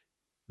like.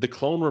 The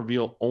clone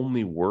reveal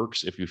only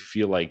works if you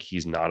feel like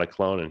he's not a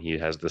clone and he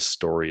has this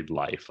storied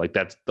life. Like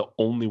that's the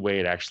only way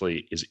it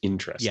actually is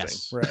interesting.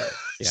 Yes, right.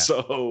 Yeah.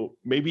 So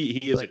maybe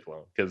he is a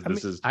clone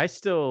because I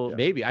still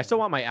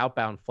want my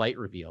outbound flight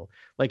reveal.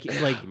 Like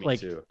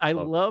too. I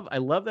love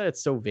that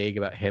it's so vague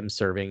about him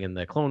serving in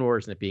the Clone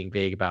Wars and it being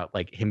vague about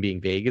like him being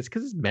vague. It's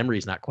because his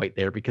memory's not quite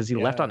there because he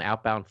left on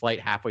outbound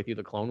flight halfway through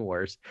the Clone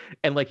Wars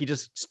and like he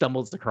just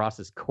stumbles across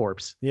his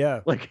corpse.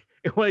 Yeah, like.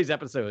 In one of these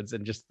episodes,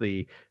 and just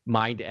the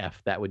mind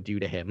f that would do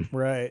to him,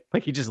 right?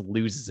 Like he just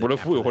loses it. What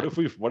if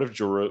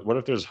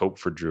there's hope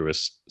for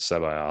Joruus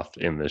C'baoth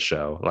in this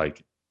show?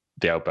 Like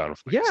the outbound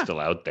flight's still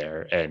out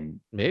there, and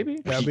maybe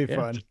that'd be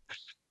fun.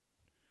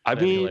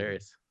 That'd be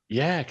hilarious.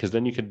 Yeah, because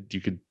then you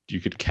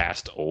could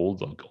cast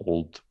old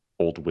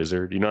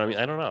wizard. You know what I mean?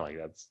 I don't know. Like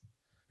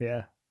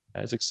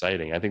that's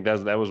exciting. I think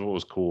that was what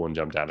was cool and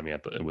jumped out at me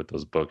with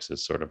those books.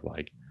 Is sort of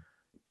like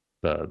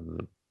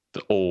the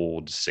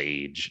old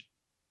sage.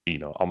 You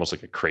know, almost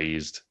like a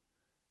crazed,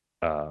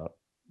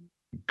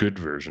 good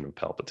version of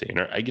Palpatine,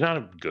 or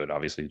not good.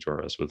 Obviously,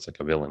 Joruus was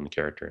like a villain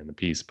character in the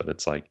piece, but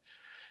it's like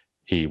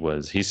he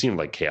seemed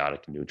like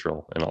chaotic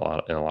neutral in a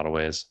lot of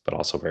ways, but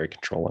also very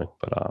controlling.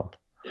 But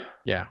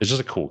it's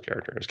just a cool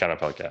character. It's kind of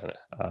like a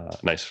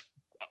nice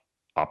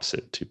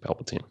opposite to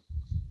Palpatine.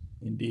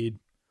 Indeed.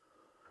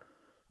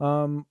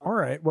 All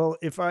right. Well,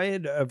 if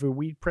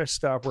we press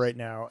stop right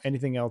now,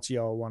 anything else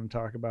y'all want to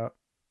talk about?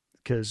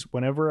 Because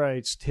whenever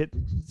I hit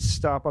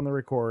stop on the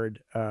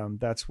record,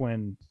 that's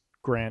when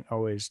Grant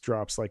always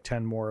drops like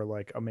 10 more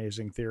like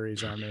amazing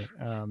theories on me.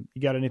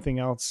 You got anything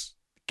else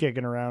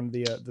kicking around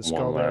the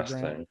skull there,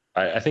 Grant? Thing.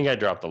 I think I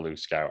dropped the Luke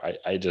Skywalker.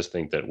 I just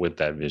think that with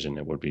that vision,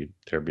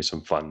 there'd be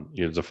some fun.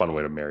 It's a fun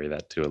way to marry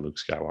that to a Luke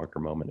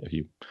Skywalker moment if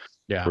you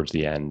towards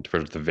the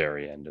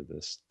very end of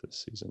this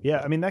season. Yeah,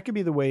 I mean that could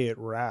be the way it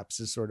wraps.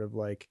 Is sort of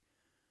like.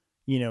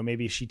 You know,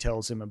 maybe she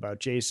tells him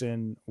about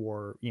Jason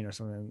or, you know,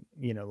 something,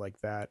 you know,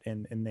 like that.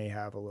 And they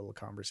have a little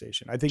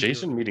conversation. I think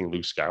Jason meeting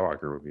Luke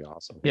Skywalker would be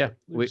awesome. Yeah.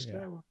 Right.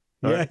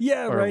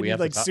 He's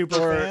like super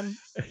fan.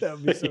 That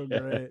would be so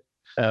great.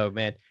 Oh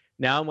man.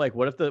 Now I'm like,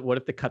 what if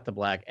the cut to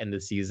black end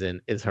of season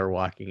is her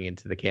walking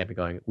into the camp and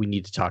going, we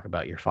need to talk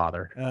about your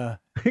father.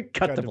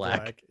 Cut to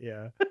black.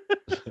 Yeah.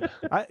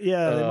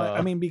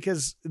 I mean,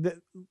 because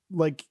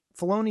like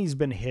Filoni's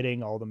been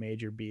hitting all the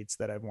major beats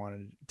that I've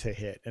wanted to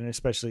hit, and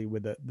especially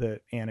with the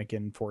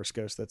Anakin Force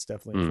Ghost. That's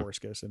definitely a Force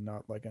Ghost and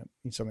not like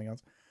something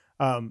else.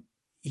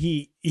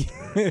 You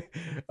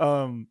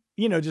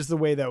just the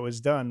way that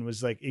was done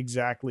was like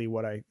exactly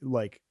what I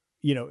like,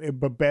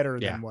 but better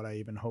than what I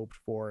even hoped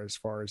for as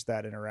far as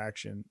that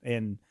interaction.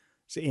 And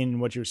in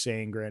what you're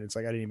saying, Grant, it's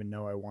like, I didn't even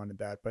know I wanted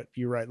that, but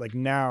you're right. Like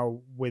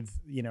now with,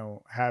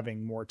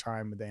 having more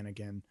time with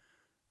Anakin,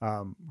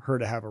 her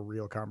to have a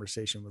real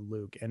conversation with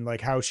Luke and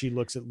like how she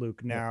looks at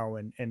Luke now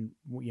and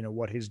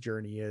what his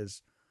journey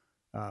is,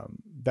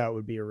 that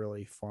would be a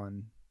really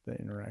fun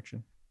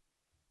interaction.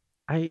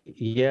 I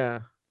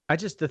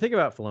just, the thing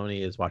about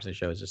Filoni is watching the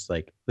show is just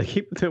like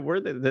the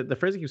word, the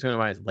phrase that keeps coming to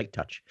mind is light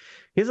touch.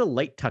 He has a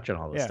light touch on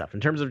all this stuff in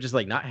terms of just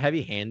like not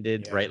heavy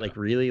handed, right? Like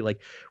really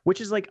like,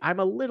 which is like, I'm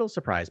a little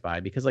surprised by,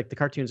 because like the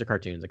cartoons are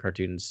cartoons. The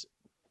cartoons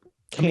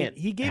can't.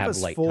 He gave have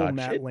us light full touch.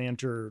 Matt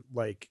Lanter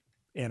like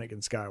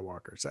Anakin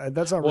Skywalker. So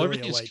that's not really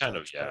a light kind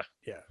touch. Of,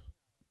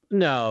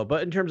 No,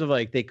 but in terms of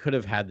like, they could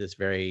have had this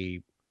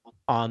very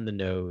on the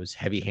nose,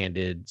 heavy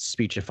handed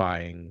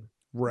speechifying,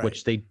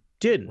 which they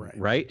didn't,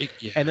 right?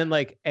 And then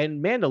like,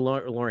 and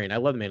Mandalorian, I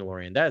love the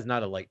Mandalorian. That is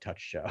not a light touch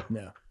show.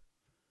 No.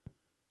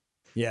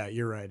 Yeah,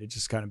 you're right. It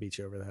just kind of beats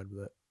you over the head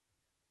with it.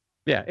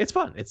 Yeah, it's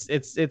fun.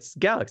 It's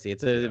Galaxy.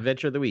 It's an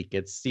adventure of the week.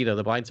 It's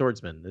the Blind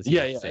Swordsman.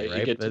 Say, right?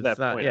 You get to that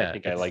point. I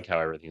think I like how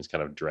everything's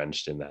kind of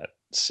drenched in that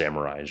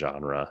samurai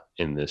genre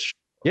in this show.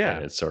 Yeah,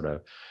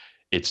 and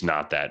it's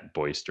not that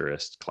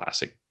boisterous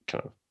classic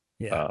kind of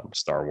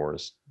Star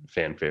Wars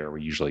fanfare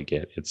we usually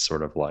get. It's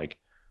sort of like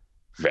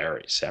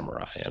very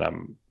samurai, and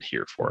I'm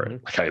here for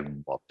it. Like I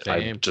love it.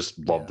 I just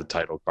love the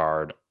title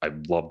card. I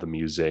love the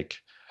music.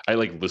 I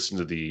like listen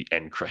to the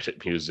end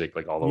credit music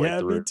like all the way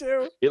through. Me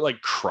too. It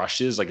like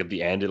crushes, like at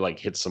the end, it like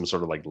hits some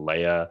sort of like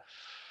Leia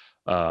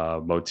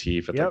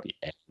motif at like the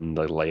end,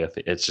 like Leia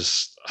thing. It's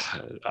just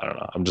I don't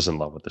know. I'm just in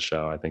love with the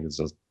show. I think it's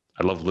just,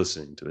 I love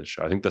listening to the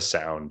show. I think the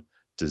sound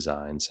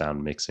design,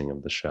 sound mixing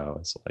of the show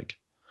is like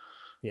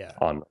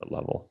on a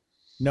level.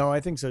 No, I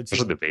think so too.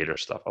 Especially the Vader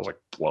stuff. I was like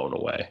blown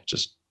away.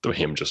 Just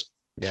him just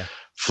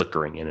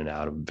flickering in and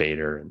out of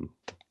Vader, and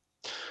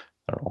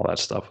I don't know, all that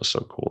stuff was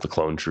so cool. The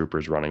clone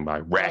troopers running by.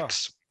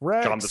 Rex.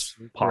 On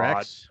the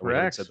pod.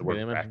 Rex. Said the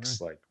word Rex.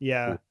 Like,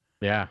 yeah. Cool.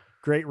 Yeah.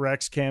 Great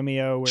Rex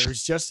cameo where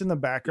he's just in the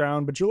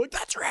background, but you're like,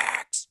 that's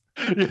Rex.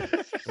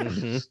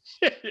 I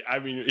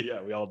mean,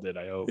 yeah, we all did,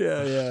 I hope.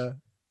 Yeah.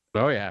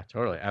 Oh yeah,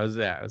 totally. I was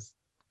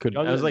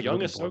like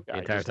young Ahsoka the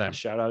entire time.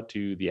 Shout out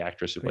to the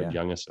actress who played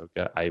young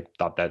Ahsoka. I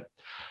thought that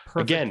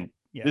again,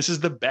 this is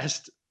the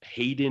best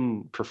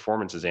Hayden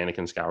performance as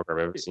Anakin Skywalker I've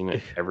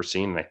ever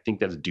seen. And I think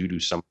that's due to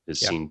some of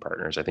his scene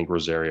partners. I think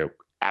Rosario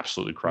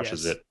absolutely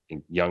crushes it. I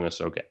think young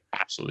Ahsoka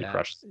absolutely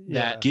crushes it.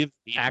 That give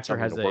actor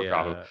has to work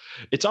off of.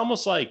 It's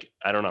almost like,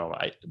 I don't know,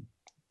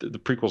 the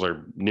prequels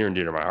are near and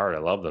dear to my heart. I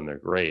love them. They're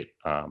great.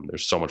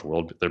 There's so much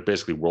they're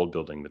basically world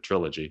building the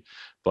trilogy,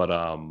 but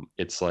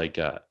it's like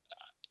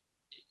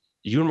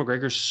Ewan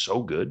McGregor's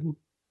so good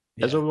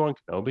as Obi-Wan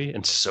Kenobi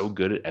and so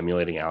good at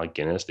emulating Alec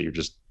Guinness that you're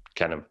just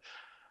kind of,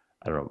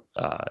 I don't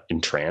know,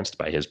 entranced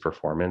by his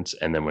performance.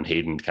 And then when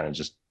Hayden kind of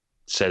just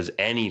says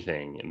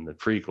anything in the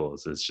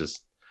prequels,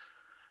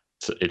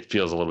 it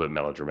feels a little bit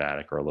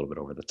melodramatic or a little bit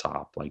over the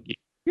top. Like,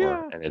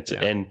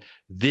 and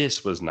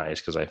this was nice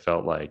because I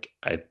felt like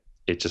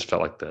it just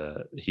felt like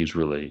he's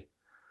really,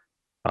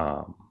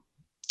 I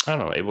don't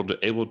know,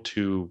 able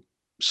to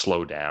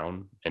slow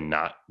down and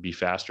not be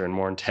faster and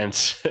more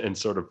intense, and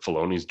sort of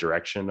Filoni's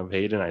direction of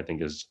Hayden, I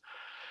think is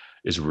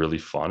really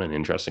fun and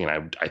interesting.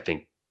 And I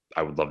think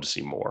I would love to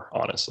see more,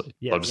 honestly.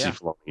 Love to see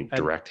Filoni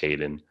direct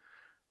Hayden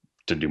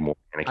to do more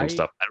Anakin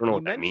stuff. I don't know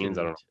what that means.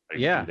 I don't know how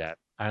you do that.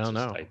 I don't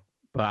know.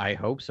 But I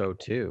hope so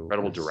too.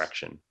 Incredible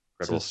direction.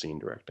 Incredible scene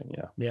directing.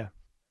 Yeah.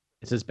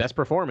 It's his best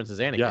performance as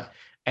Anakin. Yeah.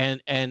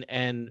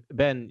 And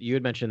Ben, you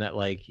had mentioned that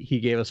like he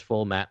gave us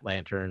full Matt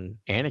Lantern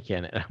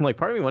Anakin. And I'm like,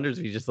 part of me wonders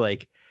if he just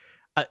like,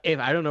 if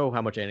I don't know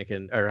how much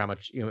Anakin or how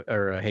much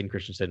or Hayden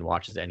Christensen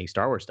watches any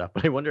Star Wars stuff,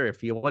 but I wonder if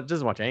he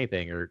doesn't watch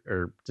anything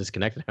or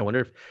disconnected. I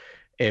wonder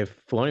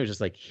if Filoni was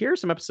just like, here are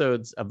some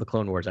episodes of the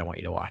Clone Wars I want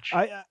you to watch.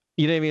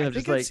 You know what I mean? I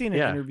think I've seen an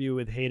interview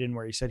with Hayden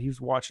where he said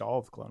he's watched all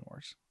of the Clone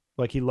Wars.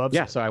 Like he loves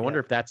it. So I wonder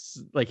if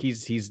that's like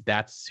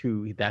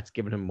that's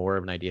given him more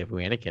of an idea of who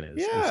Anakin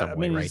is in some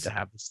way, right? To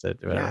have this.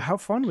 How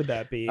fun would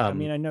that be? I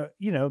mean, I know,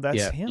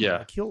 that's him. Yeah.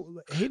 Like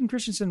Hayden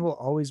Christensen will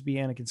always be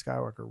Anakin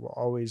Skywalker. Will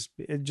always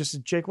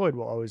just Jake Lloyd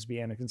will always be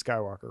Anakin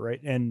Skywalker,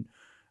 right? And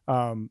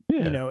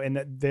and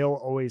that they'll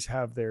always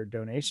have their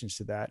donations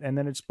to that. And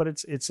then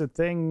it's a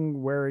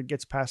thing where it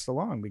gets passed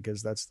along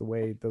because that's the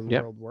way the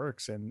world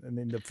works. And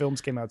then the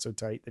films came out so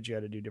tight that you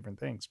had to do different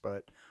things,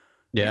 but.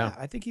 Yeah,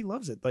 I think he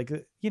loves it. Like,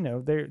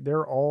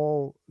 they're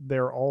all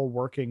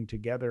working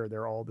together.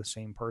 They're all the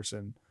same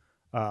person.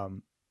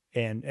 And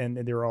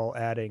they're all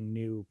adding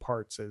new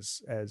parts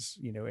as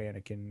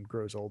Anakin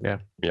grows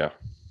older. Yeah.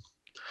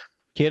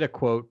 He had a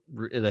quote,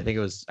 and I think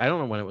it was, I don't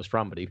know when it was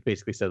from, but he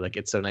basically said, like,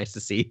 it's so nice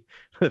to see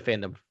the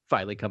fandom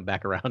finally come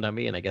back around on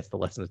me. And I guess the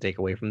lesson to take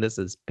away from this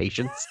is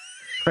patience.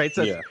 Right.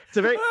 So Yeah. it's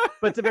a very,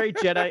 but it's a very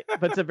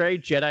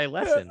Jedi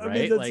lesson, I mean,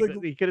 right? that's Like,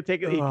 like- he could have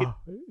taken, yeah,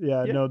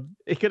 yeah. no,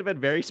 he could have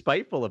been very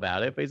spiteful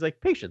about it, but he's like,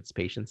 patience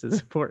is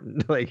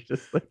important. Like,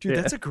 just like, dude,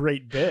 yeah. that's a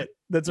great bit.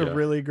 That's a Yeah.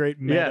 really great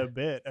meta Yeah.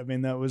 bit. I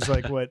mean, that was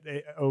like what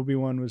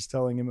Obi-Wan was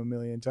telling him a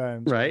million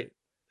times. Right.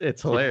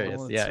 It's hilarious.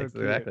 Oh, it's Yeah, so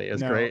cute. exactly. It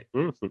was No, great.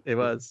 It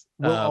was.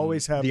 We'll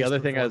always have the his other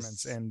thing I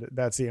performance, was, and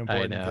that's the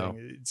important know.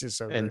 thing. It's just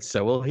so and great.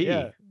 so will he.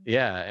 Yeah.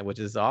 Yeah, and which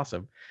is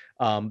awesome.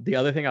 The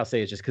other thing I'll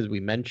say is just because we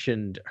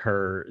mentioned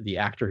her, the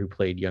actor who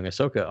played young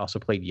Ahsoka also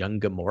played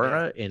young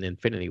Gamora in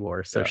Infinity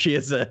War. So Yeah.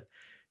 she's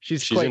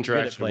She's quite good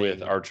at interacted playing.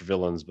 with arch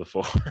villains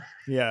before.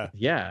 Yeah,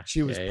 Yeah,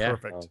 she was yeah.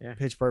 perfect, Yeah.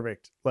 pitch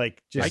perfect.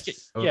 Like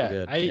just So yeah,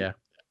 good.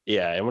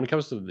 Yeah, and when it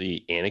comes to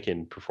the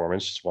Anakin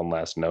performance, just one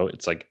last note,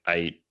 it's like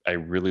I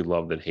really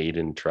love that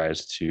Hayden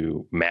tries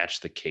to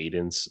match the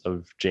cadence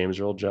of James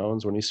Earl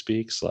Jones when he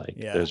speaks. Like,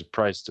 Yeah. there's a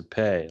price to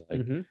pay. Like,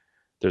 Mhm.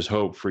 there's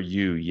hope for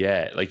you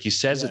yet. Like, he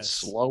says it Yes.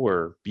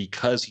 slower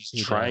because he's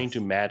He trying does.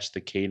 to match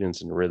the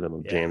cadence and rhythm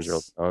of James Earl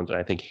Yes. Jones. And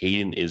I think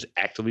Hayden is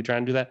actively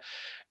trying to do that.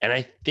 And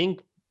I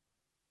think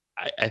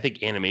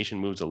animation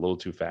moves a little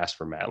too fast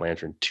for Matt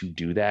Lantern to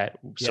do that.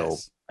 So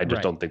Yes. I just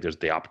Right. don't think there's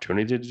the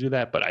opportunity to do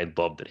that. But I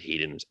love that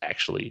Hayden is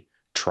actually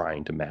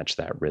trying to match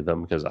that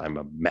rhythm because I'm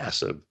a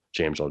massive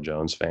James Earl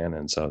Jones fan.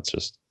 And so it's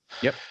just,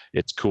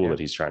 it's cool that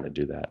he's trying to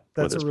do that.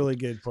 That's a really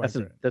good point.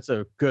 That's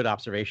a good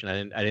observation.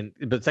 I didn't.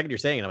 But the second you're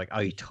saying it, I'm like, oh,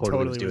 he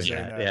totally was doing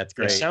that. Yeah, it's It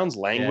great. sounds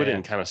languid Yeah.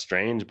 and kind of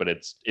strange, but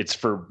it's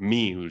for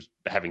me who's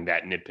having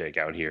that nitpick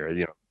out here.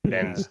 You know,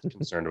 Ben's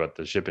concerned about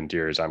the ship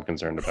interiors. I'm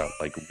concerned about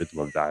like rhythm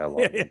of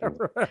dialogue.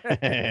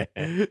 Right.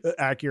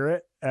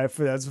 Accurate. That's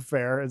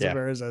fair. It's a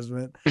fair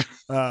assessment.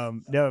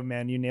 No,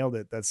 man, you nailed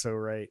it. That's so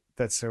right.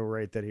 That's so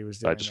right that he was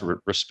doing I just that.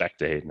 respect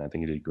to Hayden. I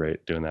think he did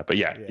great doing that. But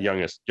yeah,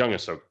 youngest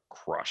so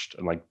crushed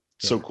and like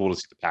so cool to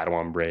see the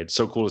Padawan braid.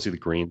 So cool to see the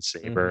green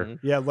saber. Mhm.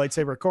 Yeah,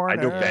 lightsaber corner. I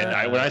know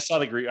Ben. When I saw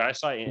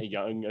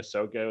young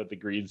Ahsoka with the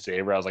green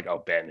saber, I was like,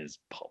 oh, Ben is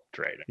pumped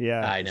right now.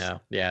 Yeah, I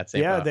know. Yeah,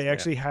 they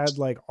actually had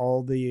like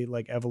all the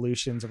like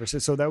evolutions of her.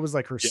 So that was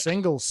like her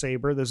single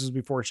saber. This was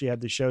before she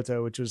had the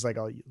Shoto, which was like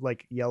a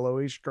like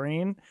yellowish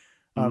green.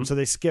 So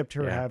they skipped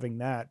her having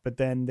that, but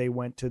then they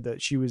went to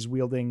she was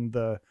wielding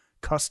the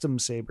custom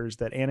sabers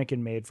that Anakin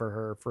made for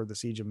her for the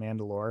Siege of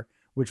Mandalore,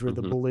 which were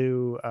the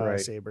blue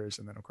sabers,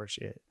 and then of course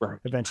she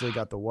eventually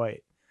got the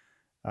white.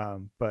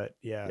 But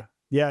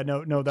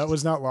no, that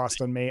was not lost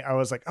on me. I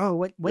was like, oh,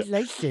 what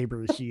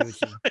lightsaber is she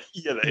using?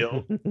 Yeah, the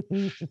hill,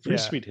 pretty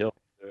sweet hill.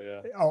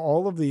 Yeah.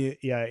 All of the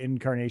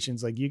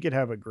incarnations, like you could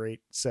have a great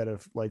set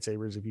of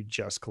lightsabers if you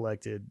just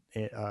collected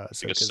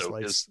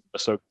Ahsoka's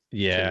Ahsoka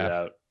yeah kitted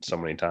out so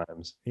many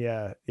times.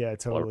 Yeah,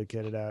 totally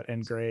kitted out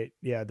and great.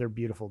 Yeah, they're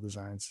beautiful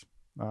designs.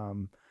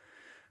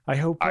 I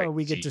hope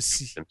we get to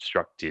see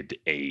constructed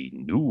a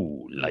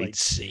new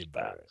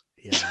lightsaber.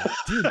 Yeah,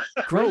 dude,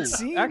 great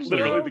scene. Actually,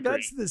 bro.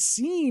 That's the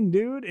scene,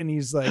 dude. And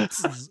he's like,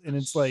 and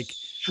it's like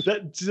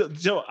that.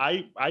 So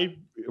I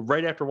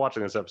right after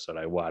watching this episode,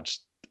 I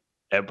watched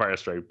Empire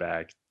Strike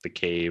Back, The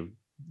Cave,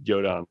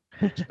 Yoda on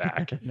Luke's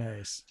back,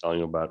 nice, telling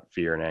him about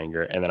fear and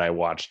anger, and then I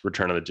watched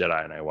Return of the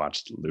Jedi, and I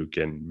watched Luke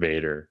and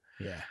Vader,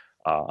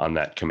 on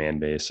that command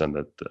base and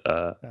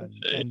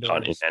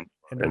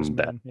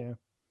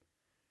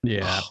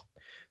yeah.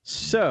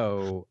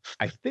 So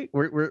I think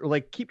we're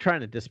like keep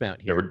trying to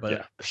dismount here,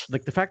 but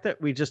like the fact that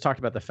we just talked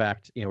about the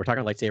fact, we're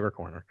talking lightsaber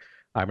corner.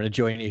 I'm going to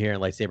join you here in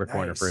lightsaber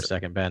corner for a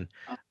second, Ben.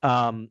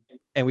 And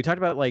we talked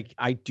about like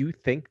I do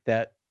think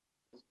that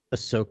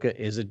Ahsoka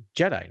is a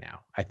Jedi now.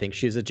 I think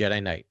she's a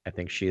Jedi Knight. I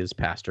think she has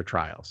passed her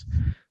trials.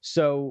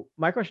 So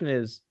my question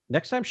is,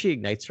 next time she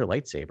ignites her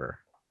lightsaber,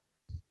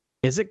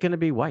 is it going to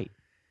be white?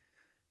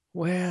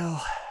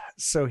 Well,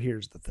 so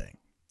here's the thing.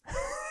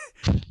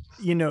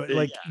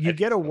 You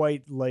get a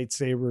white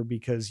lightsaber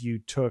because you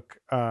took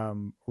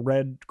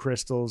red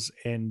crystals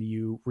and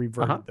you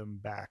reverted them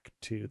back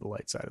to the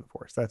light side of the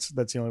Force. That's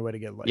the only way to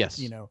get light. Yes.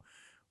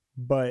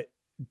 But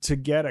to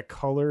get a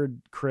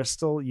colored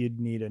crystal, you'd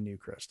need a new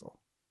crystal.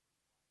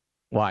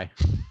 Why?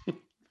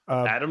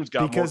 Adam's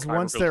got because more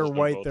once they're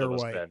white, they're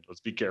white.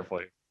 Let's be careful.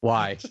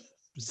 Why?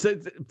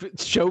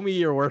 Show me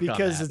your work.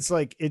 Because on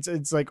that.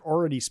 it's like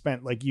already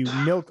spent. Like you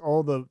milk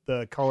all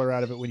the color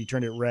out of it when you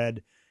turn it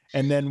red.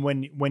 And then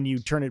when you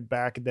turn it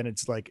back, then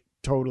it's like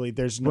totally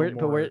there's no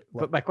more.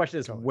 But my question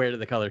is, where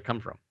did the color come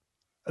from?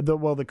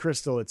 The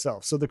crystal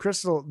itself. So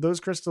those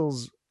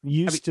crystals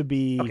used to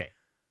be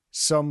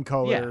some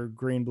color,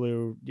 green,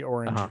 blue,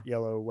 orange,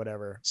 yellow,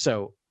 whatever.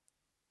 So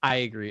I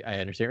agree. I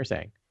understand what you're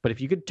saying. But if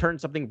you could turn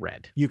something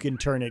red, you can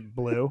turn it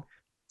blue.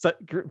 So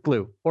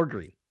blue or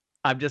green.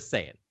 I'm just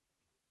saying.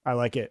 I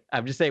like it.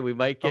 I'm just saying we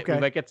might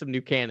get some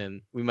new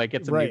canon. We might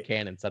get some new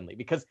canon suddenly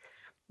because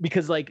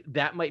like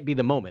that might be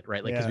the moment,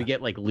 right? Like because we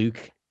get like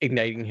Luke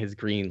igniting his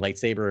green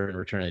lightsaber in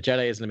Return of the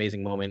Jedi is an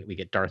amazing moment. We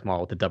get Darth Maul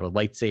with the double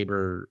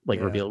lightsaber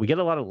reveal. We get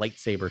a lot of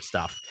lightsaber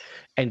stuff,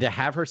 and to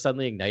have her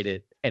suddenly ignite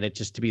it and it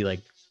just to be like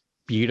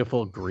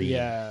beautiful green,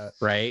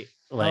 right?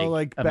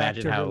 Like back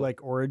imagine to how her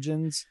like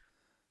origins,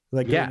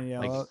 like yeah, green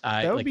and yellow.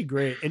 like, That would be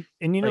great.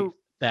 And you know,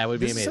 that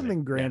would be this amazing. is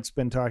something Grant's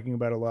been talking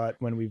about a lot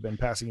when we've been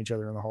passing each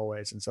other in the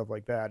hallways and stuff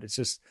like that. It's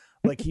just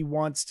like he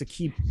wants to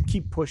keep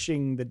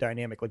pushing the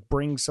dynamic, like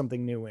bring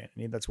something new in.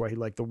 And that's why he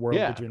liked the world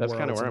between worlds. That's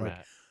kind of where I'm like,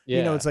 at. Yeah.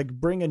 You know, it's like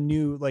bring a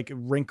new like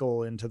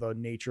wrinkle into the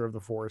nature of the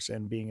Force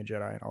and being a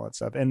Jedi and all that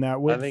stuff. And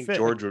that would I think fit.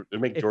 George would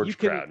make George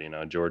proud. You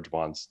know, George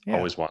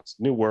always wants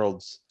new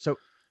worlds. So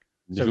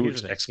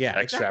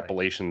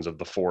extrapolations of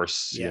the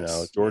Force. You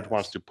know, George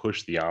wants to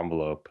push the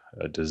envelope,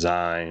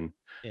 design,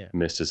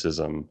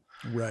 mysticism,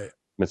 right,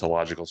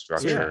 mythological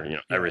structure. You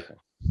know, everything.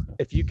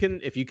 If you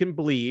can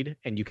bleed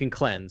and you can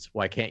cleanse,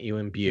 why can't you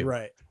imbue?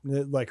 Right,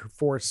 like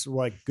Force,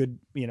 like good,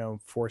 you know,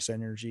 Force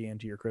energy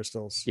into your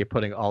crystals. You're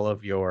putting all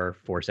of your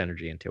Force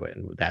energy into it,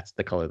 and that's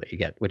the color that you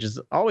get, which is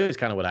always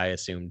kind of what I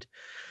assumed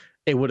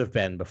it would have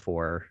been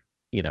before.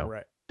 You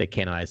know, they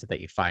canonized it that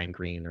you find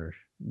green or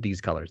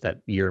these colors, that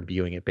you're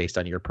imbuing it based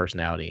on your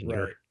personality and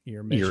your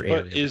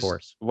area of the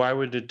Force. Why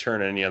would it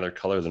turn any other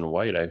color than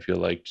white? I feel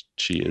like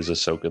she is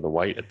Ahsoka the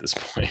White at this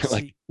point.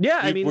 Like,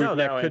 I mean, no,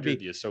 that could be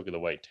the Ahsoka the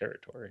White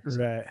territory.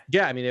 Right.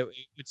 Yeah, I mean, it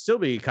would still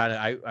be kind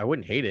of. I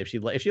wouldn't hate it if she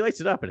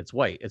lights it up and it's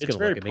white. It's going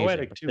to look amazing.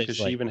 Poetic too, because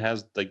she even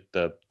has like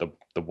the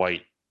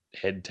white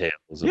head tails,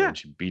 and when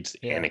she beats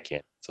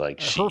Anakin, it's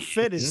like her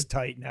fit is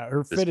tight now.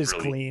 Her fit is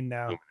really clean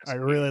now. I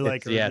really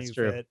like her new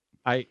fit.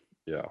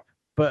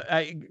 But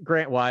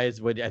Grant Wise,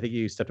 I think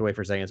you stepped away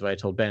for a second. Is what I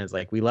told Ben is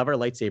like, we love our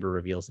lightsaber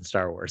reveals in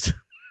Star Wars.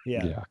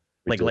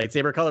 Like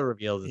lightsaber color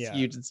reveals, it's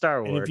huge in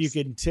Star Wars. And if you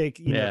can take,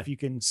 you know, if you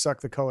can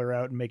suck the color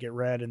out and make it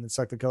red, and then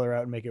suck the color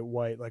out and make it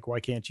white, like why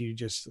can't you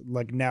just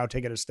like now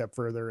take it a step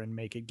further and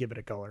give it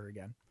a color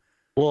again?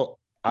 Well,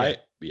 I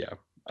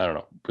don't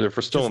know. But if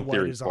we're still in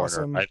theory corner,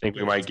 awesome. I think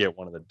we might get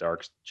one of the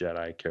Dark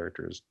Jedi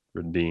characters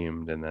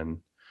redeemed, and then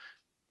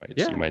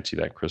you might see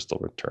that crystal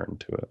return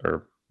to it.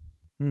 Or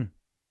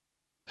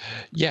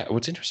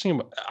what's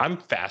interesting, I'm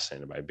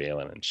fascinated by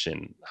Baylan and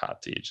Shin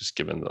Hati, just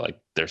given that like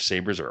their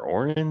sabers are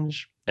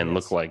orange and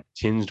look like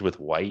tinged with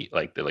white.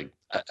 Like they're like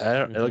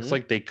it looks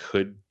like they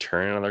could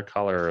turn another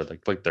color, or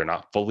like they're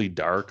not fully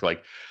dark.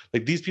 Like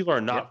these people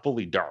are not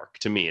fully dark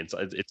to me. It's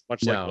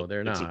much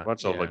they're not. It's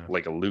much of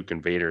like a Luke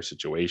and Vader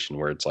situation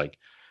where it's like,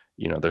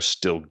 you know, there's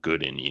still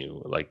good in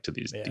you, like to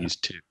these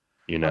two.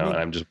 You know, and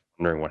I'm just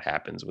wondering what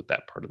happens with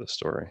that part of the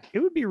story. It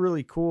would be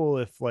really cool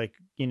if, like,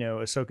 you know,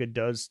 Ahsoka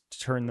does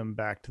turn them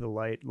back to the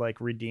light, like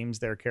redeems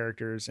their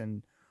characters,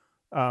 and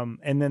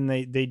then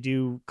they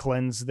do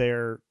cleanse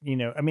their, you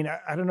know, I mean,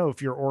 I don't know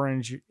if you're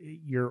orange,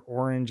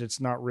 it's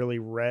not really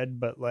red,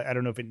 but like I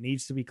don't know if it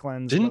needs to be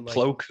cleansed. Didn't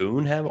Plo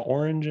Koon have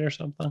orange or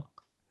something?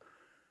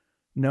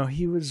 No,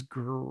 he was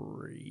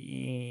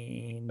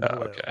green.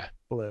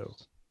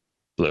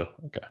 Blue.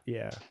 Okay.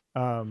 Yeah.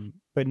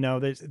 But no,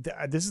 this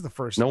is the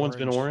first. No one's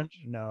been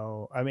orange?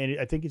 No. I mean,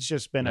 I think it's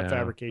just been a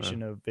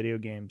fabrication of video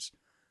games.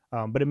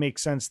 But it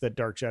makes sense that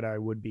Dark Jedi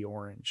would be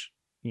orange,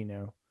 you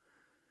know.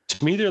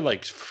 To me, they're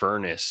like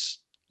furnace,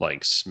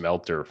 like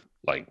smelter,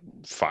 like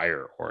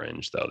fire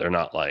orange, though. They're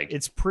not like,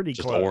 it's pretty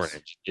just close.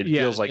 Orange. It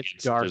feels like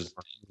it's dark.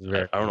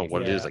 I don't know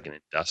what it is, like an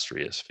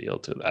industrious feel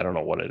to it. I don't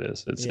know what it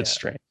is. It's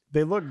strange.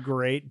 They look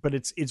great, but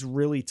it's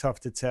really tough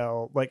to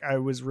tell. Like I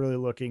was really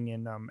looking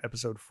in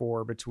episode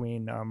 4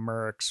 between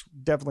Merrick's,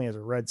 definitely has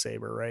a red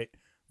saber, right?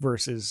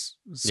 Versus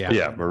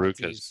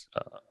Maruka's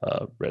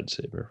red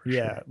saber.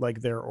 Sure.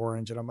 Like they're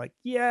orange, and I'm like,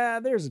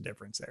 there's a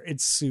difference there.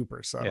 It's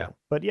super subtle,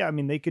 but I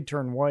mean, they could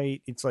turn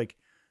white. It's like,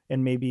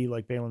 and maybe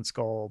like Baylan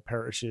Skoll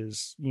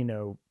perishes, you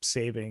know,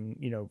 saving,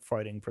 you know,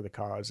 fighting for the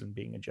cause and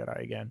being a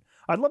Jedi again.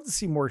 I'd love to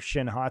see more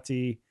Shin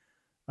Hati,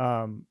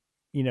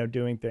 you know,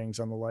 doing things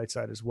on the light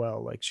side as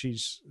well. Like she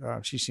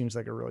seems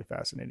like a really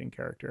fascinating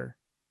character.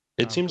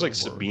 It seems like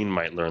Sabine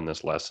might learn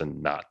this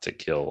lesson not to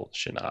kill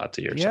Shin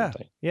Hati or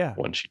something. Yeah.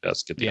 When she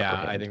does get the upper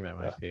hand. I think that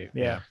might be.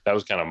 Yeah. That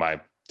was kind of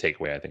my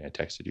takeaway. I think I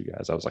texted you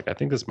guys. I was like, I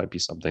think this might be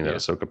something that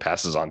Ahsoka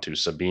passes on to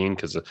Sabine,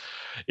 because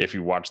if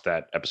you watch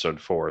that episode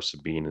 4,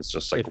 Sabine is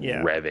just like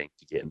revving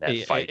to get in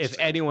that fight. If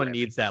anyone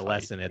needs that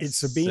lesson, it's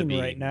Sabine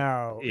right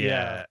now.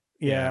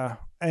 Yeah.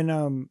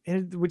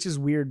 And which is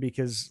weird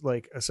because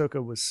like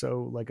Ahsoka was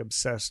so like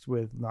obsessed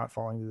with not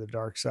falling to the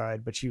dark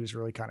side, but she was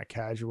really kind of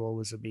casual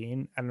with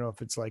Sabine. I don't know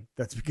if it's like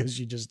that's because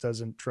she just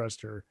doesn't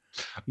trust her.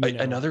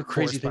 Another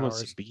crazy thing with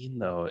Sabine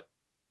though,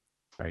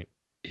 right,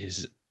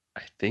 is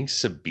I think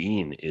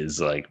Sabine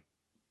is like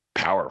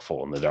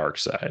powerful in the dark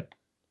side.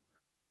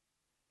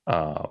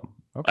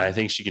 I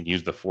think she can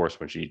use the Force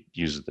when she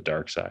uses the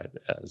dark side.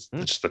 As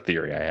just the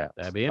theory I have.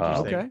 That'd be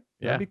interesting. Okay,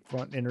 that'd be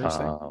fun,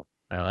 interesting.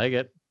 I like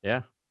it.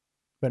 Yeah.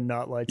 But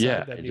not light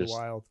side. That'd be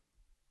wild.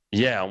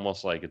 Yeah,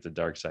 almost like it's a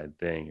dark side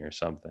thing or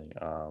something.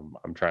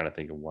 I'm trying to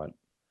think of what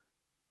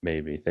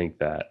maybe think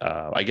that.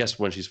 I guess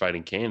when she's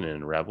fighting Kanan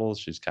in Rebels,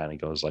 she's kind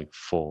of goes like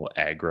full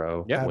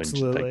aggro. Yeah, when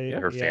absolutely.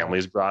 her family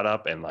is brought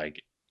up, and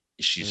like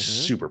she's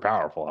super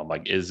powerful. I'm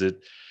like,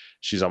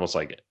 she's almost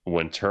like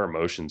when her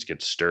emotions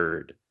get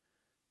stirred,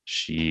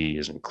 she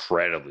is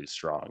incredibly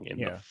strong in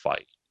the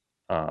fight.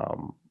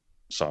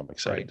 So I'm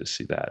excited to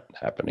see that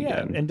happen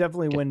again. And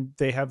definitely when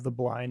they have the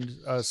blind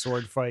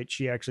sword fight,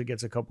 she actually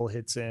gets a couple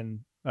hits in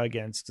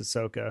against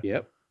Ahsoka.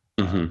 Yep.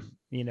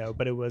 You know,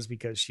 but it was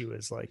because she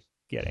was like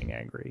getting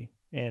angry.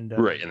 And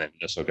right, and then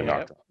Ahsoka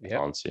knocked her off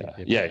balance.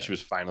 Yeah, she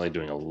was finally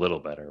doing a little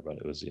better, but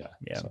it was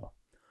So,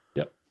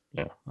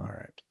 yeah. All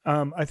right.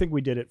 I think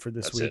we did it for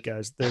this week,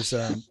 guys. There's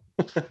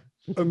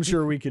I'm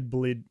sure we could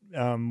bleed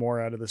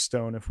more out of the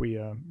stone if we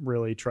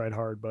really tried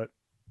hard, but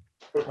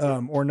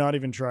or not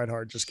even tried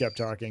hard, just kept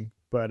talking.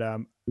 But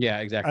yeah,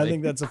 exactly. I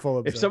think that's a full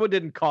episode. If someone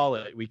didn't call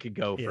it, we could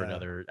go for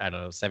another, I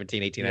don't know,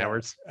 17, 18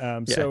 hours.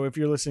 So if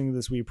you're listening to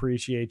this, we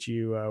appreciate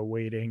you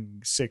waiting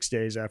 6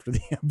 days after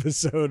the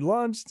episode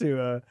launch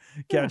to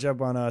catch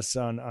up on us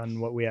on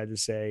what we had to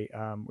say.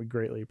 We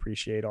greatly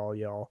appreciate all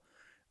y'all.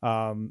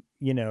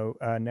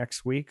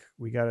 Next week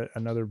we got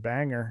another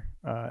banger.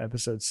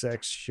 Episode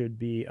 6 should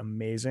be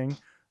amazing.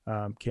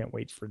 Can't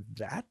wait for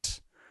that.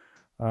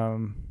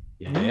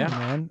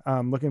 Man.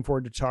 I'm looking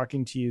forward to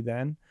talking to you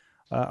then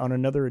on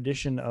another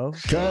edition of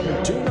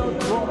Cantina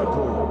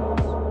Chronicles.